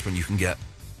antiperspirant you can get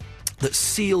that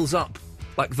seals up,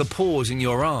 like, the pores in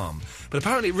your arm. But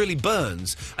apparently it really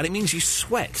burns, and it means you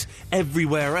sweat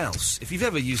everywhere else. If you've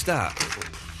ever used that...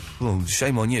 Oh,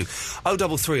 shame on you.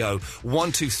 0330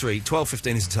 123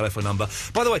 1215 is the telephone number.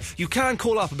 By the way, you can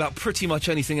call up about pretty much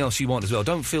anything else you want as well.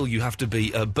 Don't feel you have to be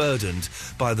burdened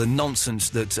by the nonsense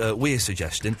that we're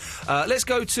suggesting. Let's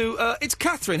go to... it's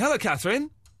Catherine. Hello, Catherine.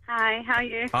 Hi, how are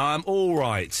you? I'm all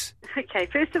right. Okay,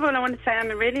 first of all, I want to say I'm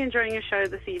really enjoying your show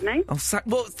this evening. Oh,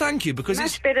 well, thank you, because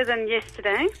Much better than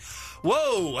yesterday.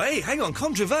 Whoa, hey, hang on,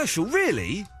 controversial,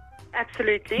 really?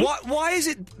 Absolutely. Why is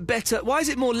it better? Why is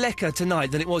it more lekker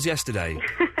tonight than it was yesterday?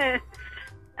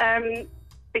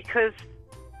 Because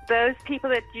those people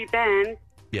that you ban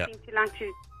Yeah. seem to like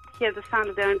to hear the sound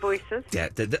of their own voices. Yeah,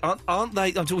 aren't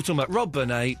they? I'm talking about Rob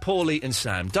Burnett, Paulie and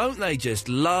Sam. Don't they just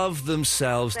love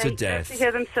themselves to death? They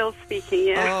hear themselves speaking,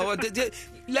 yeah. Oh,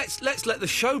 let's let the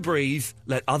show breathe.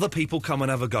 Let other people come and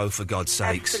have a go, for God's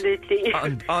sakes. Absolutely.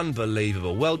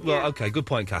 Unbelievable. Well, okay, good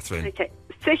point, Catherine. Okay.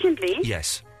 Secondly...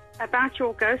 Yes. About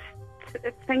your ghost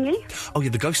thingy. Oh, yeah,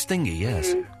 the ghost thingy,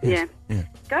 yes. Yeah. Yeah.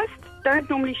 Ghosts don't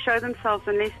normally show themselves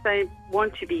unless they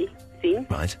want to be seen.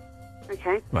 Right.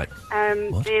 Okay. Right.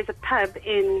 There's a pub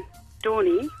in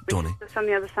Dorney, which is just on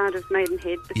the other side of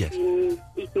Maidenhead, between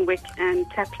Eatonwick and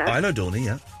Taplow. I know Dorney,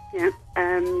 yeah. Yeah.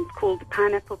 Called the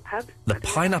Pineapple Pub. The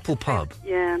Pineapple Pub?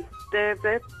 Yeah. It's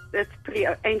a pretty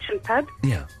ancient pub.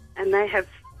 Yeah. And they have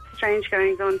strange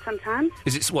goings on sometimes.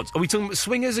 Is it what? Are we talking about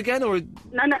swingers again, or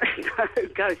no,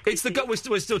 ghosts? It's the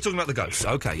we're still talking about the ghosts.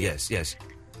 Okay, yes.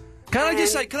 Can I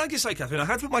just say, Catherine? I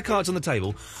had to put my cards on the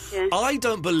table. Yeah. I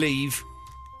don't believe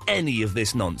any of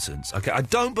this nonsense. Okay, I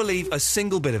don't believe a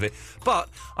single bit of it. But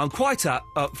I'm quite up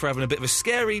for having a bit of a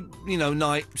scary,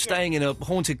 night, staying in a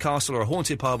haunted castle or a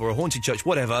haunted pub or a haunted church,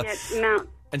 whatever,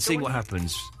 and seeing what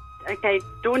happens. Okay,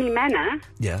 Dorney Manor.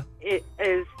 Yeah. It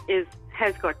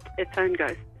has got its own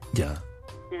ghost. Yeah.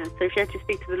 Yeah, so if you had to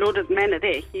speak to the Lord of the Manor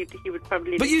there, he would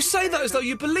probably... But you say that as though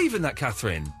you believe in that,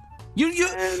 Catherine.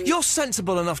 You're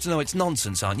sensible enough to know it's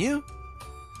nonsense, aren't you?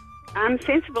 I'm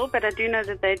sensible, but I do know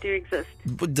that they do exist.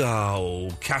 Oh,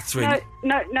 Catherine...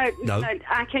 No,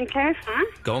 I can clarify.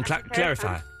 Go on,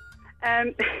 clarify.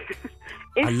 I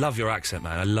love your accent,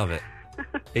 man. I love it.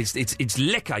 It's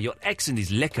lekker. Your accent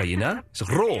is lekker, you know? It's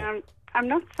raw. I'm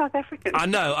not South African. I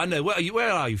know.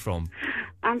 Where are you from?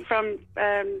 I'm from...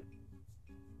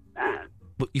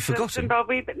 But you've forgotten?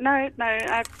 Zimbabwe, but no,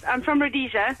 I'm from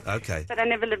Rhodesia. Okay. But I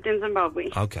never lived in Zimbabwe.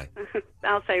 Okay.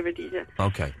 I'll say Rhodesia.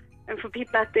 Okay. And for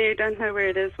people out there who don't know where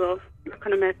it is, well, look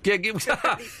on a map. Yeah,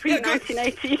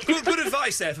 pre-1980. Good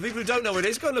advice there. For people who don't know where it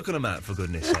is, go and look on a map, for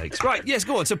goodness sakes. Right, yes,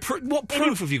 go on. So what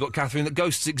proof have you got, Catherine, that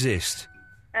ghosts exist?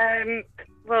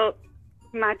 Well,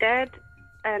 my dad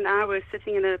and I were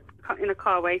sitting in a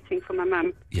car waiting for my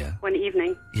mum one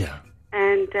evening. Yeah.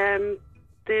 And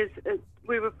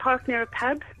we were parked near a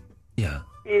pub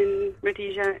in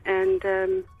Rhodesia,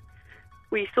 and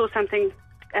we saw something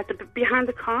behind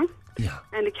the car. Yeah.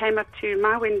 And it came up to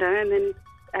my window and then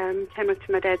came up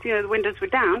to my dad's. The windows were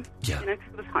down, because it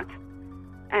was hot.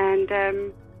 And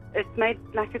it made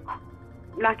like a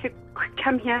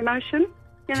come here motion,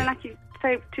 like you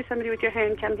say to somebody with your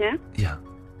hand, come here. Yeah.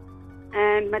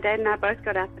 And my dad and I both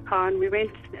got out the car and we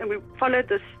went and we followed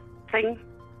this thing,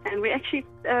 and we actually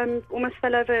almost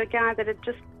fell over a guy that had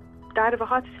just died of a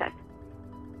heart attack.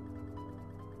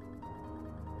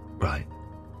 Right.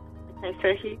 Okay,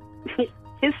 so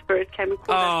his spirit came and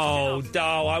called us.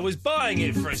 No, I was buying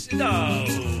it for us. No.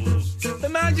 The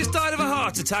man just died of a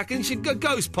heart attack and a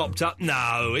ghost popped up.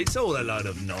 No, it's all a load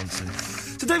of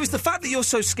nonsense. So, Davis, the fact that you're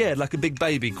so scared like a big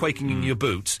baby quaking in your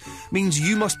boots means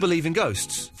you must believe in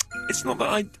ghosts. It's not that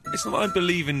I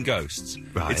believe in ghosts.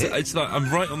 Right. It's like I'm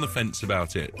right on the fence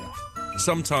about it.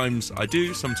 Sometimes I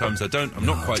do, sometimes I don't. I'm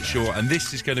not quite sure, and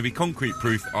this is going to be concrete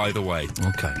proof either way.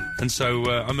 Okay. And so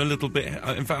I'm a little bit...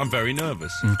 in fact, I'm very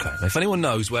nervous. Okay. If anyone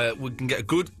knows where we can get a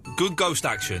good ghost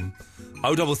action,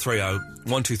 0330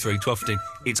 123 1215,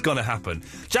 it's going to happen.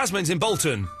 Jasmine's in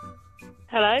Bolton.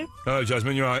 Hello. Hello,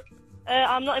 Jasmine, you all right?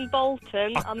 I'm not in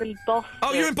Bolton, I'm in Boston.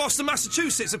 Oh, you're in Boston,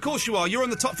 Massachusetts. Of course you are. You're on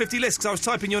the top 50 list because I was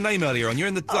typing your name earlier on. You're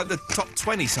in the top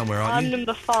 20 somewhere, aren't you? I'm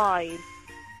number 5.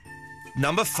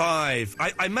 Number 5.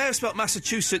 I may have spelt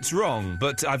Massachusetts wrong,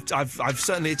 but I've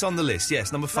certainly, it's on the list.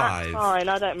 Yes, number 5. That's fine,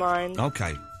 I don't mind.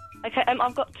 Okay. Okay,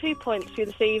 I've got 2 points for you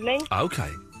this evening. Okay.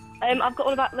 I've got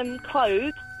one about them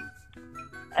clothes.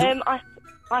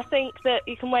 I think that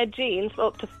you can wear jeans for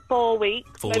up to 4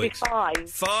 weeks, 4 maybe weeks. 5.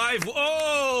 5?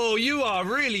 Oh, you are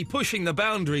really pushing the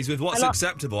boundaries with what's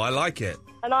acceptable. I like it.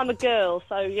 And I'm a girl,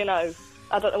 so, you know,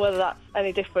 I don't know whether that's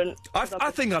any different.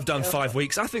 I think I've done 5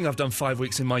 weeks. I think I've done 5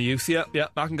 weeks in my youth. Yeah,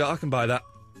 I can buy that.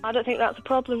 I don't think that's a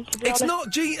problem, to be honest. It's not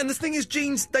jeans, and the thing is,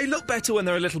 jeans, they look better when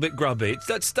they're a little bit grubby.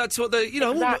 That's what they, you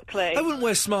know. Exactly. I wouldn't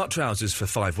wear smart trousers for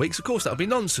 5 weeks. Of course, that would be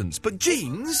nonsense. But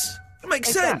jeans, it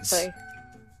makes sense.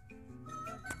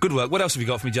 Good work. What else have you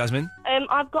got for me, Jasmine?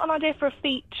 I've got an idea for a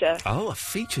feature. Oh, a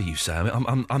feature, you say?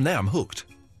 I'm there. I'm hooked.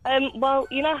 Well,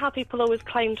 you know how people always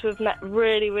claim to have met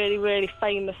really, really, really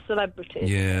famous celebrities?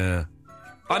 Yeah.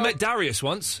 I met Darius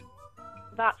once.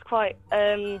 That's quite,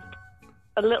 a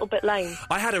little bit lame.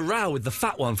 I had a row with the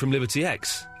fat one from Liberty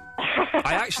X.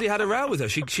 I actually had a row with her.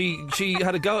 She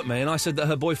had a go at me, and I said that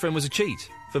her boyfriend was a cheat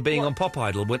for being on Pop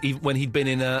Idol when he'd been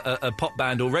in a pop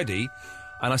band already,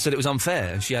 and I said it was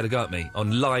unfair, and she had a go at me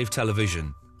on live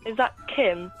television. Is that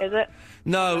Kim, is it?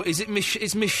 No,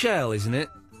 it's Michelle, isn't it?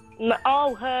 No,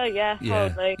 oh, her, yeah,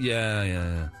 probably.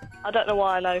 Yeah. I don't know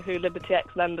why I know who Liberty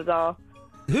X members are.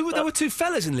 There were 2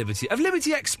 fellas in Liberty. Have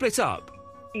Liberty X split up?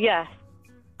 Yes.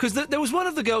 Because there was one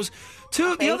of the girls.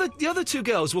 The other 2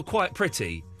 girls were quite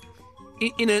pretty,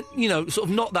 in a sort of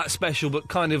not that special but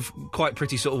kind of quite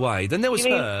pretty sort of way. Then there was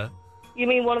her. You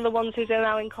mean one of the ones who's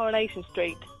now in Coronation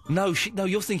Street? No,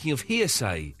 you're thinking of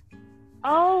Hearsay.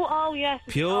 Oh, yes.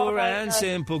 Pure and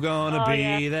simple, gonna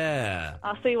be there.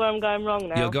 I see where I'm going wrong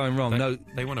now. You're going wrong.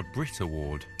 They won a Brit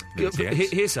Award.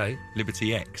 Hearsay?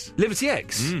 Liberty X. Liberty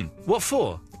X? What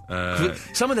for?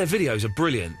 Some of their videos are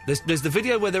brilliant. There's the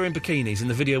video where they're in bikinis and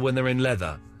the video when they're in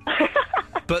leather.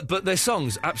 But their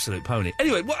songs, absolute pony.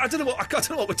 Anyway, I don't know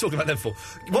what we're talking about them for.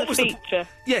 What was feature?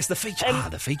 Yes, the feature.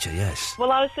 The feature. Yes.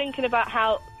 Well, I was thinking about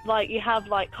how, you have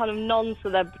kind of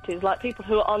non-celebrities, like people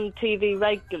who are on TV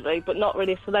regularly but not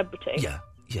really a celebrity. Yeah.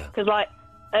 Because I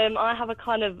have a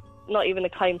kind of not even a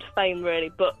claim to fame really,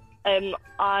 but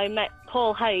I met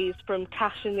Paul Hayes from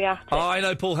Cash in the Attic. Oh, I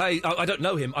know Paul Hayes. I don't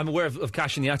know him. I'm aware of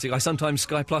Cash in the Attic. I sometimes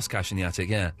Sky Plus Cash in the Attic.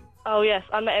 Yeah. Oh, yes.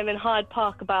 I met him in Hyde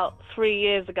Park about 3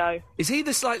 years ago. Is he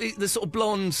the sort of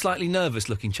blonde, slightly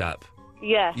nervous-looking chap?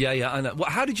 Yeah. Yeah, I know.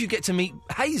 How did you get to meet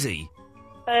Hazy?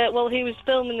 Well, he was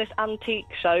filming this antique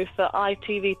show for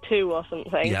ITV2 or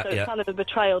something, so it's kind of a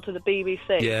betrayal to the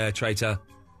BBC. Yeah, traitor.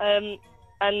 And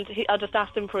I just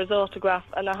asked him for his autograph,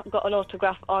 and I got an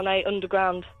autograph on a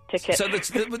underground ticket. So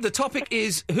the topic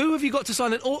is, who have you got to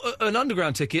sign an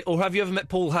underground ticket, or have you ever met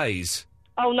Paul Hayes?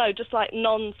 Oh, no, just,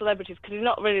 non-celebrities, because he's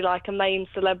not really, a main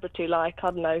celebrity, I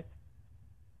don't know,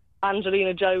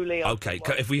 Angelina Jolie. OK,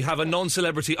 if we have a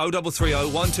non-celebrity, 0330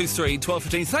 123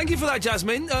 1215. Thank you for that,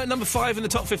 Jasmine. Number 5 in the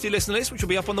top 50 listener list, which will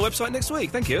be up on the website next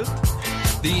week. Thank you.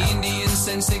 The Indians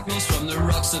send signals from the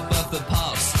rocks above the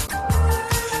pass.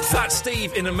 Fat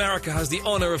Steve in America has the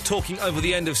honour of talking over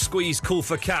the end of Squeeze Cool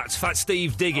for Cats. Fat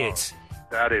Steve, dig it.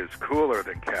 That is cooler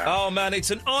than Cats. Oh, man,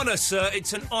 it's an honour, sir.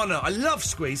 It's an honour. I love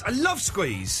Squeeze.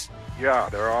 Yeah,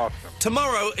 they're awesome.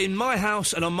 Tomorrow, in my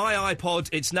house and on my iPod,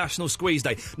 it's National Squeeze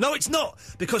Day. No, it's not,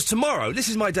 because tomorrow, this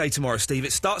is my day tomorrow, Steve.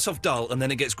 It starts off dull and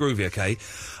then it gets groovy, OK?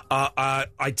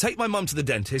 I take my mum to the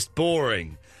dentist.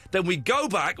 Boring. Then we go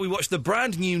back, we watch the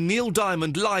brand new Neil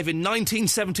Diamond live in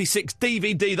 1976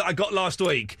 DVD that I got last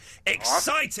week.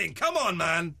 Exciting! Come on,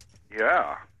 man!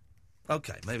 Yeah.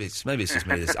 OK, maybe it's just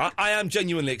me. I am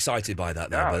genuinely excited by that,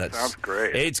 though. Yeah, but sounds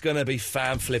great. It's going to be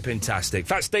fan-flipping-tastic.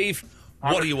 Fat Steve,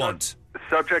 what do you want? The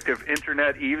subject of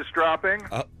internet eavesdropping,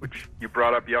 which you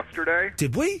brought up yesterday.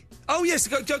 Did we? Oh, yes,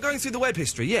 going through the web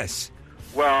history, yes.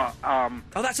 Well,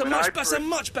 that's a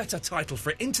much better title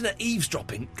for it. Internet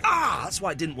eavesdropping. That's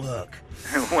why it didn't work.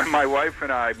 When my wife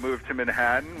and I moved to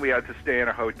Manhattan, we had to stay in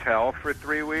a hotel for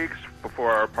 3 weeks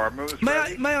before our apartment was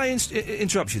ready. May I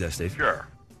interrupt you there, Steve? Sure.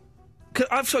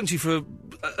 I've spoken to you for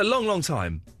a long, long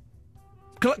time.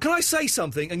 Can I say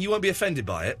something and you won't be offended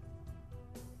by it?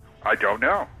 I don't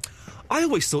know. I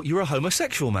always thought you were a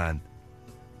homosexual man.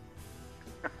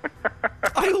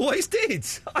 I always did.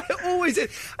 And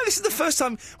this is the first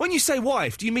time. When you say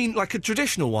wife, do you mean like a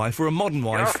traditional wife or a modern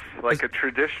wife? Yes, like a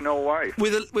traditional wife.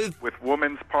 With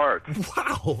woman's parts.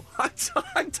 Wow. I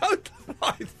don't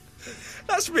know.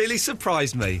 That's really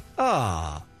surprised me.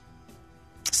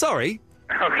 Sorry.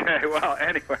 Okay, well,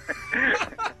 anyway.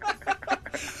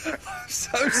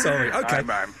 So sorry. Okay.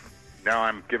 Now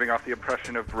I'm giving off the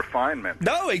impression of refinement.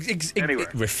 No, anyway.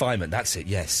 Refinement, that's it,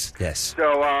 yes.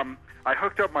 So, I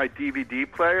hooked up my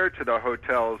DVD player to the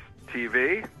hotel's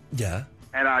TV. Yeah.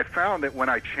 And I found that when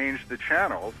I changed the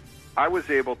channels, I was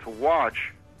able to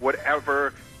watch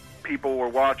whatever people were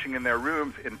watching in their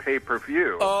rooms in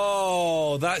pay-per-view.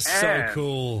 Oh, that's so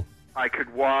cool. I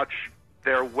could watch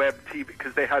their web TV,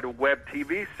 because they had a web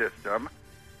TV system,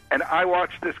 and I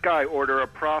watched this guy order a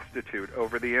prostitute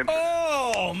over the internet.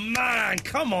 Oh, man,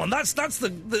 come on. That's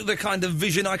the kind of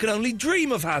vision I can only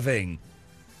dream of having.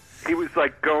 He was,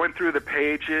 like, going through the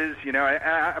pages, you know,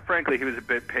 frankly, he was a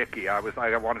bit picky. I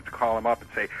wanted to call him up and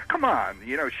say, come on,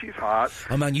 you know, she's hot.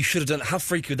 Oh, man, you should have done it. How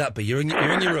freaky would that be? You're in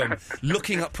your room,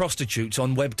 looking up prostitutes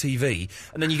on web TV,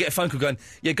 and then you get a phone call going,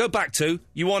 yeah, go back to,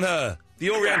 you want her,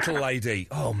 the Oriental lady.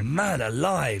 Oh, man,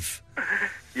 alive.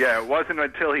 Yeah, it wasn't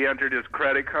until he entered his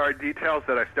credit card details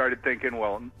that I started thinking,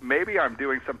 well, maybe I'm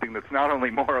doing something that's not only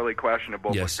morally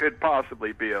questionable, but could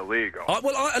possibly be illegal.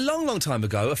 A long time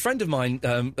ago, a friend of mine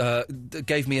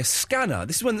gave me a scanner.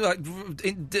 This is when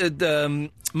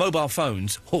mobile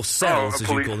phones, or cells, as you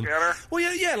call them. Scanner?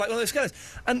 Well, yeah, like one of those scanners.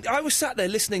 And I was sat there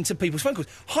listening to people's phone calls.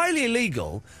 Highly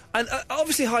illegal, and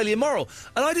obviously highly immoral.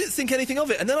 And I didn't think anything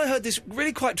of it. And then I heard this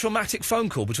really quite traumatic phone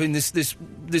call between this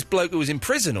bloke who was in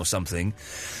prison or something.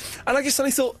 And I just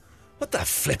suddenly thought, what the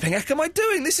flipping heck am I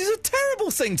doing? This is a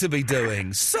terrible thing to be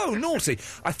doing. So naughty.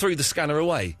 I threw the scanner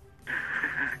away.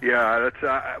 Yeah,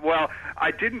 that's, well,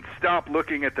 I didn't stop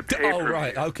looking at the paper. Oh,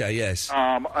 right, okay, yes.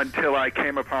 Until I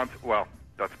came upon, well,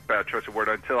 that's a bad choice of word,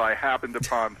 until I happened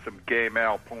upon some gay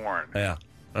male porn. Yeah.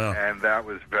 Oh. And that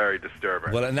was very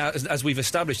disturbing. Well, now, as we've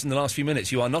established in the last few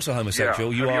minutes, you are not a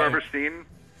homosexual. Yeah. Have you ever seen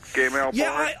gay male porn?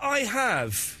 Yeah, I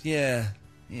have. Yeah.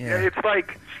 It's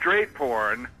like straight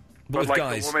porn, but like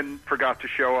guys. The woman forgot to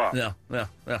show up. Yeah.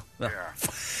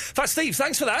 Fat Steve,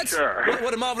 thanks for that. Sure.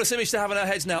 What a marvellous image to have in our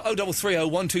heads now. 0330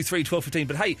 123 1215.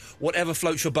 But hey, whatever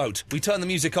floats your boat. We turn the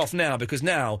music off now, because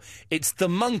now it's the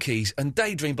Monkees and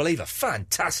Daydream Believer.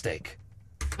 Fantastic.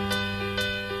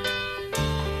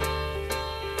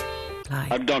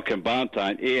 I'm Duncan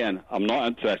Barntine. Ian, I'm not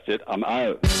interested. I'm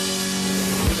out.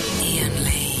 Ian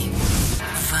Lee,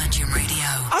 Virgin Radio.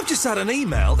 I've just had an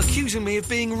email accusing me of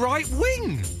being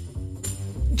right-wing.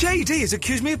 JD has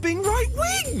accused me of being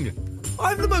right-wing.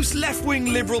 I'm the most left-wing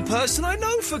liberal person I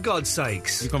know, for God's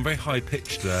sakes. You've gone very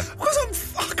high-pitched there.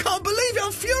 Because I can't believe it.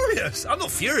 I'm furious. I'm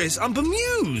not furious. I'm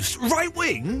bemused.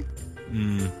 Right-wing?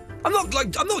 I'm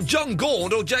not John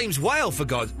Gaunt or James Whale, for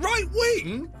God.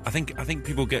 Right-wing? I think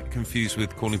people get confused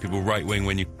with calling people right-wing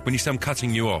when you say I'm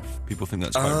cutting you off. People think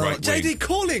that's quite right-wing. JD,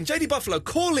 call in. JD Buffalo,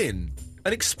 call in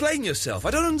and explain yourself.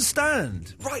 I don't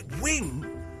understand. Right-wing?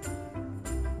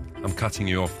 I'm cutting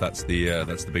you off. That's the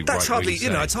big. That's right hardly,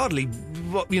 it's hardly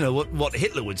what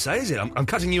Hitler would say, is it? I'm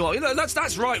cutting you off.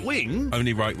 That's right wing.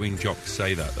 Only right wing jocks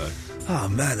say that, though. Oh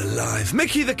man, alive,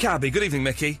 Mickey the cabbie. Good evening,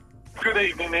 Mickey. Good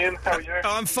evening, Ian. How are you?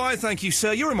 I'm fine, thank you,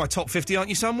 sir. You're in my top 50, aren't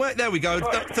you? Somewhere. There we go.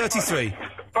 33.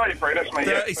 33. That's me.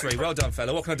 33. Well done,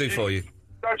 fella. What can I do for you?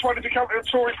 I just wanted to come to the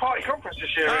Tory Party conference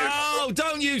this year. Oh,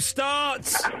 don't you start!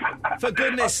 For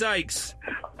goodness sakes.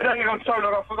 Hang on so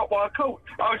long, I forgot what I called.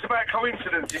 Oh, it's about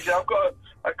coincidences. I've got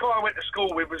a guy I went to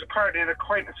school with was apparently an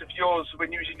acquaintance of yours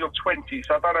when you was in your 20s,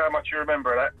 so I don't know how much you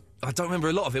remember that. I don't remember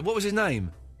a lot of it. What was his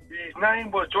name? His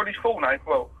name was, Johnny's full name?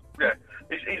 Well, yeah.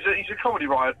 He's a comedy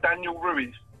writer, Daniel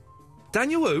Ruiz.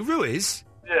 Daniel Ruiz?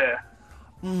 Yeah.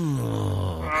 Do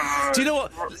you know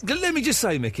what? Let me just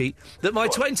say, Mickey, that my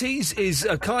 20s is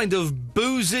a kind of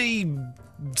boozy,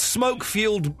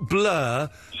 smoke-fueled blur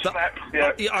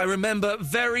that I remember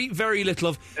very, very little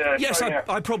of. Yeah, yes,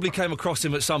 I probably came across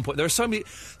him at some point. There are so many.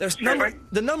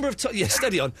 The number of times. Yes,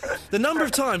 steady on. The number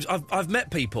of times I've met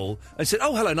people and said,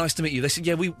 "Oh, hello, nice to meet you." They said,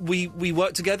 "Yeah, we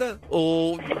work together,"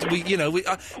 or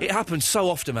it happens so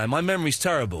often, man. My memory's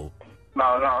terrible.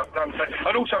 No, don't say.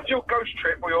 And also, if your ghost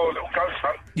trip or your little ghost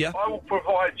hunt, I will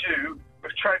provide you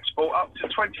with transport up to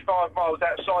 25 miles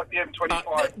outside the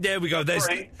M25. There we go. There's.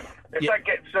 If that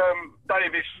gets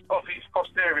Davis off his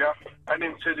posterior and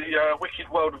into the wicked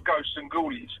world of ghosts and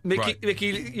ghoulies.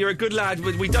 Mickey, you're a good lad.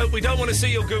 We don't want to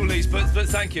see your ghoulies, but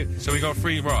thank you. So we got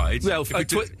free rides. Well,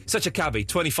 such a cabbie,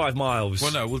 25 miles.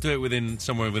 Well, no, we'll do it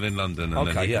somewhere within London, and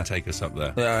then he can take us up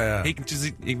there. Yeah.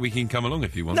 We can come along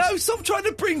if you want. No, stop trying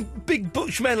to bring big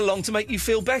bushmen along to make you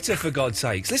feel better, for God's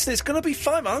sakes. Listen, it's going to be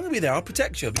fine. I'm going to be there. I'll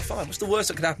protect you. It'll be fine. What's the worst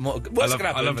that could happen?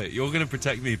 I love it. You're going to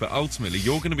protect me, but ultimately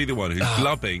you're going to be the one who's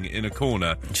blubbing in a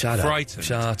corner, frightened.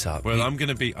 Shut up. Well, I'm going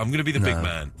to be the big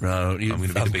man. No, I'm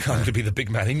going to be the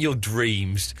big man in your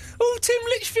dreams. Oh, Tim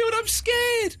Litchfield, I'm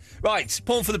scared. Right,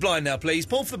 porn for the blind now, please.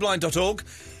 Pornfortheblind.org.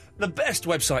 the best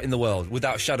website in the world,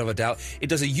 without a shadow of a doubt. It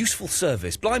does a useful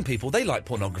service. Blind people, they like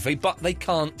pornography, but they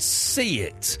can't see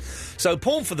it. So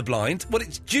Porn for the Blind, what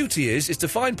its duty is to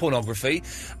find pornography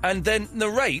and then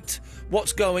narrate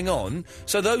what's going on,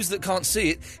 so those that can't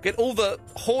see it get all the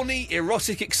horny,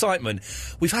 erotic excitement.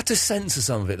 We've had to censor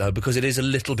some of it, though, because it is a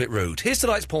little bit rude. Here's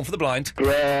tonight's Porn for the Blind.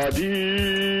 Okay,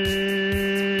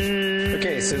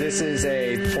 so this is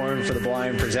a Porn for the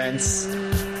Blind presents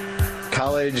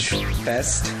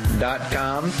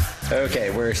collegefest.com. Okay,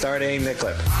 we're starting the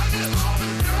clip.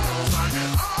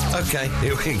 Okay,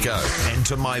 here we go.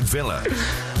 Enter my villa.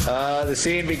 The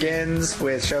scene begins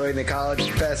with showing the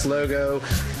College Fest logo.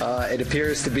 It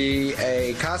appears to be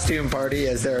a costume party,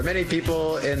 as there are many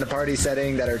people in the party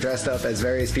setting that are dressed up as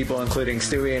various people, including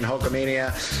Stewie and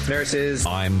Hulkamania, nurses.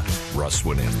 I'm Russ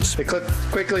Williams. The clip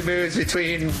quickly moves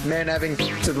between men having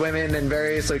sex with women in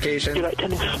various locations,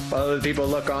 while the people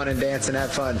look on and dance and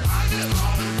have fun.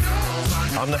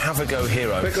 I'm the have-a-go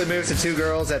hero. Quickly moves to two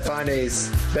girls that find a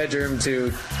bedroom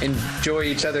to enjoy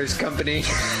each other's company.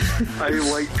 I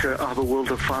like to have a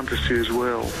world of fantasy as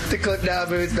well. The clip now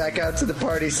moves back out to the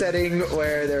party setting,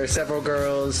 where there are several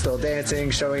girls still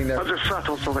dancing, showing their... I just sat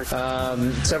on something.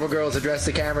 Several girls address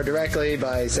the camera directly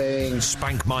by saying...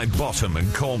 Spank my bottom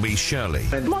and call me Shirley.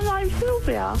 My name's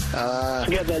Sylvia.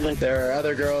 There are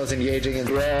other girls engaging in...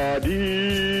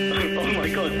 Ready. Oh my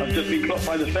god, I've just been caught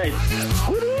by the face.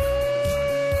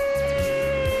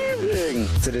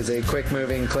 It is a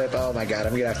quick-moving clip. Oh my god,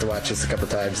 I'm gonna have to watch this a couple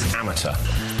times. Amateur.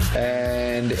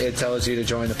 And it tells you to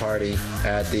join the party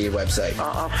at the website.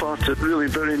 I thought it really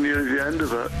very near the end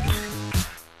of it.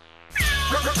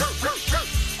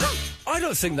 I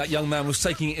don't think that young man was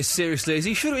taking it as seriously as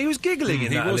he should have. He was giggling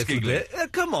in that a little bit.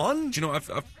 Come on. Do you know, I've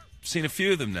seen a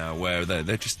few of them now where they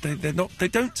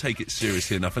don't take it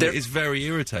seriously enough, and it is very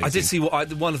irritating. I did see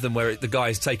one of them where the guy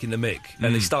is taking the mick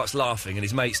and he starts laughing and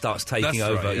his mate starts taking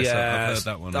over. Right, yes, I've heard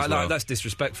that one as well. That's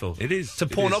disrespectful. It is to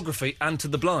pornography and to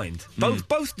the blind.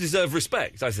 Both deserve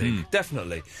respect, I think.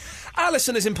 Definitely.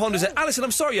 Alison is in Ponders. Alison, I'm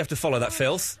sorry you have to follow that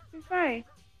filth. Hey.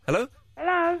 Hello.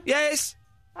 Hello. Yes.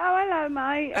 Oh, hello,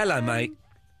 mate. Hello, mate.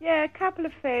 Yeah, a couple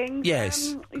of things.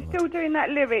 Yes. You still doing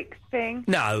that lyrics thing?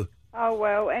 No. Oh,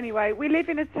 well, anyway, we live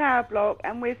in a tower block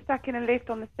and we're stuck in a lift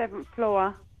on the 7th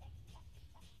floor.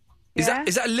 Is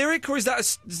that a lyric or is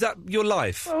that your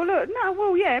life? Well, look,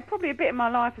 yeah, probably a bit of my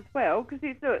life as well, because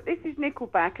this is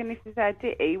Nickelback and this is our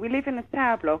ditty. We live in a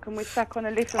tower block and we're stuck on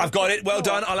a lift on I've got it, well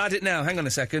done, I'll add it now, hang on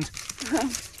a second.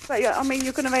 But, yeah, I mean,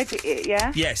 you're going to edit it,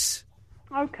 yeah? Yes.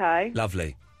 Okay.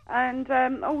 Lovely. And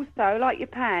also, like your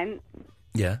pants...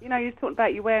 Yeah. You know, you're talking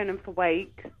about you wearing them for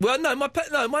weeks. Well, no, my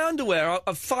underwear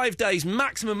are 5 days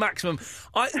maximum.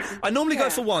 I normally go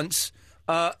for once.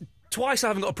 Twice I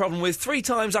haven't got a problem with. 3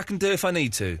 times I can do if I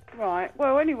need to. Right.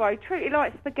 Well, anyway, treat it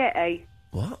like spaghetti.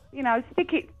 What? You know,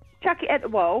 chuck it at the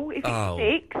wall. If it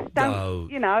sticks, don't.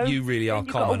 You know. You really are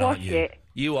common, aren't you? It.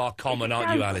 You are common,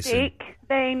 aren't you, Alison? If it stick,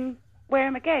 then wear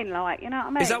them again, like, you know what I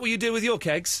mean? Is that what you do with your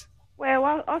kegs? Well,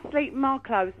 I sleep in my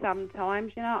clothes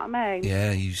sometimes, you know what I mean?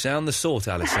 Yeah, you sound the sort,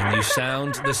 Alison. You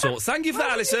sound the sort. Thank you for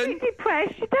that, Alison. You're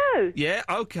depressed, you do. Yeah,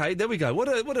 OK, there we go. What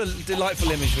a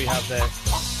delightful image we have there.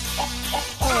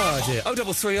 Oh, dear.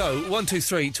 0330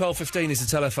 123 1215 is the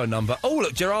telephone number. Oh,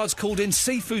 look, Gerard's called in,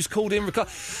 Sifu's called in. We've got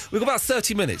about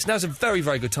 30 minutes. Now's a very,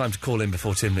 very good time to call in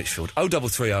before Tim Litchfield.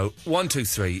 0330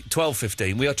 123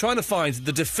 1215. We are trying to find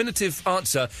the definitive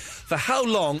answer for how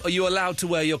long are you allowed to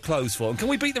wear your clothes for. And can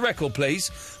we beat the record, please?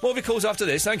 More of your calls after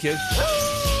this. Thank you.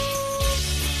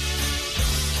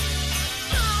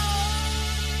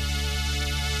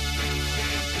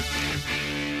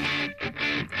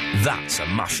 That's a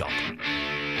mash-up.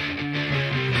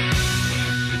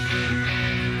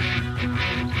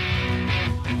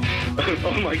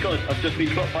 Oh my god, I've just been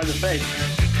caught by the face.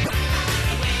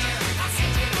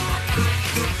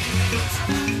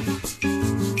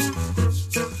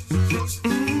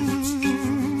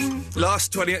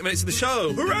 Last 28 minutes of the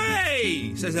show.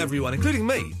 Hooray! Says everyone, including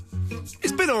me.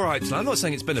 It's been all right tonight. I'm not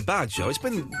saying it's been a bad show. It's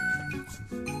been...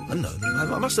 I don't know.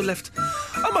 I must have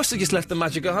just left the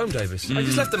magic at home, Davis. I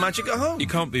just left the magic at home. You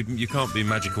can't be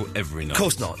magical every night. Of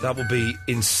course not. That will be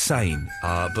insane.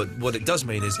 But what it does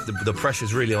mean is the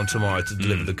pressure's really on tomorrow to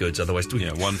deliver the goods. Otherwise,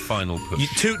 one final push.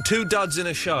 Two duds in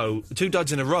a show, 2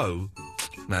 duds in a row.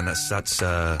 Man, that's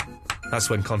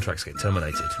when contracts get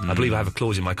terminated. I believe I have a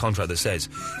clause in my contract that says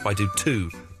if I do 2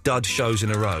 dud shows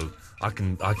in a row, I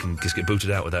can just get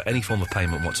booted out without any form of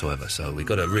payment whatsoever. So we've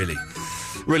got to really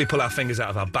pull our fingers out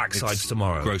of our backsides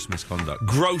tomorrow. Gross misconduct.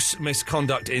 Gross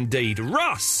misconduct indeed.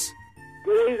 Russ!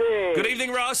 Good evening. Good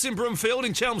evening, Russ, in Broomfield,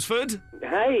 in Chelmsford.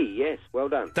 Hey, yes, well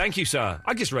done. Thank you, sir.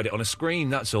 I just read it on a screen,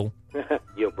 that's all.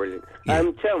 You're brilliant. Yeah.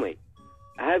 Tell me,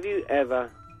 have you ever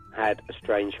had a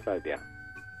strange phobia?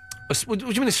 What do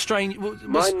you mean a strange...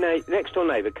 My next-door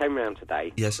neighbour came round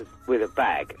today Yes. with a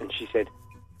bag, and she said,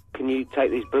 can you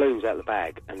take these balloons out of the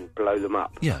bag and blow them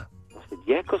up? Yeah. I said,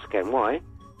 yeah, of course I can. Why?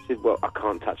 She said, well, I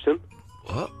can't touch them.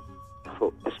 What? I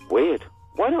thought, that's weird.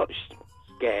 Why not? She's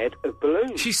scared of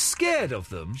balloons. She's scared of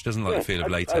them? She doesn't like the feel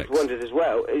of latex. I wondered as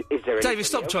well, is there... David,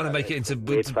 stop trying to make it into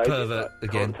pervert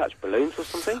again. Can't touch balloons or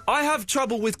something? I have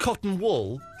trouble with cotton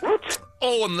wool. What?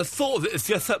 Oh, and the thought of it has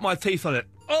just set my teeth on it.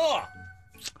 Oh!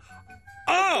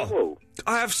 Oh!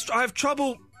 I have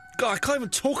trouble... God, I can't even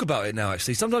talk about it now,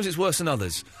 actually. Sometimes it's worse than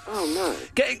others. Oh,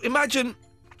 no. Imagine...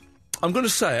 I'm going to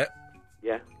say it.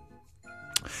 Yeah.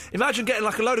 Imagine getting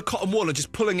like a load of cotton wool and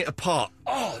just pulling it apart.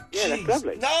 Oh, yeah, that's jeez.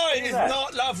 lovely. No, it is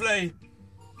not lovely.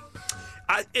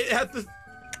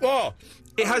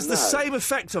 It has the same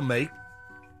effect on me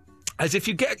as if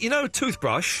you get, a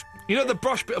toothbrush. You know the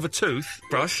brush bit of a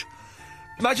toothbrush?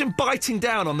 Imagine biting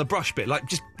down on the brush bit, like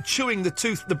just chewing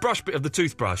the brush bit of the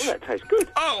toothbrush. Well, that tastes good.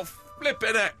 Oh,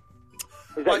 flipping it.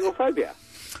 Is that your phobia?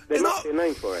 There must be a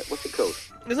name for it. What's it called?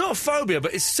 It's not a phobia,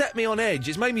 but it's set me on edge.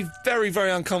 It's made me very, very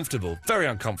uncomfortable. Very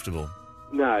uncomfortable.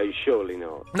 No, surely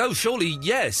not. No, surely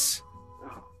yes.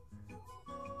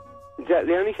 Is that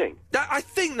the only thing? I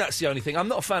think that's the only thing. I'm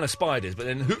not a fan of spiders, but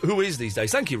then who is these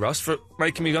days? Thank you, Russ, for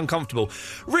making me uncomfortable.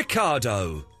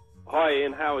 Ricardo. Hi,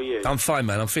 Ian. How are you? I'm fine,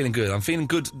 man. I'm feeling good.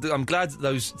 I'm glad that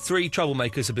those 3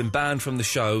 troublemakers have been banned from the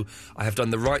show. I have done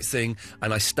the right thing,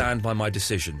 and I stand by my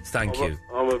decision. Thank you.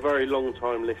 I'm a very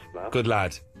long-time listener. Good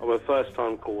lad. I'm a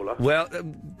first-time caller. Well,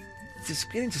 it's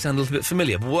beginning to sound a little bit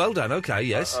familiar, but well done. Okay,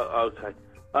 yes. Okay.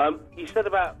 You said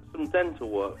about some dental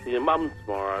work for your mum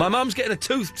tomorrow. My mum's getting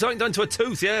something done to a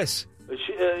tooth, yes. Is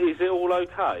it all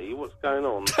okay? What's going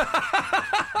on?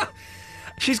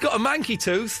 She's got a manky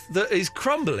tooth that is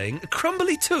crumbling. A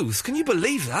crumbly tooth? Can you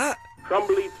believe that?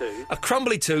 Crumbly tooth? A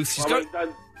crumbly tooth. Don't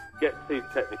get too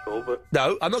technical, but...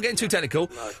 No, I'm not getting too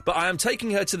technical, but I am taking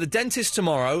her to the dentist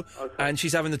tomorrow, and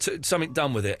she's having something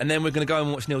done with it, and then we're going to go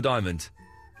and watch Neil Diamond.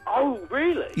 Oh,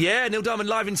 really? Yeah, Neil Diamond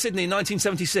live in Sydney in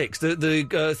 1976,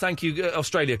 the Thank You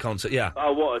Australia concert, yeah.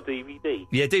 Oh, what, a DVD?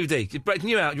 Yeah, DVD. It's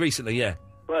new out recently, yeah.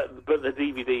 But the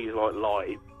DVD is like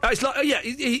live. It's like, yeah,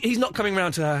 he's not coming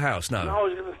round to her house, no. No, I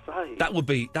was going to say.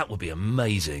 That would be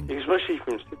amazing. Especially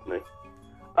from Sydney.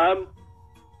 I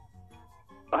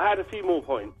had a few more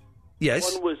points.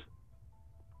 Yes. One was,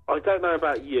 I don't know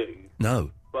about you.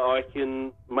 No. But I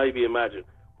can maybe imagine.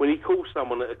 When you call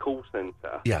someone at a call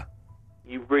centre... Yeah.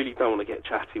 You really don't want to get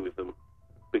chatty with them.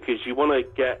 Because you want to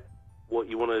get what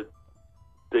you want to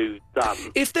do done.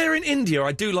 If they're in India,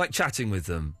 I do like chatting with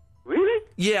them. Really?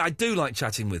 Yeah, I do like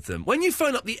chatting with them. When you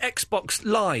phone up the Xbox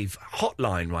Live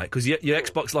hotline, right, because your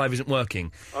Xbox Live isn't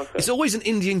working, it's always an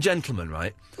Indian gentleman,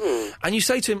 right? And you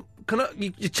say to him,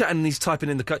 you're chatting and he's typing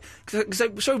in the code.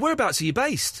 So whereabouts are you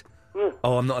based?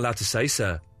 Oh, I'm not allowed to say,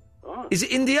 sir. Is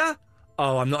it India?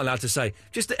 Oh, I'm not allowed to say.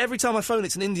 Just that every time I phone,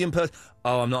 it's an Indian person.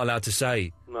 Oh, I'm not allowed to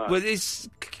say. No. Well, can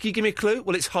you give me a clue?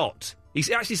 Well, it's hot.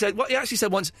 He actually said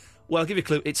once, well, I'll give you a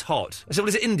clue, it's hot. I said, well,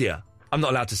 is it India? I'm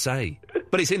not allowed to say.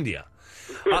 But it's India.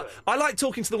 I like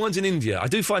talking to the ones in India. I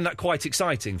do find that quite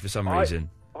exciting for some reason.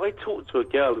 I talked to a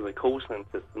girl in the call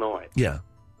centre tonight. Yeah.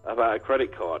 About a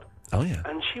credit card. Oh, yeah.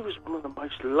 And she was one of the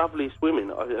most loveliest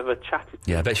women I've ever chatted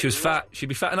to. Yeah, I bet she was fat. She'd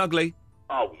be fat and ugly.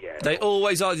 Oh, yeah. They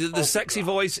always are. The sexy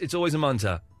voice, it's always a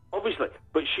munter. Obviously.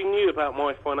 But she knew about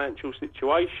my financial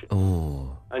situation.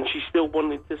 Oh. And she still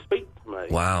wanted to speak to me.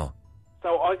 Wow.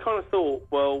 So I kind of thought,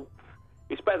 well,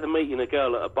 it's better than meeting a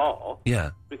girl at a bar.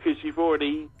 Yeah. Because you've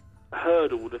already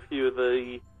hurdled a few of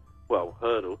the... Well,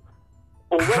 hurdled.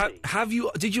 Already.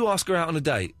 Did you ask her out on a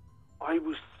date? I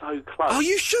was so close. Oh,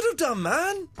 you should have done,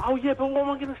 man. Oh, yeah, but what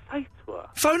am I going to say to her?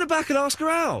 Phone her back and ask her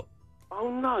out. Oh,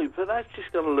 no, but that's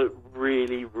just going to look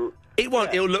really... It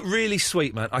won't. It'll look really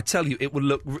sweet, man. I tell you, it will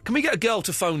look... Can we get a girl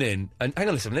to phone in? And hang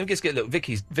on, listen, let me just get... Look,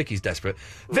 Vicky's desperate.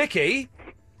 Vicky,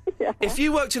 if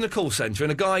you worked in a call centre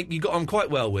and a guy you got on quite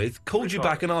well with called you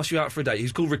back and asked you out for a date,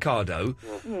 he's called Ricardo,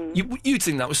 you'd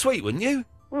think that was sweet, wouldn't you?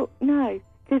 Well, no,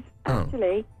 because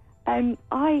actually, I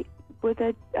was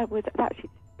actually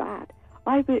bad.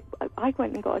 I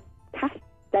went and got a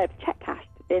cheque cashed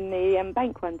in the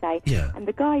bank one day, and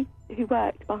the guy who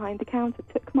worked behind the counter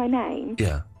took my name,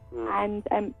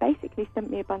 and basically sent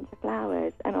me a bunch of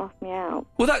flowers and asked me out.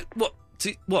 Well,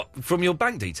 what, from your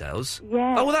bank details?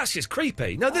 Yeah. Oh, well, that's just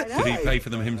creepy. No, did he pay for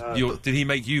them? Did he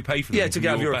make you pay for them? Yeah, to get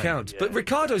out of your bank? account. Yeah. But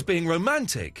Ricardo's being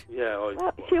romantic. Yeah.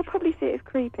 Well, she'll probably see it as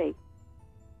creepy.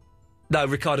 No,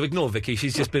 Ricardo, ignore Vicky.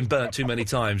 She's just been burnt too many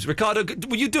times. Ricardo,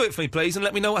 will you do it for me, please, and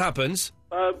let me know what happens?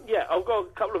 Yeah, I've got a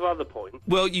couple of other points.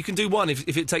 Well, you can do one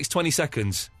if it takes 20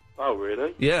 seconds. Oh,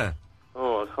 really? Yeah.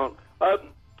 Oh, I can't.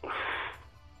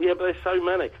 Yeah, but there's so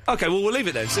many. OK, well, we'll leave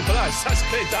it then. Simple as. That's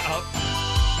cleared that up.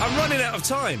 I'm running out of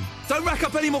time. Don't rack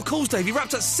up any more calls, Dave. You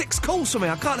wrapped up 6 calls for me.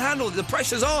 I can't handle it. The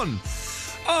pressure's on.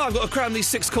 Oh, I've got to cram these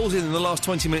 6 calls in the last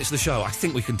 20 minutes of the show. I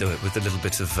think we can do it with a little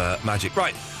bit of magic.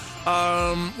 Right.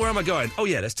 Where am I going? Oh,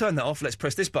 yeah, let's turn that off. Let's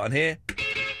press this button here.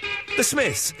 The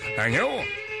Smiths. Hang on.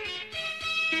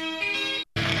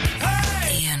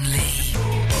 Ian Lee.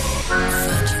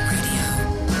 Virgin Radio.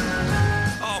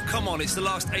 Oh, come on. It's the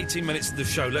last 18 minutes of the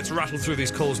show. Let's rattle through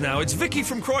these calls now. It's Vicky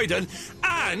from Croydon,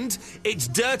 and it's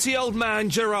dirty old man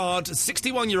Gerard, a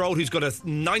 61-year-old who's got a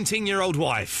 19-year-old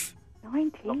wife.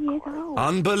 19 years old.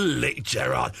 Unbelievable,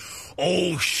 Gerard.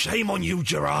 Oh, shame on you,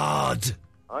 Gerard.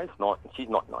 She's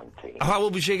not 19. How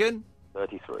old was she again?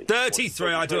 33.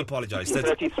 33, I do apologise.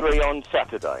 33 on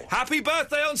Saturday. Happy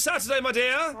birthday on Saturday, my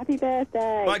dear. Happy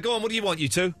birthday. Right, go on, what do you want, you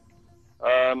two?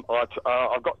 I've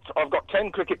got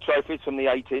 10 cricket trophies from the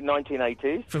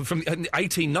 1980s. From the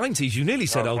 1890s, you nearly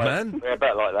said, old man. Yeah,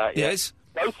 about like that, yeah. Yes.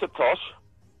 Ghosts of Tosh.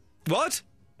 What?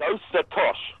 Ghosts of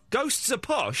Tosh. Ghosts of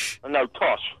Posh? No,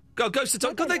 Tosh. Ghosts of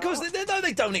Tosh. No,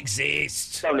 they don't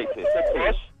exist. Don't exist.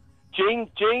 Tosh. Jeans,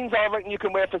 I reckon you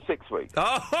can wear for 6 weeks.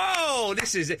 Oh,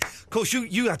 this is it. Of course,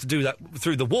 you had to do that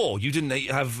through the war. You didn't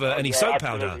have any soap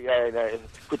powder. Yeah, no,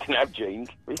 we didn't have jeans.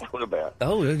 What are you talking about?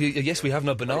 Oh, yes, we have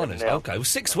no bananas. Okay, well,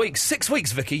 6 weeks. 6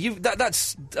 weeks, Vicky.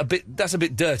 That's a bit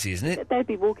dirty, isn't it? They'd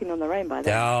be walking on the rain by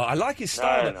then. Oh, I like his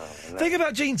style. No. Thing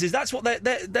about jeans is that's what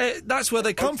that's where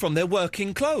they come from. They're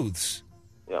working clothes.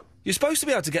 Yep. You're supposed to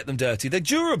be able to get them dirty. They're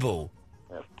durable.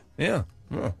 Yep. Yeah.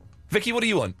 Oh. Vicky, what do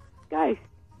you want? Ghost.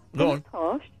 Go on.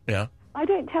 Tosh. Yeah. I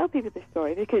don't tell people this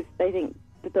story because they think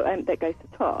that goes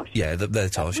to Tosh. Yeah, they're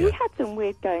Tosh, yeah. We had some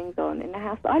weird goings on in the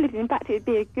house that I lived in. In fact, it would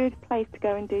be a good place to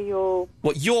go and do your...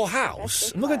 What, your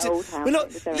house? I'm not going to... We're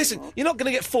not... Listen, you're not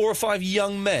going to get 4 or 5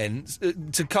 young men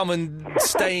to come and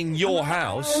stay in your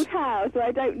house. Old house where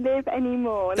I don't live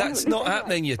anymore. That's not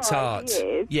happening, you tart.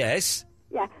 Yes.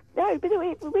 Yeah. No, but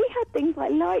we had things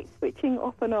like lights switching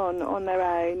off and on their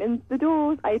own, and the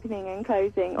doors opening and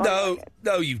closing. No,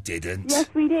 you didn't. Yes,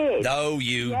 we did. No,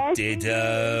 you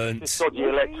didn't. It's dodgy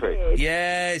electric.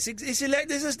 Yes, there's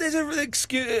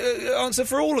an answer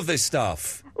for all of this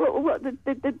stuff. What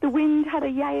the wind had a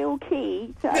Yale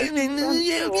key to open the door?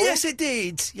 Yes, it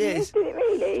did. Yes. Did it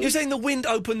really? You're saying the wind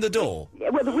opened the door? Yeah,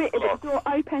 well, the door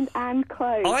opened and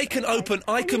closed. I can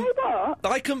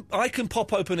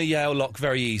pop open a Yale lock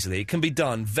very easily. It can be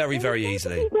done very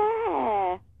easily.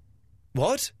 There.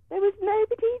 What? There was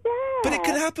nobody there. But it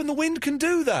can happen. The wind can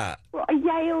do that. What, a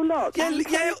Yale lock? Yeah, and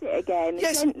close it again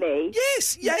gently?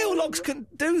 Yes, Yale locks can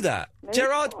do that. No,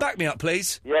 Gerard, back me up,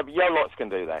 please. Yeah, but Yale locks can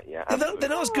do that, yeah. They're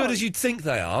not as good as you'd think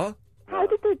they are. How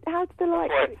did the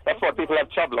light... That's why people have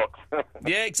Chubb locks.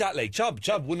 Yeah, exactly. Chubb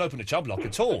wouldn't open a Chubb lock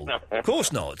at all. Of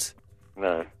course not.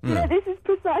 No. No, this is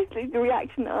precisely the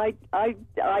reaction I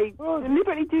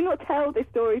deliberately do not tell this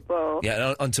story for.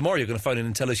 Yeah, and tomorrow you're going to phone in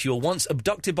and tell us you were once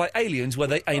abducted by aliens where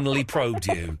they anally probed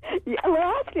you. Yeah,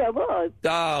 well, actually I was.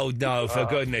 Oh, no, for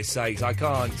goodness sakes, I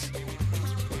can't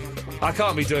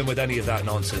be doing with any of that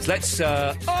nonsense. Let's,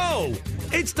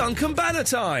 it's Duncan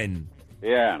Bannatyne.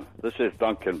 Yeah, this is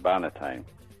Duncan Bannatyne.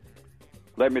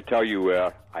 Let me tell you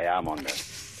where I am on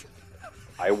this.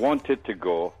 I wanted to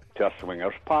go to a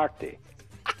swingers party,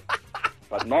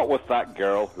 but not with that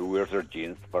girl who wears her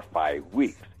jeans for 5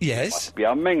 weeks. Yes. Must be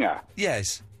a minger.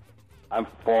 Yes. And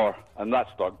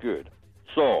that's not good.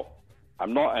 So,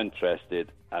 I'm not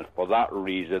interested, and for that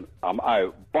reason, I'm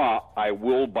out. But I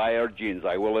will buy her jeans.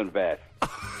 I will invest.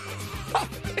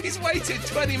 He's waited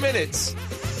 20 minutes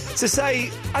to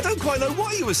say, I don't quite know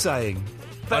what he was saying.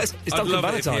 But it's Duncan Bannatyne.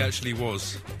 Bannatyne. If he actually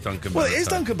was Duncan Bannatyne. Well, it is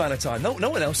Duncan Bannatyne. No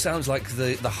one else sounds like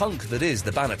the hunk that is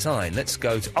the Bannatyne. Let's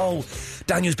go to... Oh,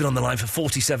 Daniel's been on the line for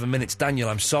 47 minutes. Daniel,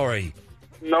 I'm sorry.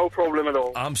 No problem at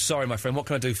all. I'm sorry, my friend. What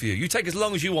can I do for you? You take as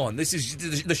long as you want.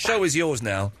 The show is yours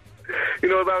now. You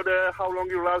know about how long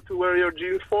you're allowed to wear your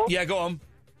jeans for? Yeah, go on.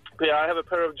 Yeah, I have a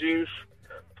pair of jeans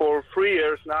for 3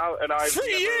 years now, and I've...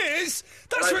 3 years?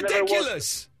 That's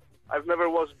ridiculous! I've never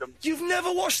washed them. You've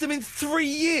never washed them in 3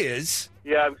 years?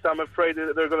 Yeah, because I'm afraid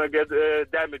that they're going to get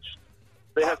damaged.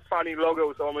 They have funny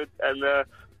logos on it, and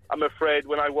I'm afraid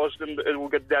when I wash them, it will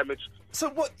get damaged. So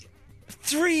what?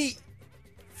 3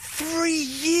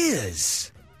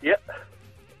 years? Yeah.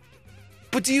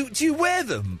 But do you wear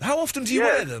them? How often do you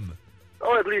wear them?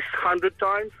 Oh, at least 100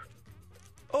 times.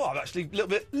 Oh, I'm actually a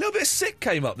little bit sick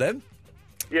came up then.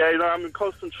 Yeah, I'm in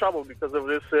constant trouble because of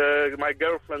this. My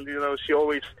girlfriend, she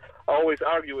always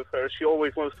argue with her. She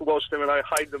always wants to watch them, and I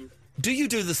hide them. Do you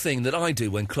do the thing that I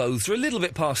do when clothes are a little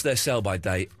bit past their sell-by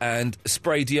date and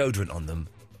spray deodorant on them?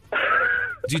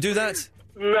 Do you do that?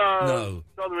 No.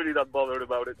 Not really that bothered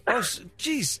about it. Oh,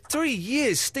 jeez, 3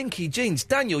 years, stinky jeans.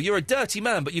 Daniel, you're a dirty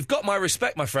man, but you've got my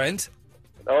respect, my friend.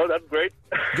 Oh, that's great.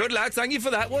 Good lad, thank you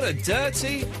for that. What a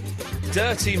dirty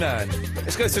man.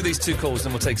 Let's go through these 2 calls,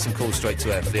 and we'll take some calls straight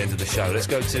to air for the end of the show. Let's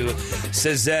go to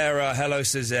Cesara. Hello,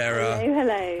 Cesara.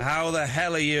 Hello. How the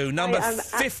hell are you? Number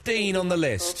 15 on the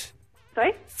list.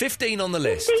 Sorry? 15 on the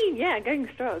list. 15, yeah, going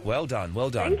strong. Well done.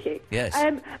 Thank you. Yes.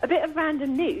 A bit of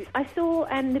random news. I saw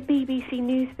the BBC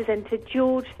News presenter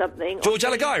George something. George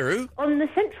Alagairu? On the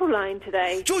Central Line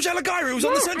today. George Alagairu was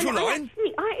on the Central Line?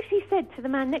 I actually said to the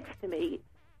man next to me,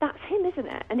 that's him, isn't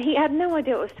it? And he had no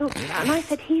idea what I was talking about. And I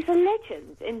said, he's a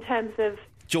legend in terms of...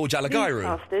 George Alagairu.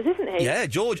 Newscasters, isn't he? Yeah,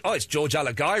 George. Oh, it's George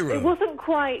Alagairu. It wasn't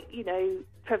quite,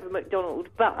 Trevor McDonald,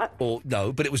 but...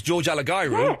 But it was George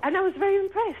Alagairu. Yeah, and I was very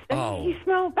impressed. And he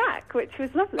smiled back, which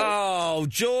was lovely. Oh,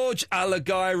 George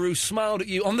Alagairu smiled at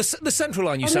you on the Central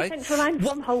Line, you say? On the Central Line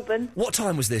from Holborn. What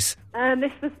time was this?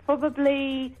 This was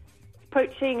probably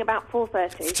approaching about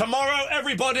 4:30. Tomorrow,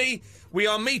 everybody, we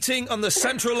are meeting on the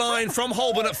Central Line from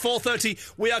Holborn at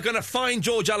 4:30. We are going to find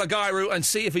George Alagairu and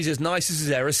see if he's as nice as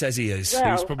his Era says he is.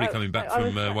 Well, He's probably coming back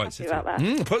from White City. About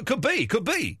that. Could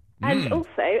be. And also,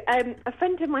 a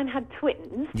friend of mine had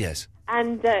twins. Yes.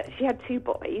 And she had 2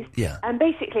 boys. Yeah. And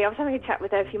basically, I was having a chat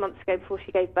with her a few months ago before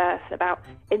she gave birth about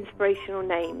inspirational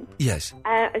names. Yes.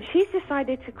 And she's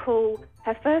decided to call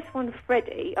her first one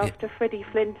Freddie after Freddie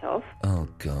Flintoff. Oh,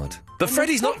 God. But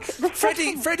Freddie's not...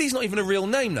 Freddie's not even a real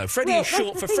name, though. Freddie is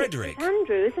short for Frederick. It's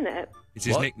Andrew, isn't it? It's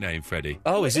his nickname, Freddie.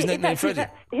 Oh, is his nickname Freddie?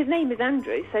 His name is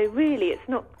Andrew, so really it's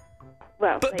not...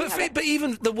 Well, but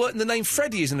even the name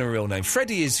Freddie isn't a real name.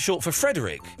 Freddie is short for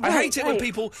Frederick. I hate it when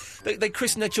people they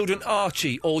christen their children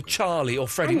Archie or Charlie or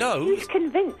Freddie. No, he's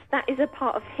convinced that is a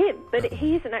part of him, but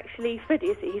he isn't actually Freddie,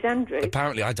 is he? He's Andrew.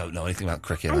 Apparently, I don't know anything about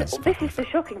cricket. And this is the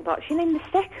shocking part. She named the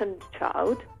second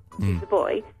child, the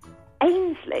boy,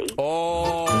 Ainsley.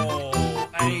 Oh,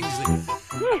 Ainsley.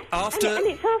 Yes, after and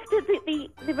it's after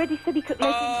the Ready Steady Cook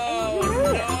legend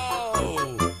Ainsley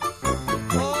Harriott.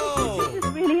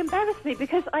 Really embarrassed me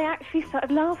because I actually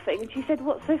started laughing and she said,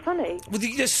 what's so funny? Well,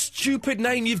 the stupid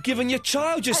name you've given your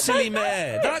child, you silly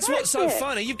mare. That's what's so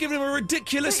funny. You've given him a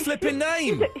ridiculous flipping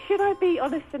name. Should I be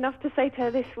honest enough to say to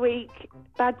her this week,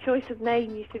 bad choice of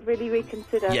name, you should really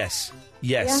reconsider? Yes.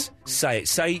 Yeah? Say it.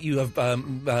 Say you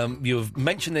have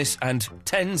mentioned this and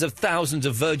tens of thousands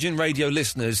of Virgin Radio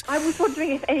listeners. I was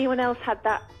wondering if anyone else had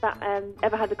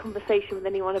ever had a conversation with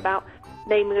anyone about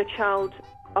naming a child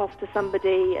after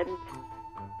somebody and...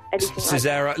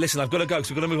 Cesara, like listen, I've got to go because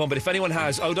we've got to move on. But if anyone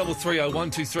has 0330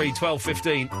 123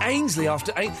 1215, Ainsley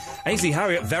after Ainsley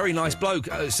Harriott, very nice bloke,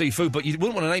 Seafood, but you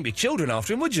wouldn't want to name your children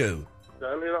after him, would you?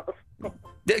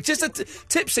 Just a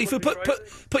tip, Seafood.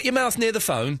 Put your mouth near the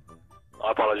phone.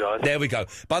 I apologise. There we go.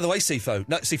 By the way, Seafood,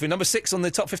 number 6 on the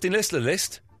top 15 list.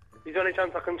 Is there any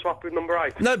chance I can swap with number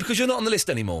 8? No, because you're not on the list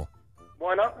anymore.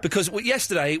 Why not? Because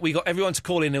yesterday we got everyone to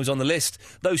call in who was on the list.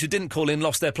 Those who didn't call in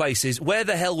lost their places. Where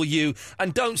the hell were you?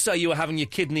 And don't say you were having your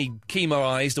kidney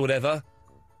chemoised or whatever.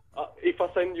 If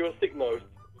I send you a sick note,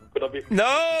 could I be...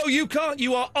 No, you can't.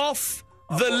 You are off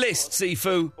the list,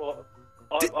 Sifu.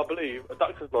 I believe a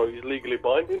doctor's note is legally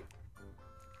binding.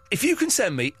 If you can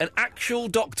send me an actual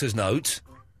doctor's note...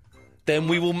 then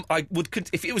we will...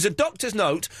 if it was a doctor's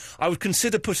note, I would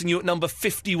consider putting you at number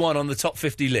 51 on the top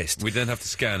 50 list. We then have to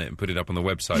scan it and put it up on the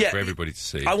website for everybody to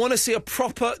see. I want to see a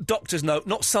proper doctor's note,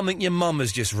 not something your mum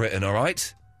has just written, all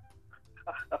right?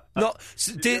 Not...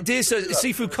 Dear sir,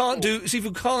 Sifu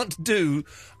can't do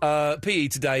PE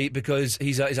today because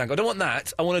he's ankle. I don't want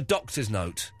that. I want a doctor's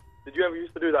note. Did you ever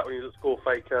used to do that when you was at school,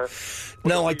 fake...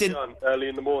 no, I didn't. On early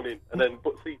in the morning, and then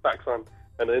put CFAX on,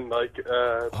 and then,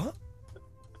 what?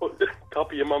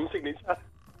 Copy your mum's signature.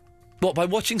 What, by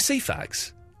watching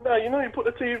CFAX? No, you put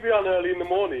the TV on early in the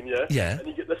morning, yeah? Yeah. And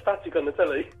you get the static on the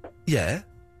telly. Yeah.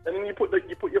 And then you put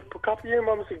your copy your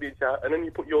mum's signature, and then you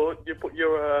put your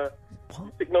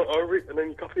stick note over it, and then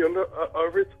you copy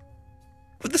over it.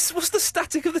 But what's the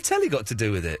static of the telly got to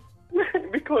do with it?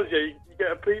 Because you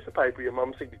get a piece of paper your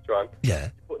mum's signature on. Yeah.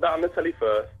 You put that on the telly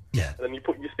first. Yeah. And then you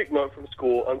put your stick note from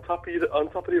school on top of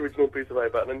the original piece of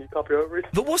paper, and then you copy over it.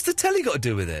 But what's the telly got to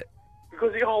do with it?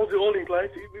 Because it holds it all in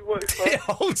place. It works fine. It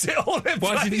holds it all in place.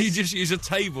 Why didn't you just use a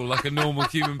table like a normal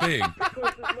human being?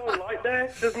 Because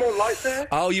there's no light there.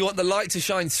 Oh, you want the light to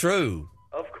shine through?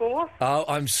 Of course. Oh,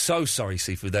 I'm so sorry,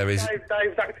 Seafood. There is.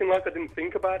 Dave's acting like I didn't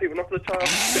think about it when I was a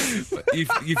child.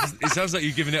 It sounds like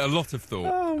you've given it a lot of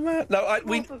thought. Oh, man. No,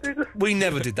 we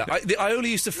never did that. I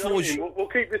only used to forge... You know what I mean? We'll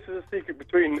keep this as a secret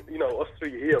between, us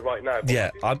three here right now. But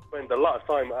Yeah, I spend a lot of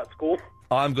time at school.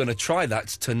 I'm going to try that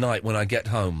tonight when I get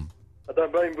home. I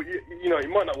don't blame, but it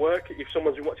might not work if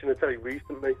someone's been watching the telly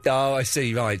recently. Oh, I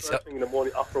see, right. First thing in the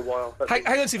morning, after a while. Hang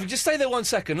on, Seafood. Just stay there 1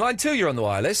 second. Line 2, you're on the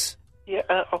wireless. Yeah,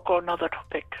 I've got another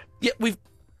topic. Yeah, we've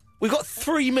got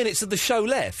 3 minutes of the show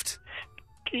left.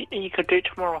 You could do it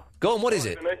tomorrow. Go on, what is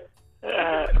it?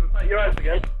 Your eyes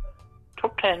again.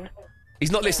 Top 10.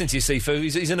 He's not listening to you, Seafood.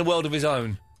 He's in a world of his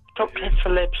own. Top 10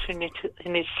 celebs who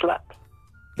need slap.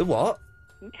 The what?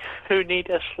 Who need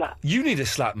a slap. You need a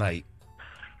slap, mate.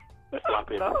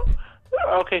 Slap him. No.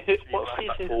 Okay, what's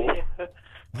Seafood?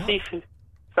 Seafood.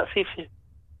 Is that Seafood?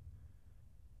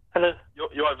 Hello?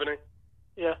 You right, Vinny?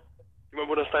 Yeah. You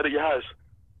remember when I stayed at your house?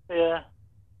 Yeah.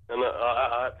 And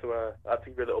I had to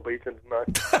give you a little beating, didn't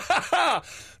I?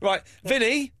 Right,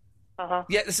 Vinny? Uh-huh.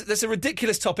 Yeah, that's a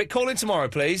ridiculous topic. Call in tomorrow,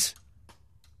 please.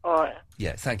 All right.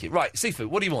 Yeah, thank you. Right, Seafood,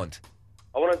 what do you want?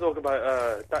 I want to talk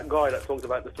about that guy that talked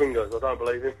about the swingers. I don't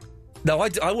believe him. No,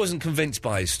 I wasn't convinced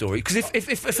by his story. Because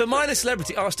if a minor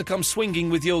celebrity asked to come swinging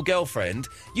with your girlfriend,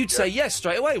 you'd say yes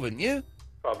straight away, wouldn't you?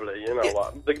 Probably, you know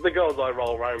what? The girls I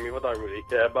roll around me, I don't really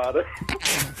care about it.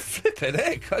 Flippin'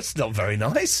 heck, that's not very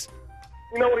nice.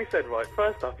 You know what he said, right?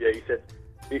 First off, he said,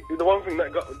 the one thing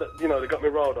that got me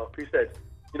riled up, he said,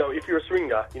 if you're a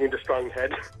swinger, you need a strong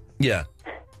head. Yeah.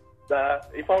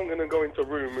 If I'm going to go into a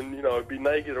room and, be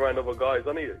naked around other guys,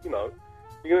 I need,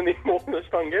 you're going to need more than a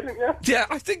strong head, aren't you? Yeah,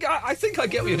 I think I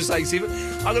get what you're saying, Stephen.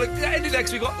 I'm going to end it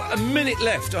next. We've got a minute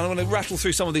left. I'm going to rattle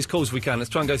through some of these calls if we can.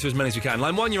 Let's try and go through as many as we can.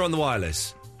 Line 1, you're on the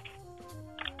wireless.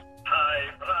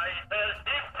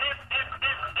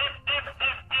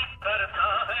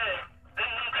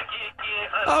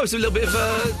 Oh, it's a little bit of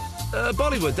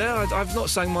Bollywood there. I've not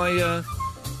sang my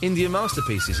Indian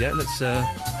masterpieces yet. Let's...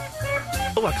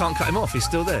 Oh, I can't cut him off. He's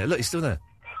still there. Look, he's still there.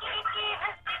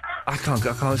 I can't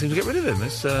seem to get rid of him.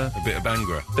 It's a bit of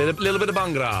Bhangra. Little bit of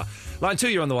Bhangra. Line 2,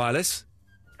 you're on the wireless.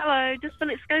 Hello, does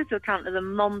Felix go to account as a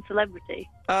non-celebrity?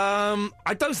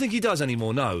 I don't think he does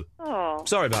anymore, no. Oh.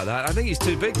 Sorry about that. I think he's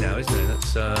too big now, isn't he?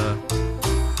 That's,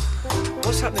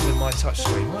 What's happening with my touch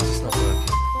screen? Why is this not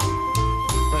working?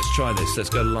 Let's try this. Let's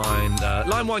go line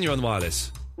 1, you're on the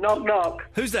wireless. Knock, knock.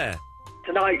 Who's there?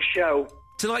 Tonight's Show.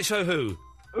 Tonight's Show who?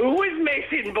 Who is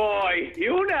missing, boy?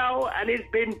 You know, and it's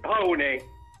been Pony.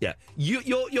 Yeah.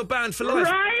 You're banned for life.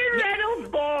 Ryan Reynolds,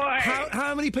 boy!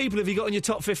 How many people have you got on your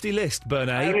top 50 list, Bernay?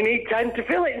 I only need 10 to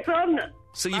fill it, son.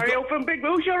 So you've Mario from Big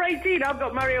Boosh, you're 18. I've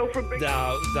got Mario from Big okay.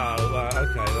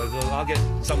 Well, I'll get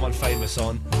someone famous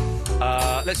on.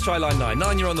 Let's try line 9.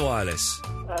 9, you're on the wireless.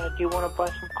 Do you want to buy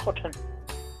some cotton?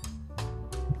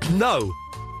 No.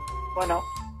 Why not?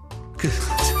 Do you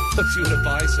want to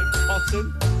buy some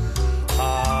cotton?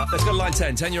 Let's go to line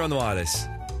 10. 10, you're on the wireless.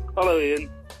 Hello, Ian.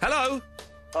 Hello.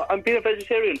 I'm being a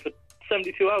vegetarian for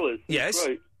 72 hours. Yes.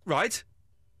 Right.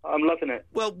 I'm loving it.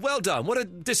 Well done. What a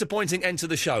disappointing end to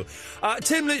the show.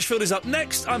 Tim Litchfield is up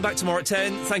next. I'm back tomorrow at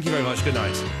 10. Thank you very much. Good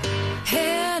night.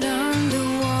 Head on.